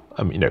Empire.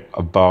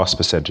 A vast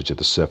percentage of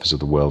the surface of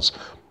the world's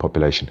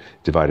population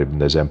divided in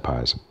those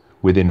empires.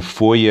 Within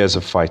 4 years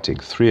of fighting,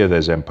 3 of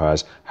those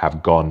empires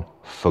have gone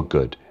for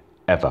good,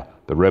 ever.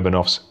 The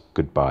Romanovs,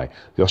 goodbye.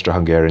 The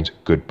Austro-Hungarians,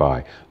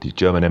 goodbye. The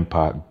German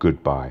Empire,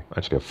 goodbye.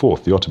 Actually, a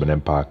fourth, the Ottoman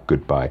Empire,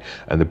 goodbye.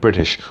 And the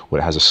British,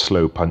 well, it has a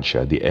slow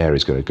puncher. The air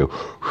is going to go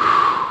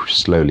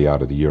slowly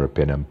out of the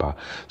European Empire.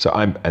 So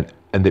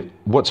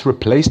what's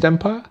replaced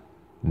empire?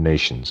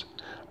 Nations.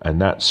 And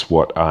that's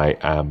what I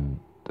am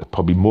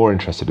probably more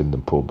interested in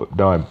than Paul. But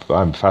no,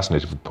 I'm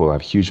fascinated with Paul. I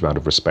have a huge amount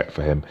of respect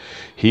for him.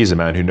 He's a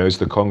man who knows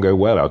the Congo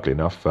well, oddly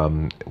enough.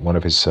 One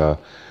of his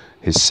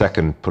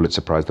second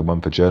Pulitzer Prize, the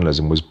one for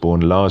journalism, was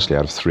born largely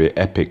out of 3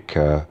 epic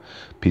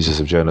pieces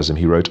of journalism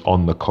he wrote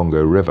on the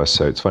Congo River.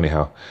 So it's funny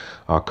how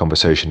our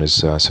conversation has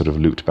sort of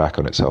looped back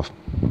on itself.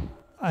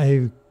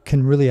 I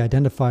can really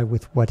identify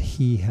with what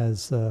he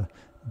has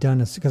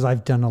done, because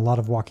I've done a lot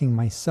of walking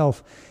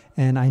myself,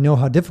 and I know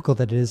how difficult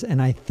that is.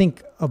 And I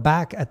think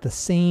back at the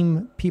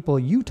same people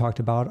you talked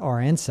about, our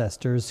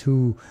ancestors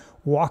who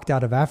walked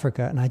out of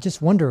Africa, and I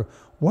just wonder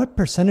what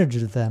percentage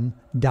of them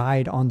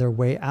died on their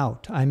way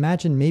out. I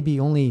imagine maybe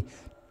only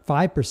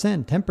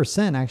 5%,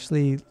 10%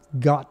 actually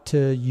got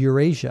to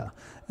Eurasia.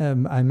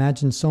 I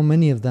imagine so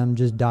many of them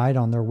just died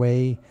on their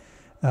way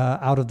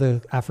out of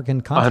the African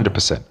continent.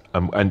 100%.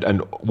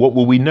 And what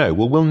will we know?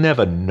 Well, we'll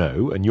never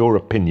know. And your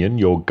opinion,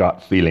 your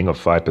gut feeling of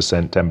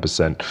 5%,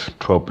 10%,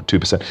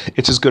 2%,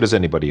 it's as good as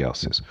anybody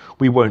else's.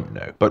 We won't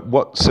know. But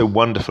what's so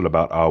wonderful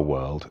about our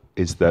world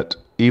is that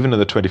even in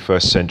the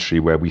 21st century,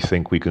 where we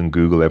think we can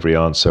Google every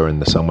answer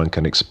and someone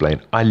can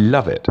explain, I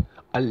love it.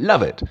 I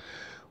love it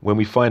when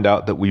we find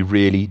out that we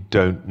really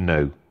don't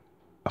know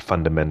a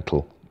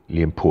fundamentally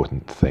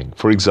important thing.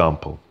 For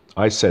example,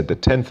 I said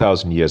that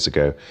 10,000 years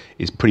ago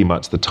is pretty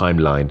much the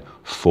timeline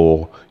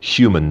for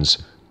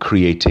humans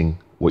creating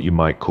what you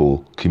might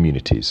call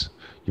communities.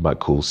 You might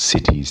call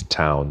cities,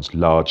 towns,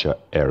 larger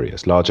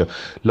areas, larger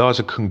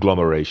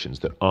conglomerations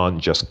that aren't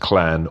just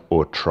clan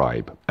or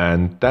tribe.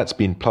 And that's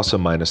been plus or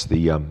minus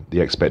the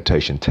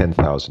expectation,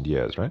 10,000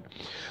 years, right?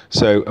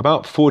 So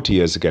about 40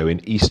 years ago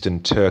in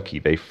eastern Turkey,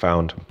 they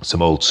found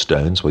some old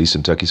stones. Well,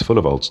 eastern Turkey's full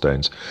of old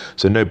stones,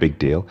 so no big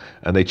deal.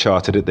 And they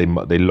charted it, they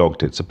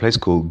logged it. It's a place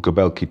called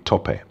Göbekli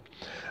Tepe.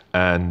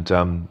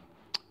 And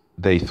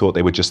they thought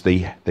they just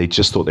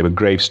thought they were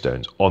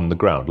gravestones on the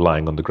ground,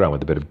 lying on the ground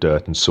with a bit of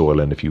dirt and soil,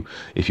 and if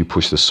you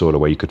push the soil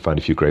away, you could find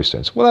a few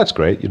gravestones. Well, that's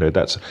great,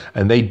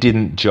 and they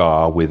didn't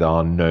jar with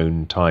our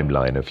known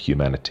timeline of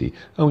humanity.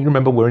 And we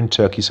remember we're in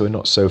Turkey, so we're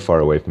not so far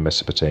away from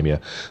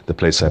Mesopotamia, the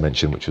place I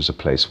mentioned, which was a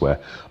place where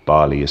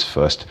barley is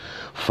first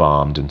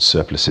farmed and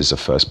surpluses are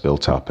first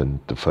built up,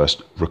 and the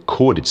first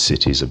recorded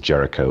cities of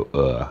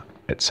Jericho,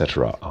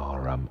 etc.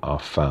 are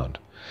found.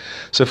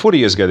 So 40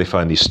 years ago, they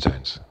find these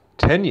stones.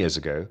 10 years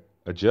ago,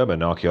 a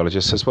German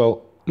archaeologist says,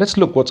 well, let's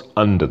look what's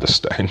under the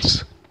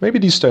stones. Maybe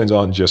these stones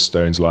aren't just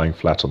stones lying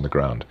flat on the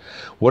ground.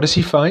 What does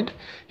he find?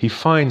 He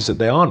finds that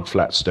they aren't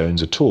flat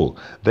stones at all.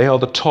 They are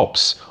the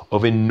tops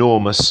of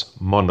enormous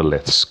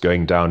monoliths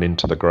going down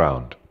into the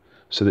ground.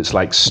 So it's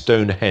like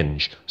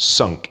Stonehenge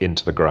sunk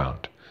into the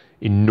ground.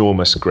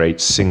 Enormous, great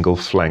single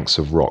flanks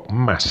of rock,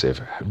 massive,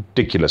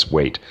 ridiculous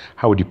weight.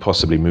 How would you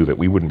possibly move it?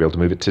 We wouldn't be able to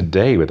move it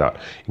today without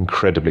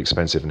incredibly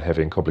expensive and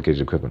heavy and complicated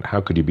equipment.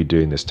 How could you be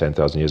doing this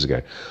 10,000 years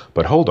ago?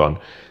 But hold on,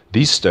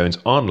 these stones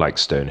aren't like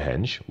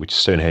Stonehenge, which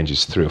Stonehenge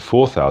is 3,000 or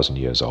 4,000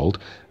 years old.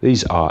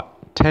 These are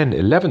 10,000,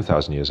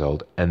 11,000 years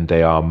old, and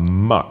they are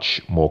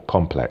much more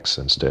complex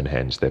than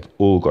Stonehenge. They've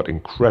all got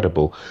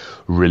incredible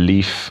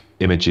relief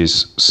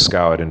images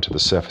scoured into the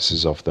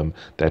surfaces of them.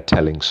 They're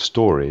telling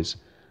stories.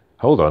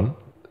 Hold on,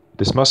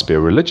 this must be a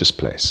religious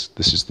place.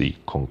 This is the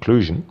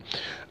conclusion.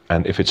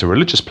 And if it's a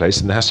religious place,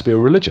 then there has to be a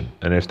religion.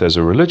 And if there's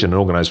a religion, an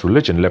organized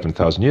religion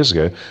 11,000 years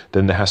ago,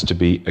 then there has to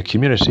be a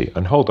community.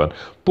 And hold on,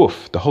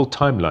 the whole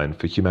timeline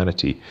for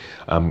humanity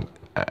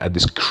at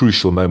this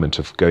crucial moment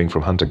of going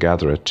from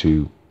hunter-gatherer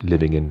to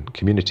living in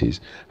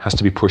communities has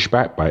to be pushed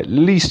back by at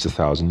least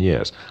 1,000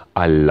 years.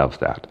 I love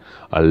that.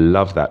 I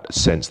love that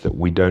sense that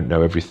we don't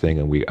know everything,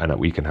 and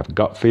we can have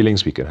gut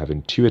feelings, we can have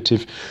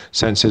intuitive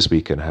senses,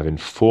 we can have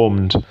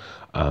informed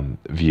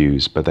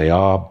views, but they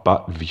are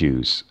but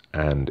views.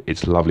 And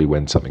it's lovely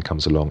when something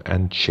comes along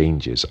and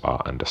changes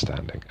our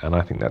understanding. And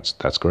I think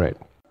that's great.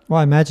 Well,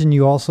 I imagine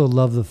you also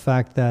love the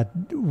fact that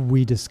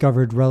we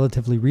discovered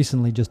relatively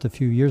recently, just a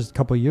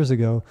couple of years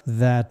ago,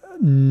 that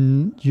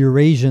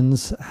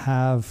Eurasians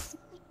have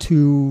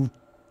 2%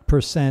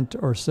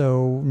 or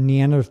so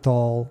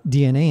Neanderthal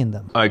DNA in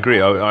them. I agree.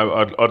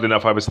 Oddly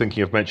enough, I was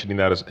thinking of mentioning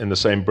that in the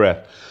same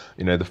breath.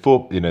 The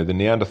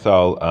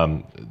Neanderthal,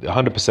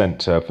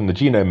 100% from the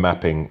genome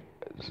mapping,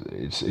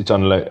 it's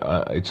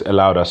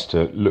allowed us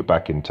to look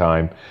back in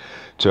time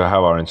to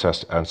how our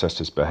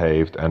ancestors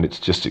behaved, and it's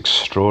just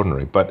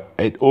extraordinary. But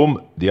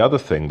the other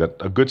thing that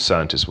a good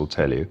scientist will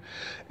tell you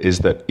is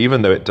that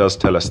even though it does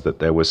tell us that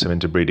there was some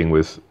interbreeding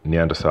with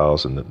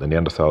Neanderthals, and that the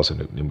Neanderthals,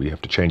 and we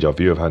have to change our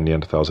view of how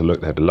Neanderthals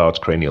look, they had a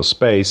larger cranial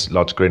space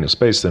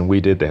than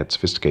we did. They had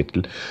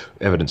sophisticated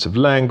evidence of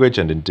language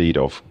and indeed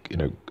of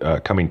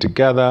coming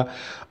together.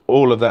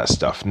 all of that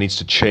stuff needs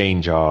to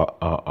change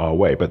our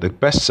way. But the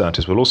best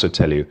scientists will also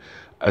tell you,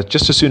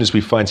 just as soon as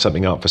we find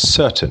something out for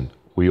certain,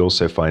 we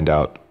also find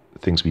out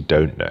things we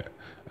don't know.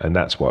 And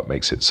that's what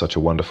makes it such a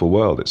wonderful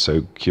world. It's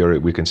so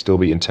curious. We can still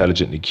be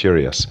intelligently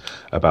curious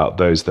about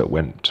those that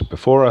went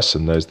before us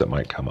and those that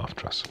might come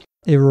after us.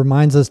 It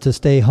reminds us to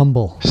stay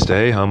humble.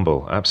 Stay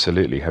humble,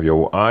 absolutely. Have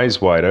your eyes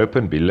wide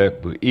open. Be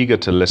eager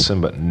to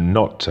listen, but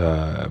not,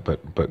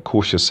 but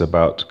cautious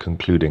about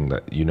concluding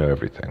that you know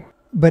everything.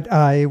 But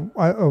I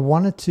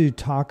wanted to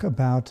talk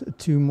about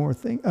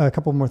a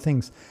couple more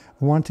things.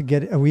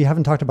 We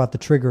haven't talked about the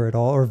trigger at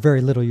all, or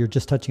very little. You're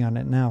just touching on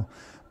it now.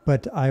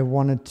 But I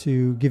wanted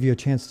to give you a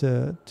chance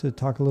to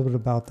talk a little bit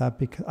about that,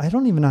 because I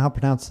don't even know how to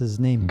pronounce his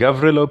name.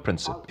 Gavrilo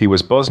Princip. He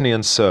was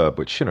Bosnian Serb,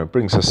 which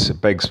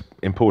begs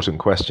important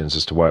questions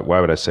as to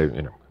why would I say,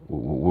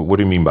 what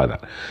do you mean by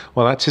that?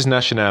 Well, that's his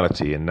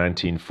nationality in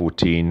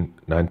 1914,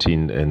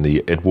 in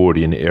the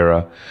Edwardian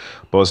era.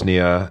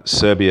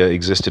 Serbia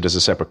existed as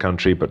a separate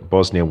country, but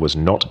Bosnia was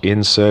not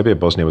in Serbia.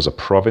 Bosnia was a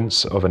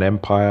province of an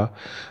empire,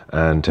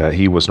 and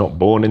he was not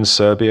born in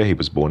Serbia. He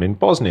was born in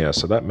Bosnia,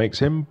 so that makes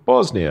him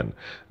Bosnian.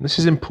 And this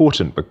is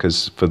important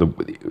because for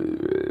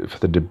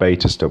the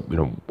debate as to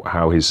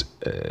how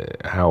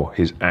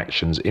his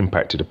actions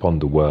impacted upon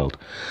the world.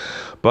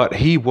 But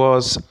he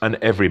was an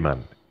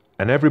everyman.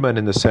 An everyman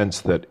in the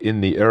sense that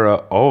in the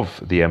era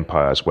of the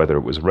empires, whether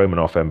it was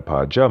Romanov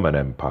Empire, German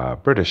Empire,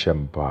 British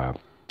Empire,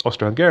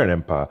 Austro-Hungarian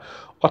Empire,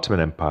 Ottoman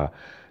Empire,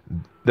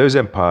 those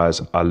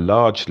empires are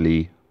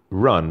largely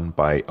run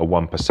by a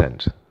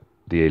 1%,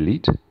 the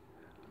elite,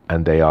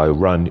 and they are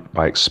run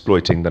by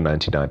exploiting the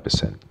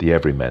 99%, the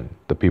everymen,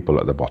 the people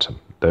at the bottom,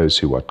 those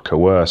who are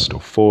coerced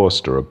or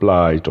forced or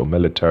obliged or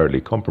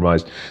militarily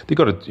compromised. They've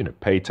got to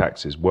pay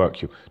taxes,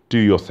 do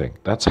your thing.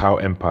 That's how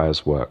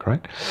empires work,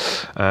 right?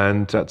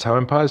 And that's how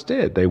empires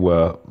did. They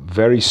were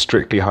very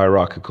strictly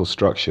hierarchical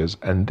structures.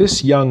 And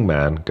this young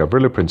man,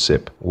 Gavrilo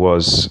Princip,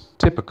 was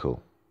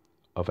typical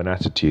of an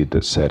attitude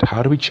that said,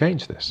 how do we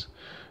change this?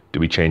 Do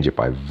we change it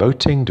by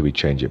voting? Do we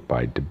change it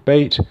by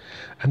debate?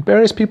 And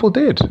various people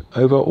did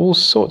over all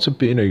sorts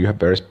of, you have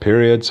various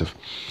periods of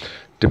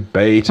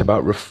debate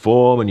about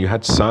reform, and you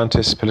had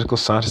political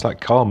scientists like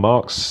Karl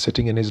Marx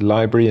sitting in his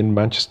library in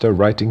Manchester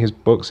writing his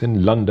books,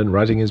 in London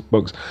writing his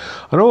books,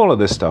 and all of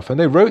this stuff. And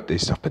they wrote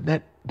this stuff, but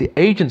then the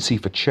agency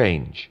for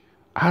change,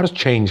 how does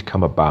change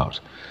come about?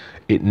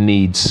 It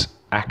needs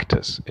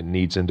actors. It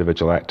needs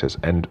individual actors.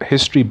 And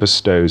history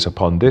bestows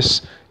upon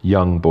this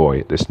young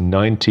boy, this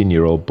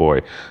 19-year-old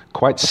boy,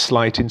 quite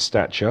slight in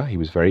stature. He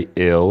was very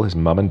ill. His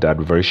mum and dad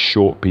were very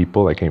short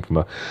people. They came from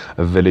a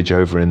village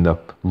over in the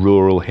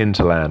rural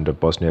hinterland of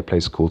Bosnia, a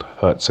place called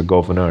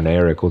Herzegovina, an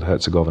area called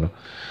Herzegovina.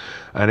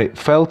 And it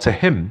fell to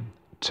him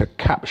to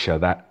capture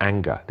that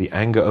anger, the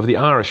anger of the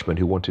Irishman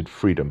who wanted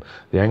freedom,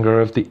 the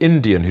anger of the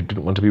Indian who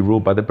didn't want to be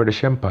ruled by the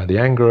British Empire, the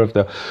anger of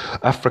the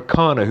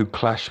Afrikaner who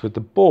clashed with the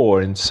Boer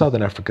in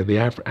southern Africa, the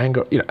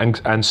anger,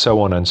 and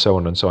so on and so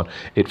on and so on.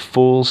 It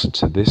falls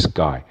to this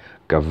guy,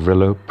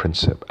 Gavrilo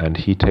Princip, and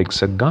he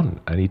takes a gun,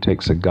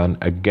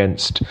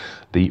 against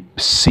the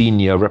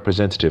senior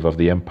representative of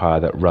the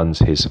empire that runs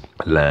his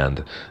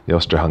land, the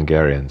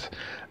Austro-Hungarians.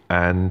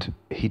 And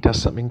he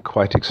does something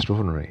quite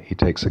extraordinary. He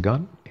takes a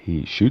gun,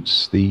 he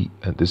shoots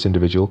this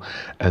individual,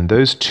 and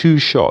those two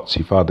shots,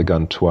 he fired the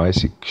gun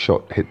twice.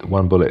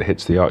 One bullet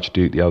hits the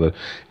Archduke, the other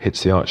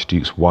hits the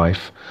Archduke's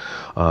wife.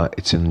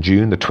 It's in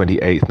June the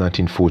 28th,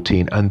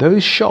 1914, and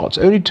those shots,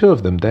 only two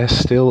of them, they're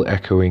still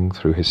echoing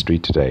through history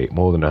today,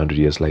 more than 100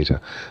 years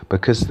later,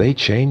 because they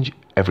change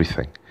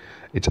everything.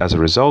 It's as a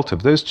result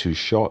of those two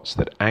shots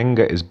that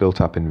anger is built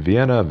up in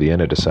Vienna.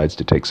 Vienna decides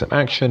to take some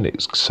action.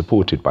 It's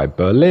supported by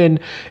Berlin.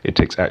 It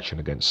takes action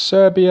against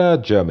Serbia.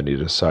 Germany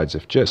decides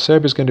if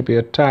Serbia is going to be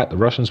attacked, the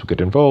Russians will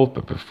get involved.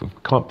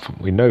 But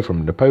we know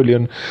from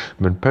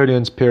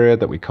Napoleon's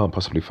period that we can't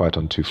possibly fight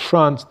onto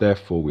France.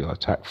 Therefore, we'll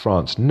attack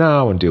France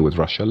now and deal with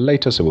Russia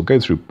later. So we'll go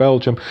through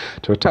Belgium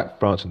to attack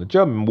France. And the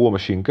German war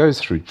machine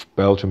goes through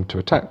Belgium to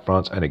attack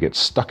France, and it gets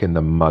stuck in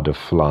the mud of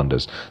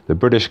Flanders. The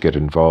British get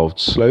involved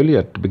slowly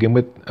to begin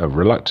with,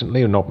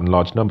 reluctantly, not in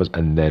large numbers,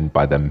 and then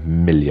by the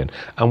million.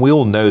 And we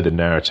all know the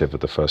narrative of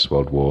the First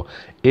World War.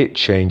 It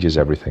changes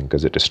everything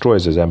because it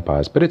destroys those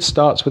empires, but it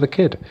starts with a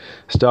kid.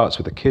 It starts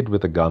with a kid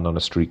with a gun on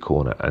a street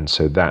corner, and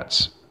so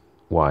that's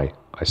why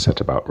I set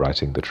about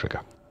writing The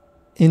Trigger.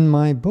 In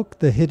my book,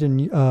 The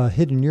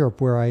Hidden Europe,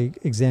 where I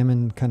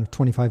examine kind of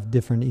 25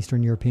 different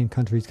Eastern European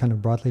countries, kind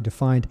of broadly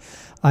defined,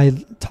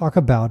 I talk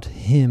about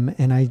him,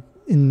 and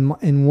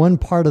in one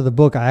part of the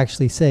book, I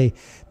actually say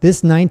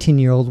this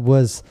 19-year-old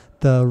was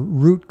the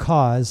root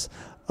cause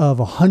of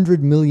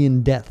 100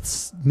 million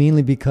deaths,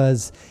 mainly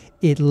because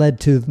it led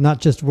to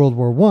not just World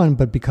War I,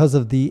 but because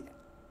of the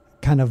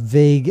kind of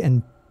vague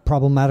and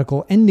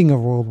problematical ending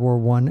of World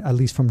War I, at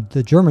least from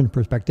the German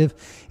perspective,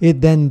 it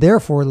then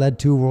therefore led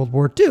to World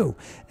War II.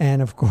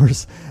 And of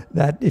course,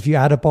 that if you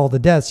add up all the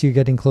deaths, you're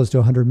getting close to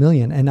 100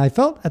 million. And I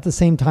felt at the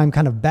same time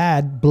kind of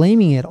bad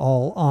blaming it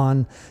all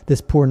on this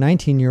poor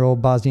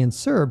 19-year-old Bosnian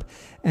Serb.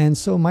 And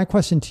so my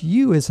question to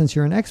you is, since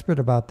you're an expert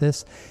about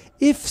this,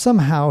 if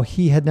somehow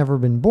he had never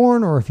been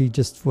born, or if he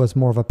just was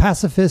more of a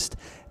pacifist,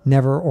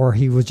 or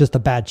he was just a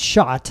bad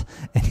shot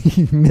and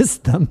he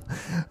missed them,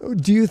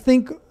 do you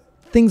think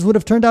things would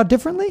have turned out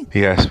differently?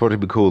 Yes, what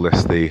did we call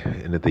this?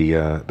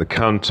 The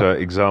counter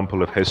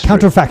example of history.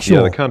 Counterfactual.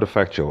 Yeah, the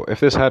counterfactual. If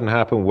this hadn't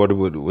happened,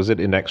 was it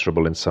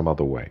inexorable in some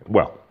other way?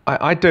 Well,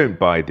 I don't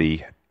buy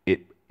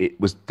it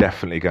was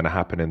definitely going to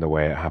happen in the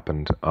way it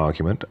happened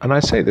argument. And I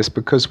say this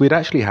because we'd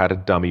actually had a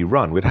dummy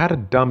run. We'd had a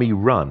dummy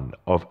run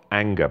of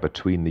anger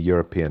between the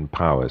European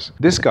powers.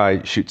 This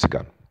guy shoots a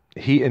gun.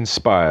 He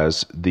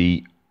inspires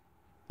the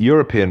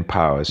European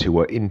powers, who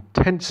were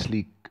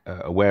intensely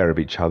aware of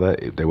each other.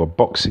 They were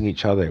boxing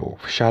each other, or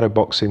shadow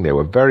boxing. They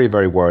were very,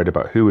 very worried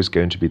about who was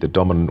going to be the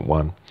dominant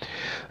one.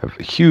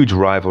 A huge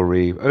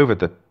rivalry over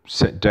the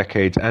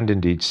decades and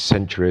indeed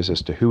centuries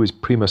as to who is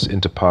primus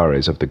inter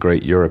pares of the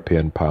great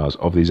European powers,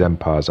 of these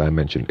empires I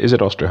mentioned. Is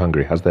it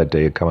Austria-Hungary? Has their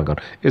day come and gone?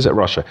 Is it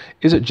Russia?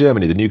 Is it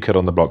Germany, the new kid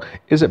on the block?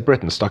 Is it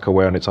Britain stuck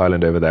away on its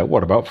island over there?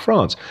 What about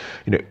France?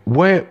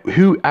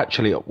 Who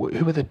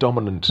are the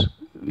dominant,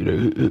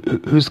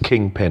 who's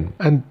kingpin?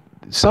 And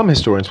some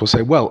historians will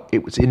say, well,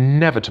 it was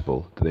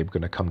inevitable that they were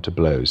going to come to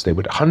blows. They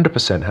would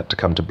 100% had to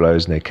come to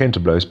blows, and they came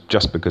to blows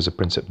just because of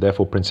principle.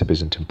 Therefore, principle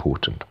isn't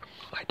important.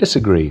 I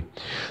disagree.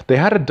 They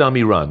had a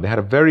dummy run. They had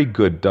a very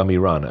good dummy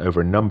run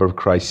over a number of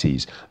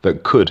crises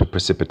that could have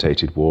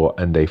precipitated war,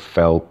 and they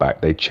fell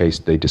back. They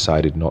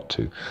decided not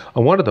to.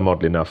 And one of them,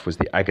 oddly enough, was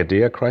the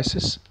Agadir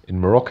crisis in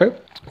Morocco,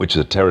 which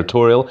is a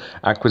territorial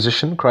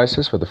acquisition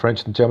crisis where the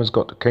French and the Germans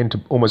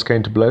almost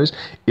came to blows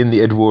in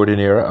the Edwardian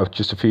era of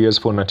just a few years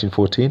before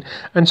 1914.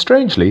 And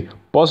strangely,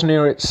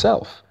 Bosnia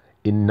itself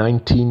in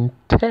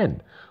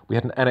 1910. We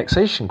had an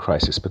annexation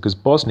crisis because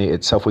Bosnia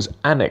itself was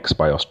annexed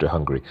by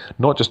Austria-Hungary,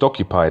 not just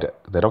occupied it.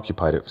 They'd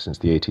occupied it since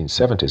the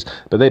 1870s,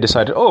 but they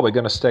decided,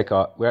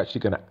 we're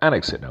actually going to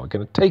annex it now. We're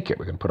going to take it.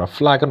 We're going to put our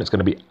flag on it. It's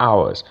going to be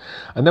ours.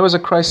 And there was a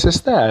crisis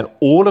there, and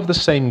all of the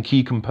same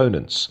key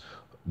components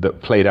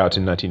that played out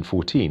in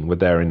 1914 were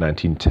there in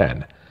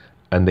 1910,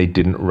 and they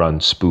didn't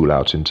run spool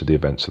out into the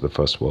events of the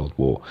First World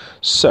War.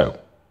 So,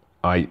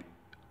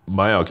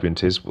 my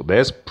argument is, well,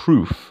 there's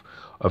proof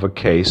of a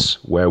case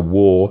where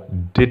war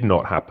did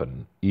not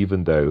happen,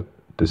 even though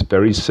there's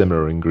very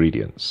similar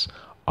ingredients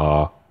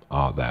are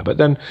there. But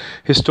then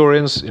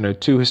historians,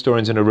 two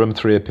historians in a room,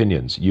 three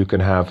opinions. You can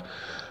have,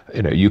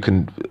 you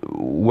can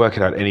work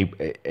it out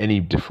any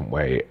different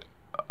way.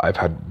 I've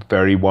had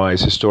very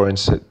wise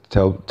historians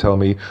tell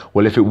me,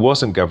 well, if it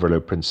wasn't Gavrilo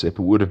Princip, it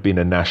would have been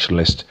a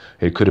nationalist.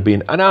 It could have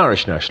been an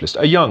Irish nationalist,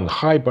 a young,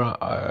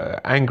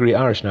 angry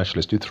Irish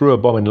nationalist who threw a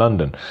bomb in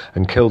London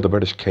and killed the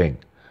British king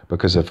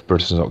because of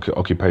Britain's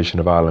occupation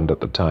of Ireland at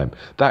the time.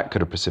 That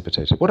could have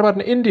precipitated. What about an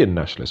Indian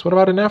nationalist? What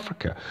about in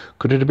Africa?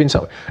 Could it have been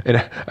something?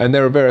 And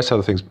there are various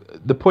other things.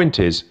 The point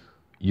is,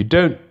 you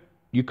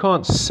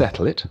can't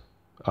settle it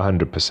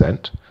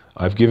 100%.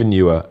 I've given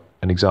you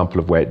an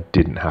example of where it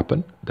didn't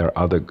happen. There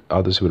are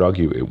others who would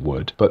argue it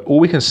would. But all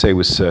we can say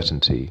with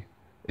certainty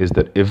is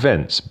that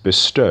events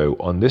bestow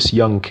on this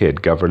young kid,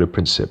 Gavrilo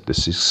Princip,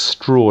 this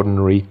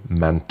extraordinary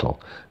mantle,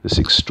 this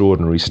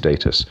extraordinary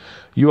status.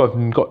 You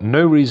have got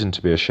no reason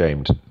to be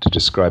ashamed to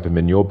describe him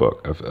in your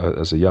book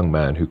as a young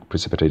man who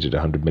precipitated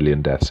 100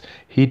 million deaths.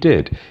 He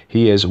did.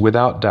 He is,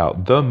 without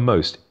doubt, the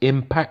most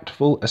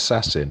impactful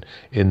assassin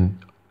in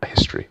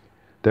history.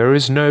 There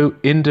is no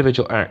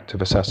individual act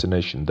of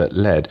assassination that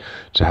led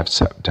to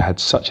had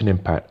such an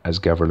impact as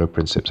Gavrilo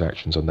Princip's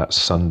actions on that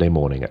Sunday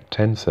morning at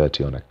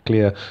 10:30 on a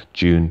clear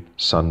June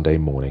Sunday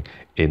morning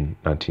in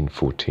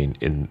 1914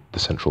 in the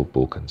Central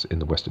Balkans, in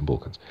the Western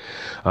Balkans.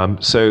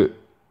 So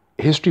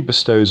history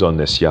bestows on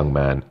this young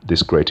man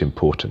this great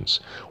importance.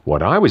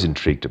 What I was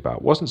intrigued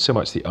about wasn't so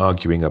much the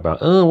arguing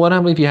about, what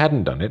happened if you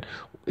hadn't done it?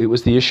 It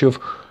was the issue of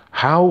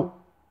how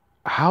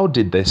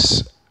did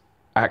this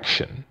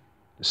action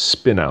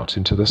spin out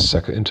into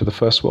the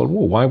First World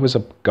War? Why was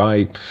a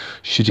guy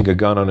shooting a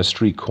gun on a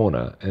street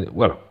corner?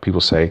 Well,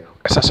 people say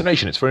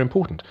assassination. It's very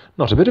important.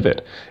 Not a bit of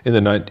it. In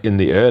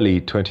the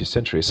early 20th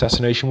century,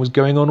 assassination was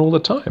going on all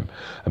the time.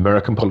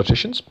 American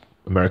politicians,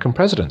 American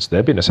presidents,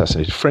 they've been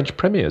assassinated. French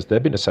premiers,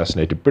 they've been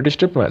assassinated. British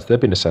diplomats, they've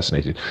been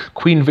assassinated.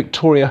 Queen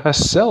Victoria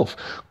herself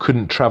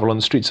couldn't travel on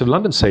the streets of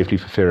London safely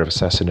for fear of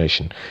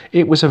assassination.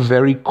 It was a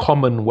very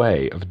common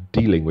way of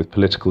dealing with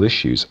political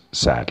issues,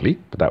 sadly,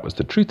 but that was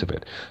the truth of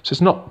it. So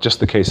it's not just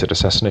the case that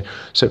assassination.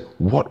 So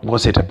what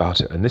was it about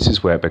it? And this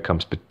is where it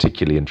becomes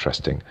particularly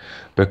interesting,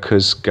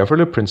 because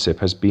Gavrilo Princip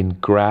has been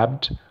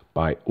grabbed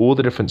by all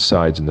the different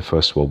sides in the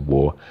First World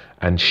War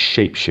and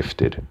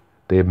shape-shifted.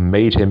 They have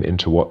made him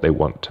into what they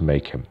want to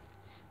make him.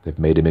 They've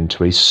made him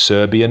into a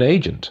Serbian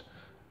agent.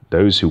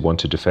 Those who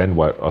want to defend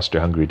what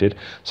Austria-Hungary did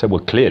said,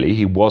 well, clearly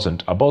he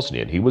wasn't a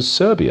Bosnian. He was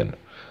Serbian.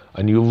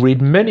 And you'll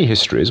read many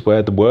histories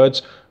where the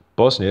words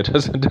Bosnia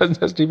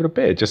doesn't even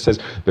appear. It just says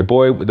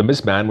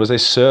this man was a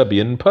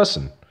Serbian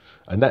person.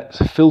 And that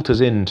filters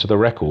into the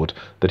record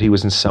that he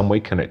was in some way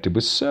connected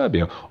with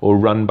Serbia or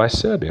run by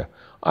Serbia.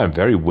 I'm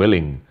very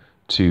willing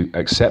to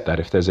accept that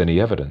if there's any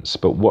evidence.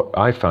 But what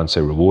I found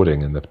so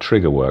rewarding in the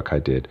trigger work I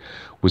did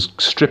was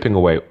stripping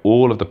away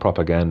all of the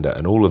propaganda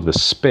and all of the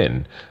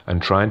spin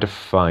and trying to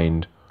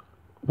find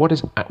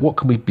what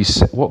can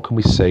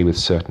we say with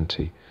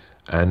certainty.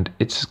 And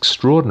it's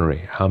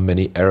extraordinary how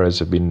many errors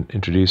have been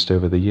introduced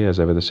over the years,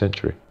 over the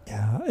century.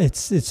 Yeah,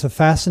 it's a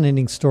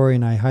fascinating story,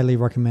 and I highly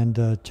recommend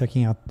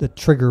checking out the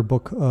Trigger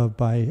book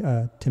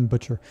by Tim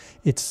Butcher.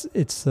 It's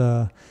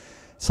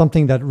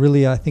something that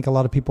really I think a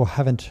lot of people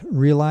haven't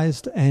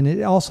realized, and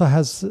it also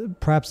has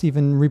perhaps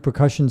even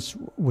repercussions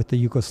with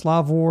the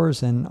Yugoslav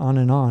wars and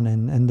on.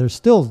 And there's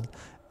still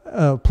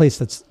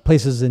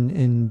places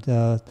in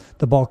the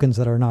Balkans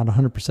that are not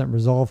 100%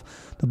 resolved.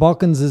 The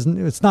Balkans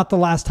it's not the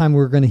last time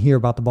we're going to hear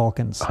about the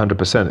Balkans.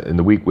 100%. In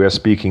the week we are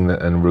speaking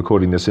and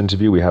recording this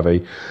interview, we have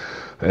a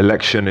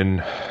election in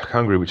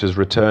Hungary which has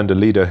returned a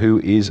leader who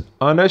is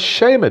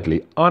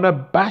unabashedly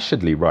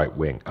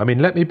right-wing. I mean,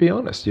 let me be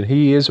honest,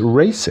 he is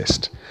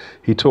racist.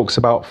 He talks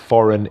about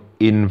foreign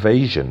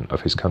invasion of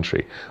his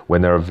country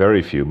when there are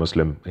very few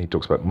Muslim. He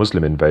talks about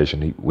Muslim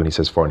invasion. When he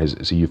says foreign,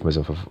 it's a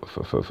euphemism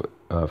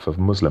for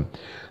Muslim.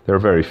 There are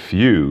very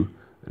few,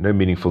 no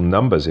meaningful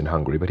numbers in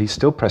Hungary, but he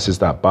still presses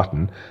that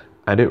button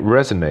and it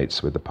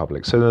resonates with the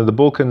public. So the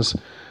Balkans,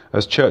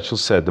 as Churchill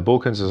said, the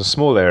Balkans is a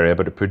small area,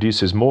 but it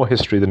produces more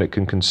history than it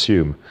can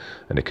consume,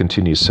 and it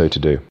continues so to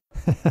do.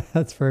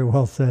 That's very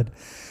well said.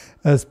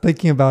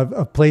 Speaking about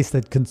a place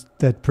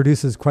that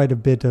produces quite a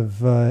bit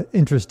of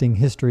interesting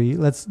history,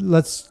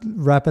 let's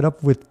wrap it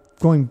up with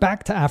going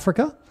back to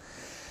Africa.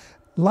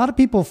 A lot of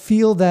people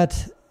feel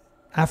that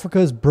Africa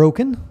is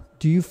broken.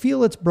 Do you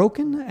feel it's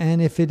broken? And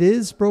if it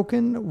is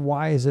broken,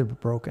 why is it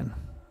broken?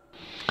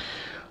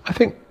 I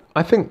think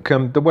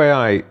the way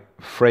I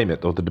frame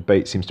it, or the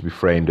debate seems to be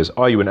framed as,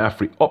 are you an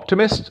Afri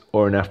optimist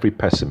or an Afri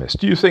pessimist?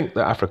 Do you think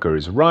that Africa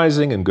is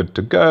rising and good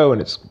to go and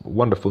it's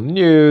wonderful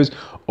news,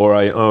 or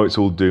it's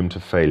all doomed to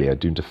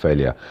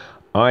failure?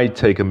 I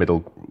take a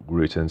middle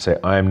route and say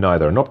I am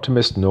neither an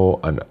optimist nor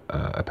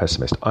a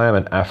pessimist. I am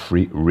an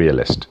Afri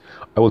realist.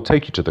 I will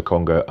take you to the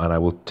Congo and I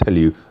will tell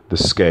you the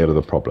scale of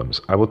the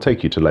problems. I will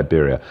take you to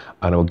Liberia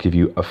and I will give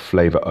you a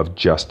flavor of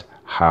just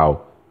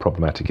how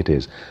problematic it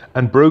is.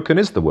 And broken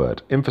is the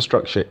word.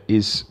 Infrastructure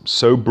is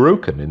so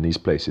broken in these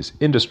places.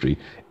 Industry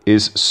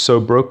is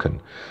so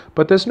broken.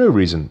 But there's no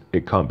reason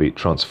it can't be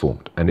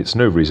transformed, and it's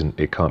no reason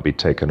it can't be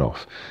taken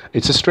off.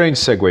 It's a strange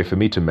segue for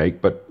me to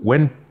make, but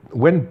when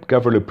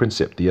Gavrilo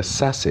Princip, the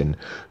assassin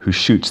who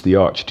shoots the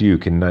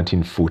Archduke in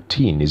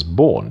 1914, is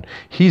born,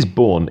 he's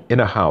born in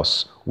a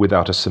house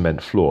without a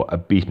cement floor, a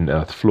beaten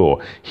earth floor.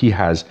 He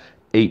has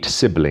 8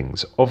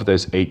 siblings. Of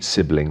those 8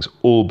 siblings,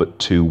 all but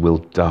 2 will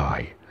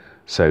die.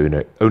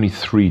 So, only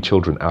 3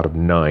 children out of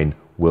 9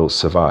 will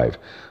survive.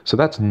 So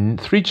that's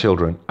 3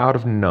 children out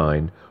of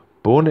 9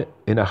 born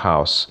in a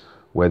house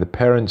where the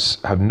parents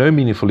have no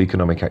meaningful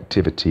economic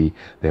activity,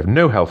 they have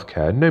no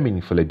healthcare, no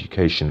meaningful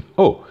education.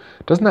 Oh,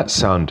 doesn't that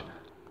sound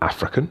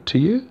African to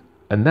you?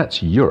 And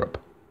that's Europe.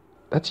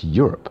 That's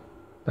Europe.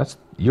 That's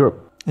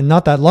Europe. And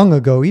not that long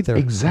ago either.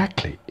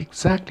 Exactly,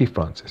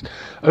 Francis.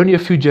 Only a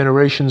few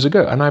generations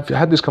ago. And I've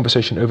had this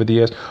conversation over the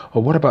years. Oh,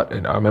 what about,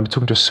 I remember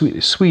talking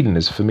to Sweden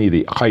is for me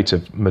the height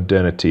of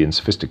modernity and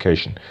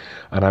sophistication.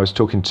 And I was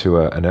talking to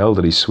an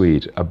elderly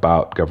Swede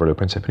about Gavrilo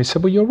Princip. And he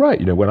said, well, you're right.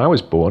 When I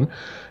was born,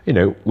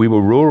 we were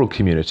a rural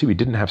community. We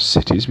didn't have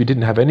cities. We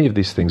didn't have any of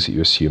these things that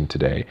you assume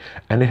today.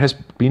 And it has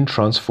been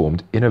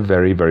transformed in a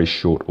very, very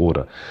short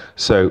order.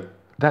 So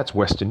that's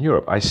Western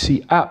Europe. I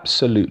see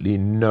absolutely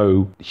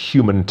no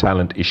human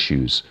talent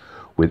issues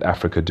with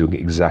Africa doing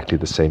exactly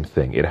the same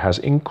thing. It has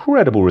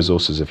incredible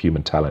resources of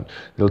human talent.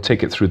 They'll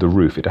take it through the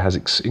roof. It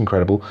has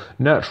incredible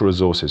natural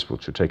resources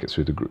which will take it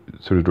through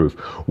the roof.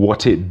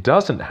 What it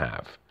doesn't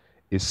have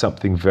is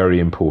something very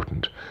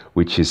important,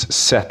 which is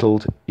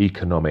settled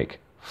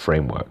economic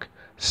framework,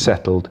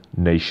 settled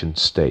nation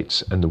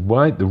states. And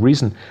the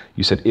reason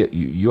you said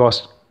you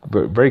asked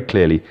very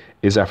clearly,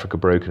 is Africa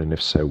broken, and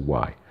if so,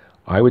 why?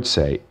 I would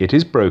say it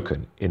is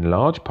broken in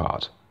large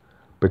part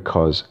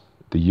because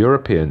the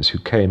Europeans who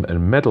came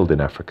and meddled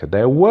in Africa,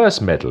 their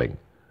worst meddling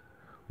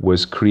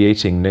was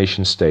creating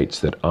nation states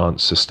that aren't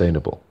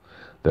sustainable,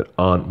 that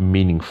aren't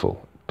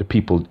meaningful. The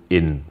people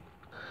in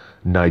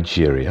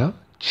Nigeria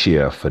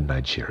cheer for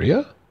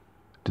Nigeria.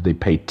 Do they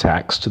pay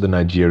tax to the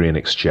Nigerian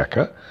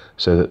exchequer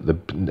so that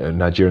the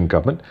Nigerian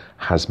government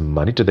has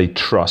money? Do they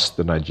trust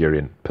the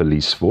Nigerian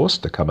police force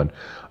to come and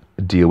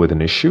deal with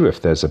an issue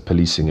if there's a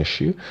policing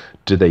issue?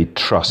 Do they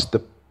trust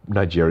the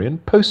Nigerian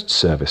post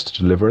service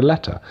to deliver a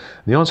letter?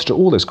 The answer to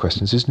all those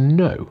questions is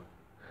no,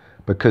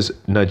 because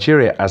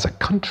Nigeria as a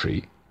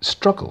country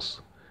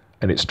struggles,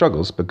 and it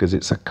struggles because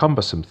it's a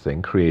cumbersome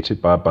thing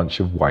created by a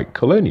bunch of white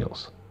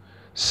colonials.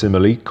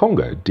 Similarly,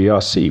 Congo,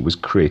 DRC, was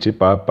created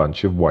by a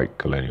bunch of white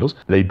colonials.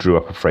 They drew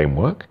up a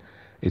framework.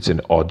 It's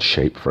an odd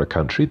shape for a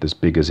country as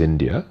big as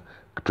India,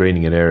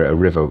 draining an area, a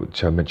river,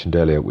 which I mentioned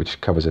earlier,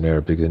 which covers an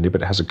area bigger than India,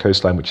 but it has a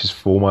coastline which is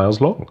 4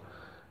 miles long.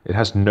 It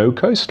has no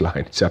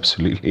coastline. It's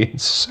absolutely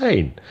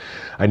insane.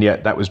 And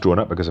yet that was drawn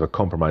up because of a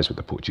compromise with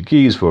the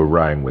Portuguese, who were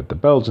rowing with the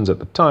Belgians at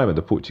the time, and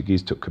the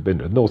Portuguese took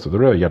Cabinda north of the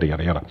river, yada,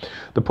 yada, yada.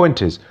 The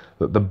point is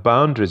that the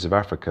boundaries of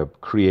Africa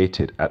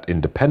created at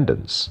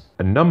independence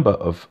a number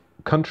of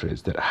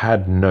countries that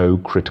had no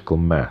critical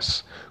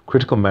mass.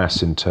 Critical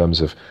mass in terms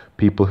of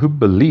people who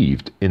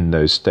believed in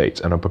those states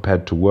and are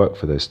prepared to work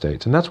for those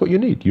states. And that's what you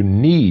need. You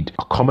need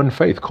a common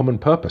faith, common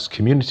purpose,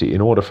 community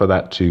in order for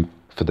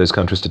those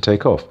countries to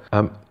take off.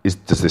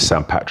 Does this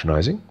sound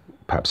patronizing?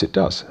 Perhaps it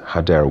does.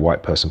 How dare a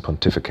white person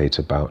pontificate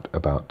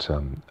about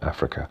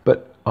Africa?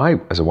 But I,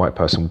 as a white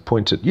person, would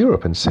point at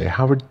Europe and say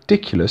how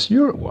ridiculous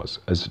Europe was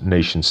as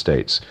nation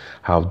states,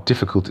 how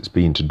difficult it's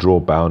been to draw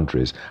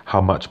boundaries,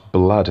 how much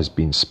blood has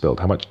been spilled,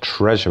 how much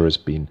treasure has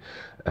been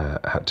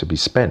had to be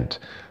spent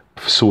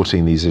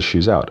sorting these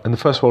issues out. And the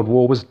First World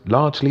War was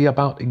largely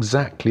about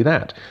exactly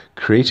that,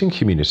 creating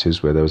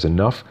communities where there was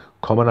enough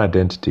common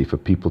identity for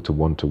people to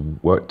want to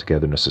work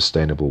together in a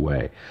sustainable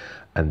way.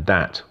 And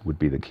that would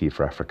be the key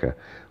for Africa,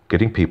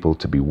 getting people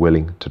to be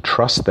willing to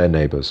trust their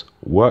neighbours,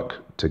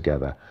 work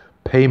together,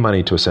 pay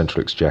money to a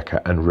central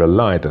exchequer, and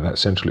rely that that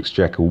central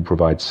exchequer will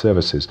provide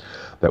services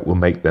that will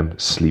make them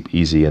sleep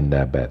easy in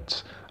their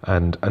beds.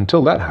 And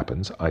until that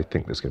happens, I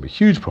think there's going to be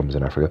huge problems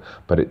in Africa,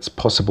 but it's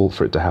possible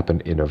for it to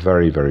happen in a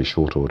very, very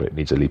short order. It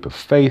needs a leap of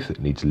faith, it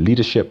needs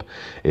leadership,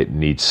 it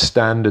needs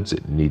standards,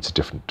 it needs a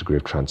different degree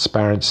of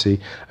transparency,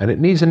 and it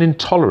needs an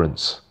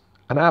intolerance,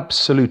 an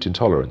absolute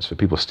intolerance for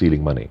people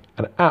stealing money.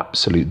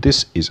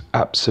 This is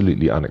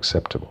absolutely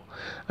unacceptable.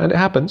 And it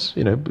happens,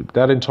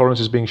 that intolerance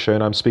is being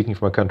shown. I'm speaking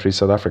from a country,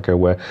 South Africa,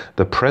 where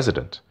the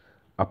president,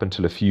 up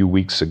until a few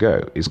weeks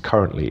ago, is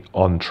currently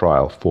on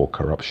trial for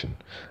corruption.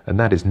 And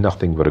that is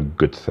nothing but a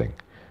good thing.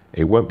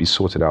 It won't be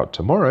sorted out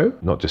tomorrow,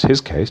 not just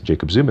his case,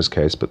 Jacob Zuma's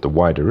case, but the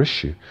wider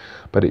issue.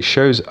 But it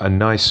shows a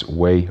nice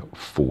way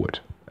forward.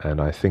 And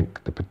I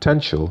think the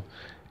potential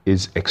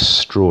is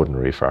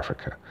extraordinary for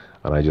Africa.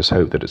 And I just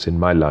hope that it's in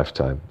my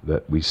lifetime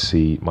that we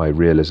see my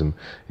realism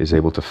is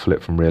able to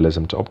flip from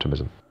realism to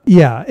optimism.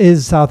 Yeah.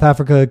 Is South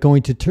Africa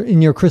going to,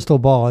 in your crystal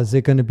ball, is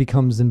it going to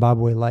become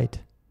Zimbabwe light?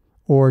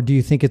 Or do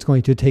you think it's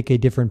going to take a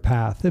different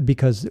path?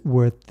 Because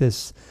with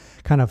this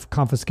kind of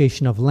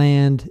confiscation of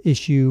land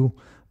issue,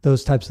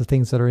 those types of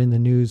things that are in the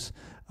news,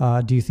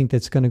 do you think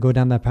that's going to go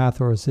down that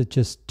path, or is it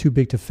just too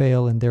big to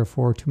fail and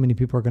therefore too many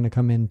people are going to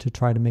come in to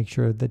try to make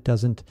sure that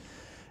doesn't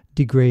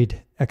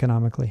degrade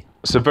economically?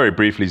 So very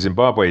briefly,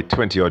 Zimbabwe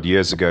 20 odd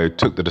years ago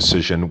took the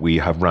decision, we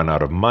have run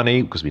out of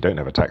money because we don't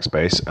have a tax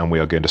base, and we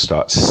are going to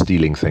start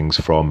stealing things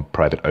from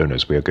private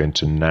owners. We are going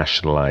to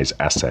nationalize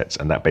assets,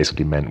 and that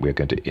basically meant we are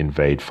going to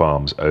invade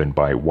farms owned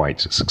by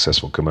white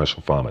successful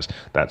commercial farmers.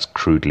 That's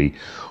crudely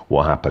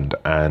what happened.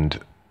 And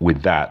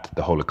with that,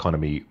 the whole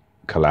economy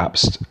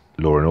collapsed,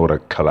 law and order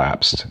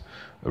collapsed,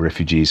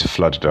 refugees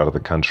flooded out of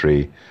the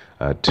country,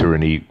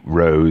 tyranny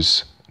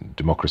rose,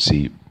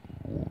 democracy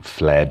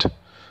fled,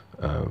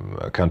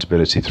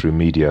 accountability through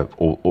media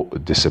all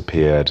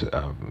disappeared,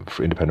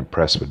 for independent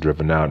press were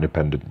driven out,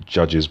 independent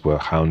judges were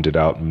hounded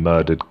out,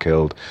 murdered,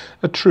 killed,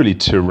 a truly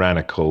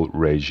tyrannical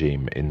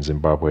regime in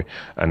Zimbabwe,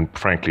 and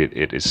frankly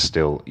it is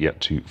still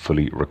yet to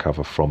fully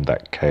recover from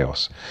that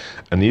chaos.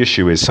 And the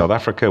issue is South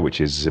Africa,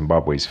 which is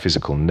Zimbabwe's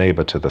physical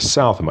neighbor to the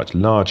south, a much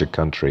larger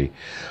country,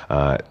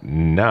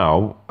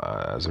 now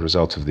as a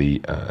result of the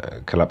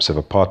collapse of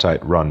apartheid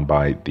run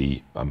by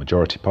the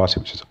majority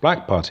party, which is a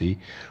black party,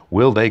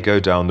 will they go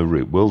down the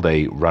route? Will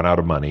they run out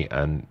of money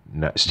and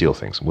steal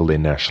things? Will they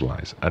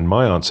nationalize? And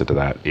my answer to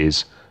that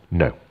is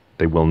no,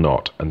 they will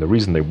not. And the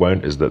reason they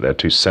won't is that they're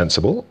too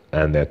sensible,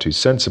 and they're too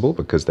sensible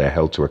because they're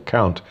held to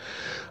account.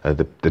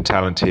 The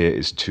talent here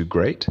is too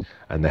great,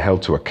 and they're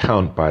held to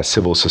account by a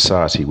civil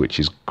society which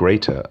is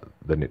greater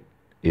than it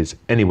is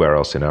anywhere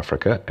else in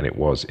Africa, and it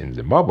was in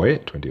Zimbabwe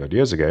 20 odd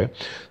years ago.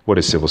 What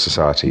is civil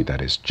society?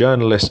 That is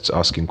journalists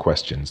asking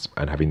questions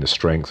and having the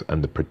strength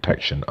and the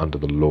protection under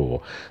the law.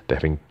 They're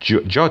having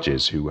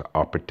judges who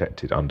are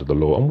protected under the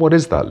law. And what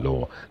is that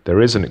law?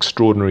 There is an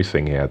extraordinary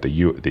thing here,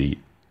 the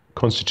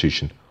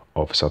Constitution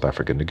of South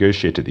Africa,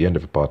 negotiated at the end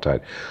of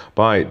apartheid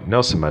by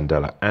Nelson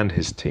Mandela and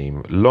his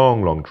team,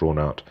 long drawn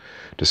out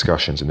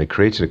discussions, and they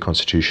created a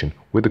constitution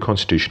with the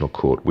Constitutional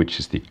Court, which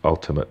is the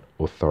ultimate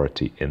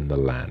authority in the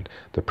land.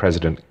 The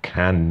president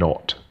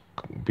cannot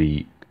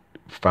be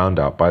found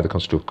out by the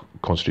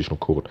Constitutional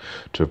Court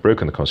to have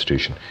broken the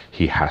Constitution.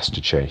 He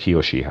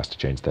or she has to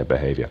change their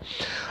behavior.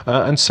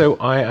 And so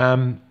I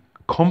am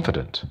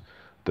confident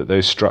that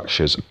those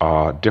structures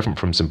are different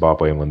from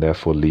Zimbabwe and will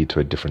therefore lead to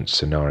a different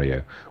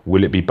scenario.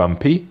 Will it be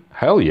bumpy?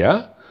 Hell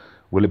yeah.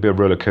 Will it be a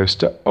roller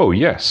coaster? Oh,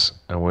 yes.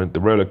 And when the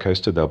roller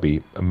coaster, there'll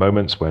be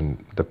moments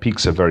when the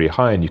peaks are very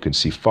high and you can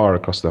see far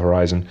across the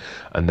horizon.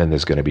 And then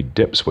there's going to be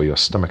dips where your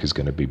stomach is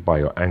going to be by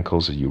your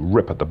ankles as you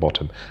rip at the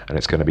bottom, and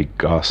it's going to be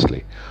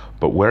ghastly.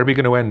 But where are we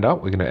going to end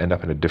up? We're going to end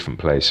up in a different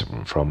place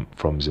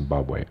from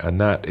Zimbabwe. And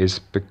that is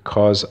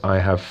because I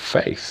have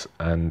faith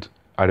and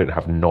I don't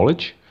have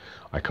knowledge.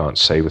 I can't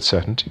say with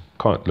certainty,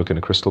 can't look in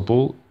a crystal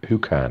ball. Who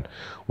can?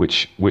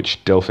 Which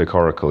Delphic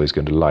oracle is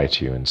going to lie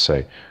to you and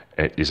say,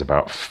 it is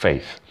about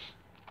faith?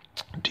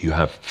 Do you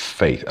have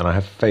faith? And I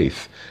have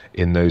faith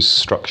in those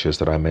structures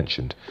that I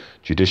mentioned: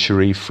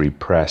 judiciary, free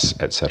press,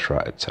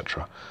 etc.,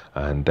 etc.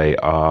 And they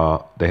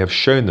have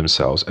shown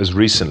themselves as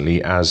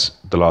recently as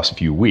the last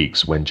few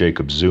weeks, when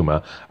Jacob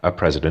Zuma,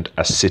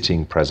 a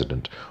sitting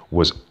president,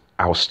 was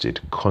ousted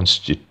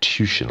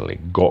constitutionally,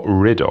 got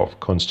rid of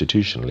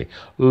constitutionally,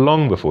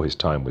 long before his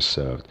time was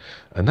served.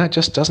 And that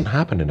just doesn't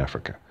happen in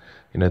Africa.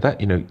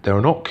 There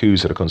are not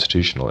coups that are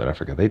constitutional in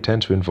Africa. They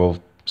tend to involve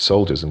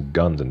soldiers and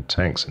guns and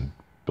tanks and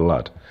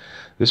blood.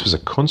 This was a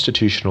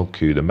constitutional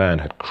coup. The man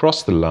had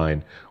crossed the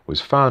line,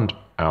 was found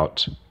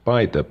out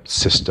by the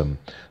system.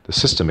 The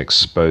system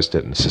exposed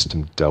it, and the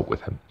system dealt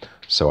with him.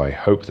 So I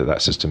hope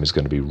that system is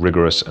going to be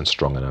rigorous and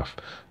strong enough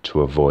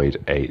to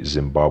avoid a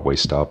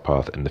Zimbabwe-style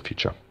path in the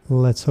future.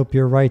 Let's hope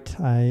you're right.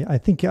 I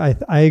think I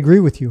agree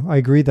with you. I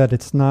agree that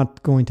it's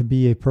not going to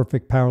be a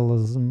perfect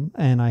parallelism,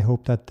 and I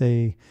hope that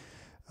they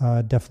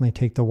definitely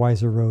take the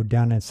wiser road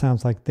down. It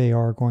sounds like they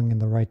are going in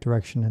the right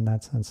direction in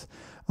that sense.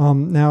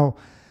 Now,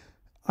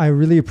 I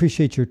really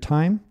appreciate your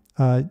time.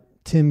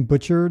 Tim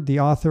Butcher, the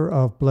author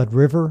of Blood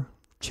River,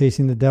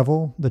 Chasing the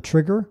Devil, The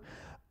Trigger.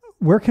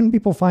 Where can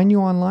people find you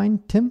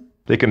online, Tim?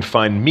 They can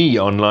find me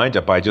online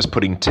by just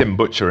putting Tim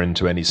Butcher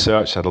into any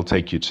search. That'll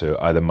take you to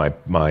either my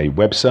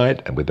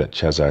website, and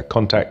which has a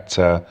contact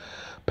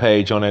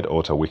page on it,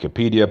 or to a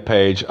Wikipedia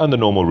page, and the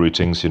normal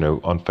routings,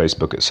 on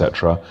Facebook,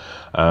 etc.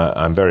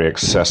 I'm very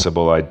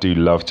accessible. I do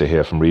love to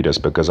hear from readers,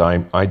 because I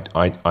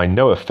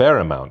know a fair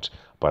amount,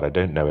 but I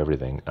don't know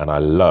everything, and I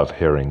love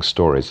hearing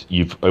stories.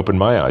 You've opened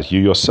my eyes.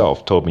 You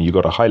yourself told me you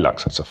got a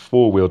Hilux. That's a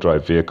 4-wheel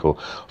drive vehicle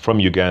from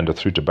Uganda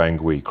through to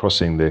Bangui,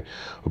 crossing the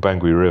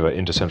Bangui River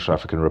into Central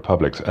African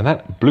Republic. And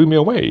that blew me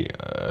away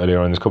earlier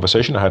on in this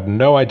conversation. I had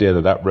no idea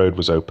that road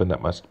was open.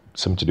 That must have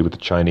something to do with the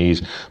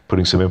Chinese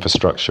putting some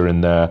infrastructure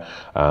in there.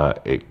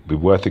 It'd be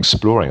worth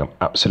exploring. I'm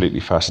absolutely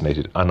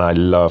fascinated, and I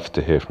love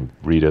to hear from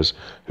readers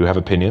who have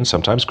opinions,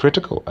 sometimes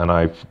critical. And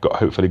I've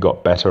hopefully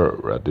got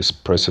better at this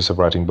process of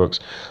writing books,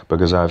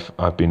 because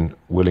I've been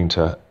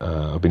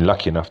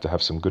lucky enough to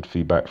have some good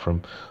feedback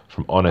from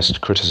honest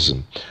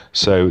criticism.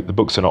 So the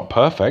books are not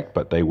perfect,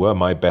 but they were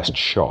my best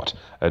shot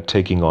at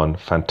taking on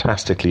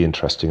fantastically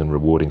interesting and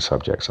rewarding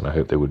subjects, and I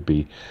hope they would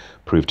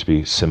prove to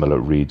be similar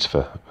reads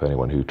for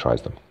anyone who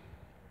tries them.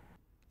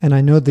 And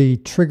I know the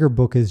Trigger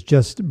book is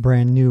just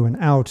brand new and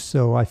out,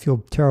 so I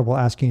feel terrible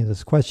asking you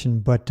this question,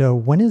 but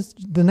when is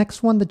the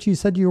next one that you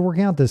said you were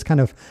working on, this kind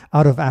of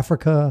out of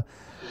Africa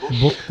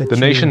book? The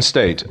nation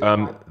state,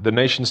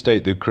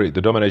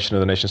 the domination of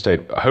the nation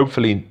state,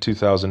 hopefully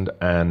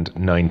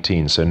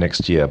 2019, so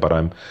next year. But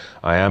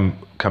I am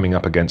coming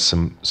up against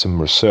some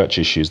research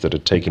issues that are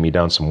taking me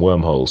down some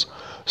wormholes.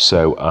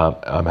 So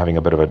I'm having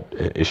a bit of an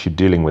issue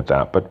dealing with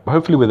that. But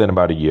hopefully within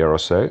about a year or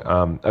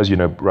so. As you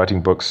know,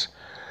 writing books,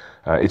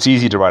 it's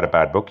easy to write a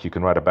bad book. You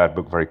can write a bad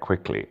book very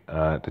quickly.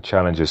 The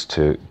challenge is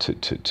to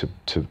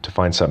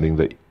find something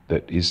that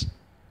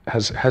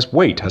has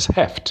weight, has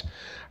heft,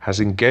 has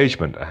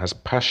engagement, has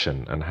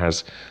passion, and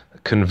has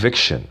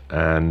conviction.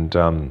 And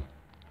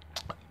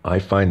I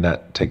find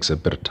that takes a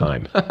bit of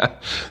time.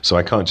 So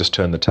I can't just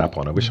turn the tap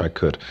on. I wish I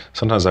could.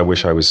 Sometimes I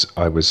wish I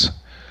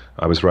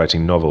was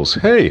writing novels.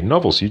 Hey,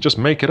 novels, you just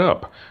make it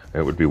up.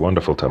 It would be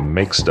wonderful to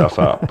make stuff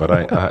up. But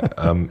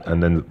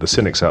and then the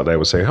cynics out there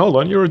will say, hold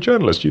on, you're a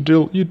journalist. You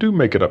do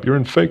make it up. You're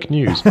in fake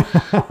news.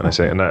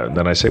 And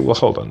then I say, well,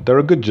 hold on. There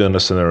are good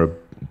journalists and there are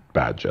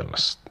bad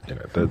journalists.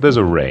 There's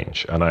a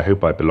range, and I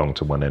hope I belong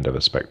to one end of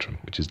a spectrum,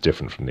 which is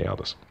different from the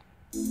others.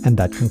 And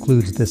that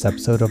concludes this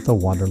episode of the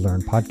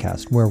WanderLearn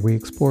podcast, where we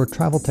explore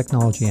travel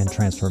technology and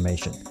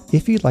transformation.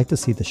 If you'd like to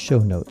see the show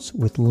notes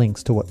with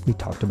links to what we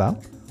talked about,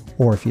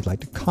 or if you'd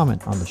like to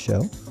comment on the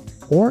show,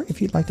 or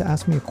if you'd like to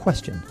ask me a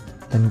question,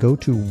 then go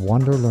to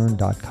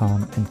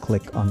wanderlearn.com and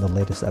click on the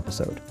latest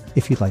episode.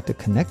 If you'd like to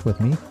connect with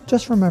me,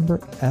 just remember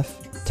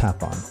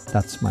Tapon.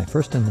 That's my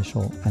first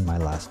initial and my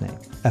last name.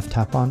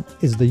 Tapon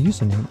is the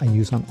username I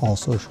use on all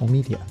social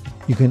media.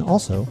 You can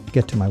also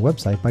get to my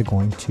website by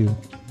going to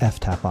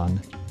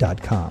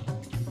ftapon.com.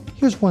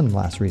 Here's one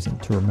last reason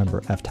to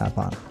remember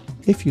Tapon.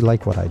 If you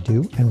like what I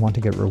do and want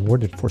to get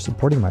rewarded for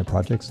supporting my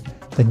projects,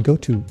 then go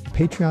to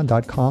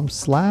patreon.com/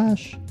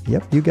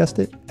 yep, you guessed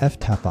it,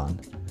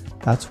 ftapon.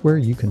 That's where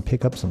you can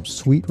pick up some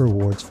sweet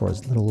rewards for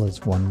as little as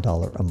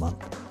 $1 a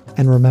month.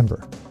 And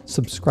remember,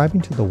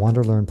 subscribing to the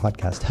WanderLearn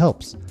podcast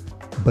helps,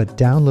 but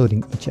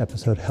downloading each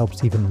episode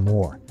helps even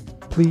more.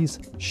 Please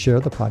share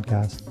the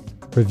podcast,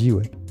 review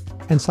it,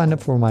 and sign up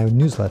for my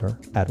newsletter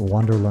at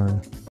WanderLearn.com.